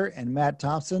O'Connor and Matt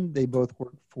Thompson. They both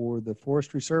work for the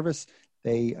Forestry Service.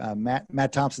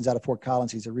 Matt Thompson's out of Fort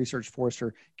Collins. He's a research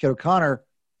forester. Kit O'Connor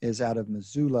is out of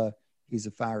Missoula. He's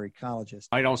a fire ecologist.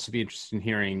 I'd also be interested in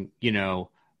hearing,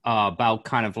 about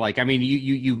kind of like, I mean,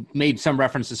 you made some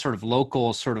reference to sort of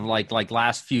local, sort of like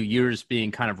last few years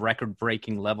being kind of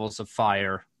record-breaking levels of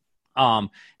fire. And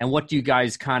what do you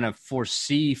guys kind of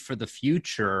foresee for the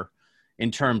future in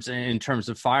terms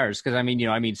of fires? Because I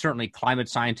mean, certainly climate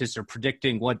scientists are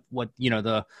predicting what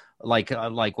the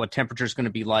what temperature is going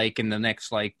to be like in the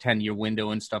next 10-year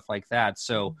window and stuff like that.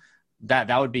 So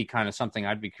that would be kind of something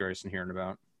I'd be curious in hearing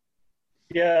about.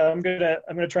 Yeah, I'm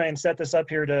gonna try and set this up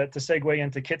here to segue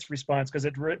into Kit's response, because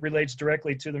it relates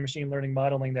directly to the machine learning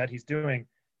modeling that he's doing.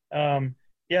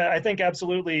 Yeah, I think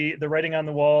absolutely the writing on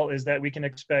the wall is that we can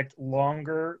expect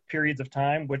longer periods of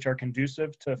time which are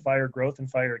conducive to fire growth and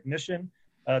fire ignition.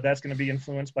 That's going to be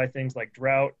influenced by things like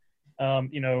drought.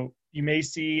 You may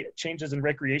see changes in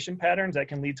recreation patterns that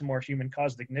can lead to more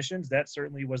human-caused ignitions. That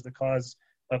certainly was the cause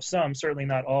of some, certainly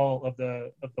not all of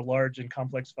the large and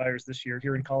complex fires this year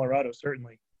here in Colorado,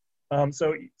 certainly.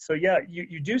 So yeah,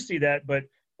 you do see that, but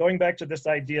going back to this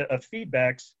idea of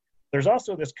feedbacks, there's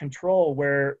also this control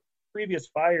where previous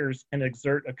fires can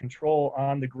exert a control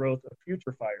on the growth of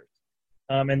future fires.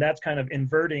 And that's kind of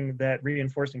inverting that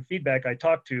reinforcing feedback I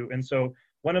talked to. And so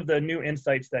one of the new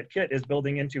insights that Kit is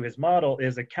building into his model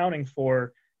is accounting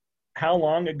for how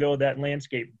long ago that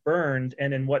landscape burned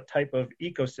and in what type of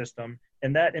ecosystem.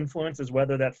 And that influences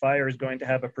whether that fire is going to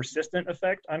have a persistent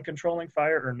effect on controlling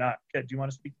fire or not. Kit, do you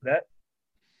want to speak to that?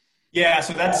 Yeah,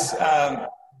 so that's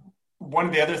one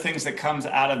of the other things that comes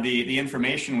out of the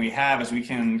information we have is we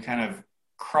can kind of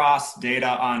cross data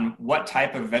on what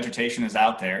type of vegetation is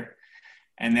out there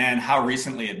and then how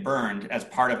recently it burned as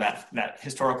part of that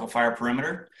historical fire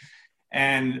perimeter.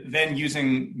 And then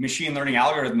using machine learning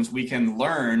algorithms, we can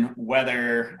learn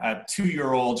whether a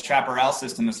 2-year-old chaparral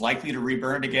system is likely to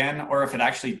reburn again, or if it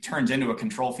actually turns into a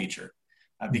control feature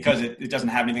because it doesn't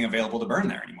have anything available to burn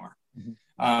there anymore. Mm-hmm.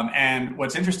 And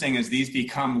what's interesting is these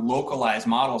become localized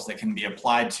models that can be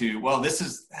applied to, well, this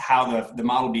is how the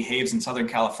model behaves in Southern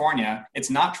California.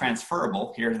 It's not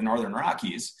transferable here to the Northern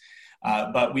Rockies,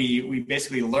 but we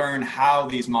basically learn how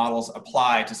these models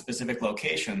apply to specific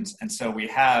locations. And so we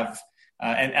have,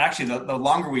 and actually the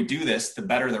longer we do this, the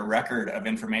better the record of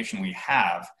information we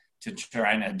have to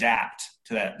try and adapt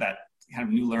to that kind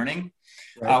of new learning.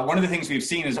 Right. One of the things we've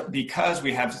seen is because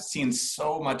we have seen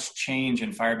so much change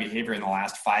in fire behavior in the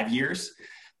last 5 years,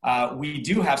 we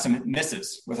do have some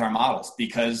misses with our models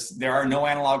because there are no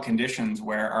analog conditions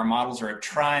where our models are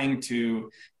trying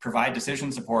to provide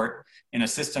decision support in a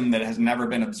system that has never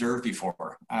been observed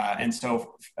before. And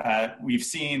so we've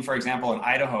seen, for example, in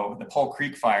Idaho, the Pole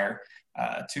Creek fire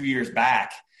 2 years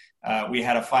back, we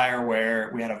had a fire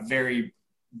where we had a very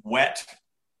wet,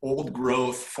 old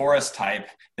growth forest type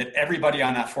that everybody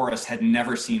on that forest had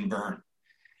never seen burn.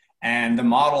 And the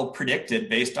model predicted,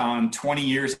 based on 20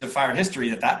 years of fire history,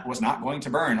 that that was not going to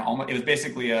burn. It was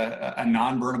basically a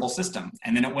non-burnable system.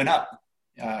 And then it went up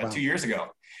 2 years ago.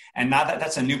 And now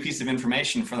that's a new piece of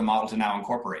information for the model to now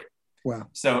incorporate. Wow.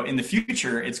 So in the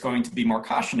future, it's going to be more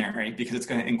cautionary because it's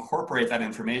going to incorporate that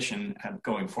information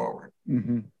going forward.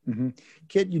 Mm-hmm. Mm-hmm.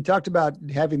 Kit, you talked about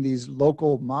having these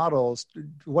local models. To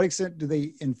what extent do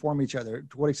they inform each other?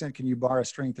 To what extent can you borrow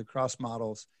strength across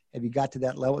models? Have you got to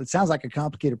that level? It sounds like a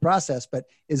complicated process, but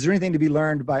is there anything to be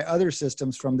learned by other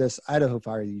systems from this Idaho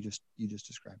fire you just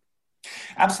described?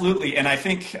 Absolutely. And I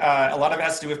think a lot of it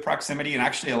has to do with proximity, and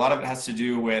actually a lot of it has to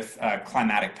do with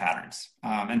climatic patterns.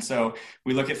 And so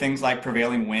we look at things like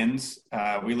prevailing winds.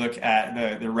 We look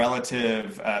at the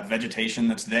relative vegetation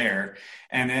that's there.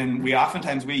 And then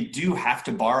we do have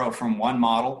to borrow from one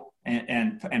model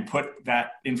and put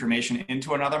that information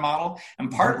into another model.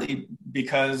 And partly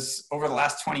because over the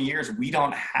last 20 years, we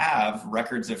don't have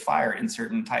records of fire in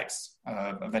certain types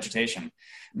of vegetation.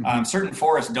 Mm-hmm. Certain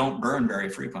forests don't burn very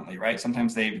frequently, right?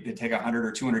 Sometimes they take 100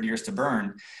 or 200 years to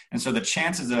burn. And so the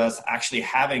chances of us actually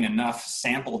having enough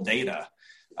sample data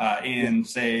in,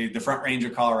 say, the Front Range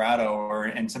of Colorado or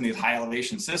in some of these high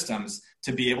elevation systems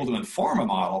to be able to inform a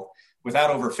model without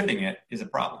overfitting it is a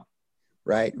problem.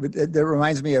 Right. That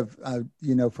reminds me of, has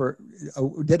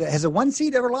a 1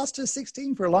 seed ever lost to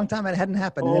 16? For a long time, it hadn't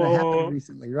happened. And then it happened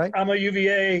recently, right? I'm a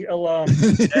UVA alum.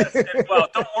 Well,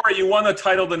 don't worry. You won the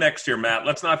title the next year, Matt.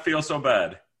 Let's not feel so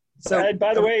bad. So,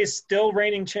 by the way, still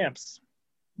reigning champs.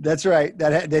 That's right.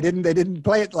 They didn't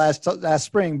play it last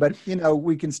spring, but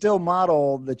we can still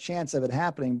model the chance of it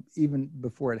happening even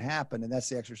before it happened, and that's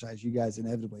the exercise you guys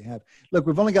inevitably have. Look,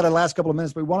 we've only got our last couple of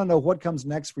minutes, but we want to know what comes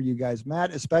next for you guys,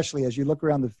 Matt. Especially as you look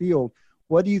around the field,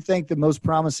 what do you think the most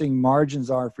promising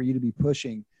margins are for you to be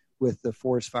pushing with the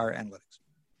forest fire analytics?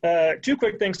 Two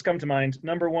quick things come to mind.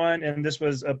 Number one, and this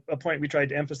was a point we tried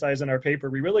to emphasize in our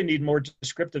paper, we really need more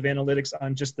descriptive analytics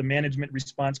on just the management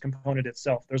response component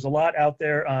itself. There's a lot out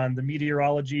there on the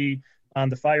meteorology, on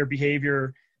the fire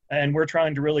behavior, and we're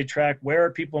trying to really track where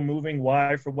are people moving,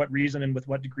 why, for what reason, and with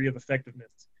what degree of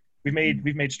effectiveness. We've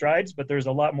made strides, but there's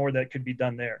a lot more that could be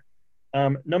done there.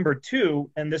 Number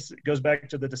two, and this goes back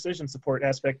to the decision support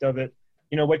aspect of it,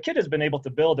 what Kit has been able to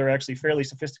build are actually fairly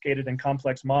sophisticated and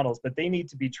complex models, but they need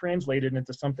to be translated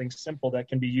into something simple that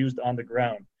can be used on the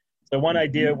ground. So one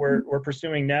idea we're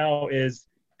pursuing now is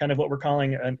kind of what we're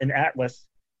calling an atlas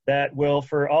that will,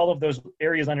 for all of those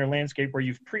areas on your landscape where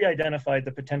you've pre-identified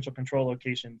the potential control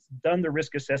locations, done the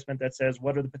risk assessment that says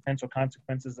what are the potential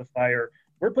consequences of fire,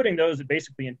 we're putting those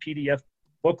basically in PDF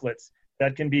booklets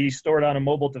that can be stored on a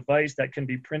mobile device, that can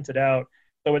be printed out.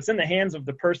 So it's in the hands of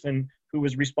the person who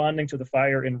was responding to the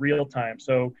fire in real time.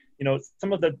 So,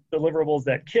 some of the deliverables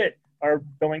that Kit are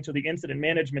going to the incident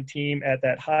management team at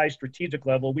that high strategic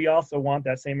level. We also want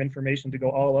that same information to go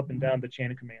all up and down the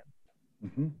chain of command.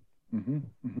 Mm-hmm. Mm-hmm.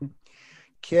 Mm-hmm.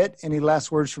 Kit, any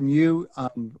last words from you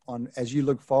on as you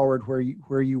look forward,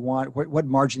 where you want, what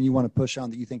margin you want to push on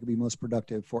that you think would be most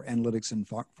productive for analytics and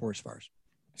forest fires?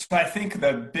 So I think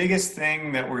the biggest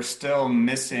thing that we're still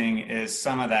missing is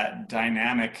some of that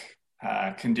dynamic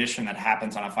condition that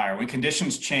happens on a fire. When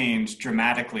conditions change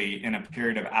dramatically in a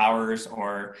period of hours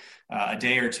or a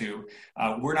day or two,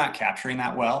 we're not capturing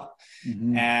that well.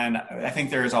 Mm-hmm. And I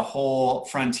think there's a whole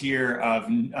frontier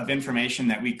of information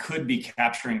that we could be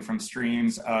capturing from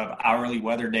streams of hourly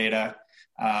weather data,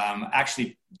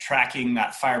 actually tracking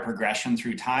that fire progression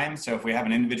through time. So if we have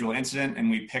an individual incident and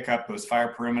we pick up those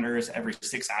fire perimeters every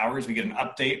 6 hours, we get an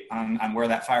update on where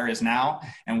that fire is now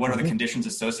and what are the conditions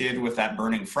associated with that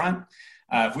burning front.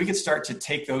 If we could start to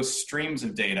take those streams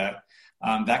of data,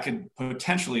 that could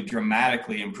potentially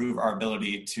dramatically improve our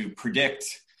ability to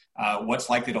predict what's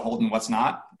likely to hold and what's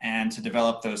not, and to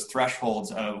develop those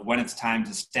thresholds of when it's time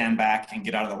to stand back and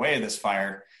get out of the way of this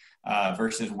fire,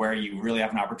 versus where you really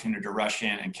have an opportunity to rush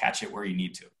in and catch it where you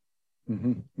need to.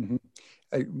 Mm-hmm,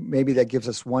 mm-hmm. Maybe that gives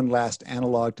us one last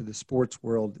analog to the sports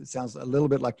world. It sounds a little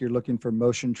bit like you're looking for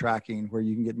motion tracking, where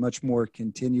you can get much more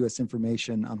continuous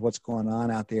information on what's going on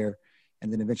out there,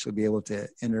 and then eventually be able to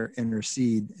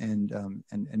intercede and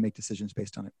make decisions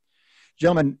based on it.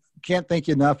 Gentlemen, can't thank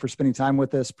you enough for spending time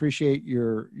with us. Appreciate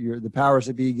the powers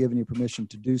that be giving you permission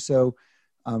to do so.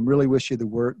 Really wish you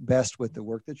the best with the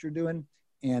work that you're doing.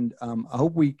 And I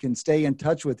hope we can stay in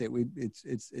touch with it.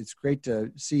 It's great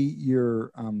to see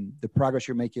the progress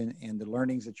you're making and the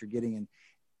learnings that you're getting. And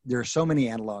there are so many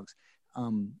analogs.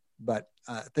 But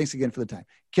thanks again for the time.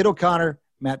 Kit O'Connor,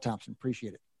 Matt Thompson,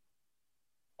 appreciate it.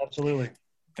 Absolutely.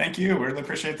 Thank you. We really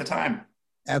appreciate the time.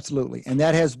 Absolutely. And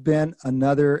that has been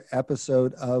another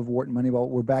episode of Wharton Moneyball.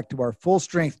 We're back to our full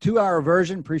strength 2-hour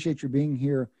version. Appreciate you being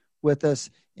here with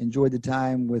us. Enjoyed the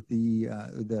time with the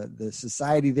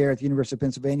society there at the University of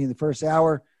Pennsylvania in the first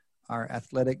hour, our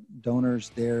athletic donors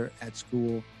there at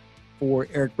school. For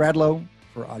Eric Bradlow,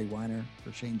 for Audie Weiner,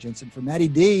 for Shane Jensen, for Matty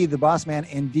D, the boss man,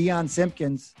 and Dion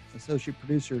Simpkins, associate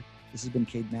producer, this has been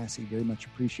Cade Massey. Very much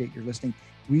appreciate your listening.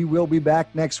 We will be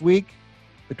back next week.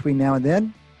 Between now and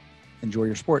then, enjoy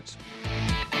your sports.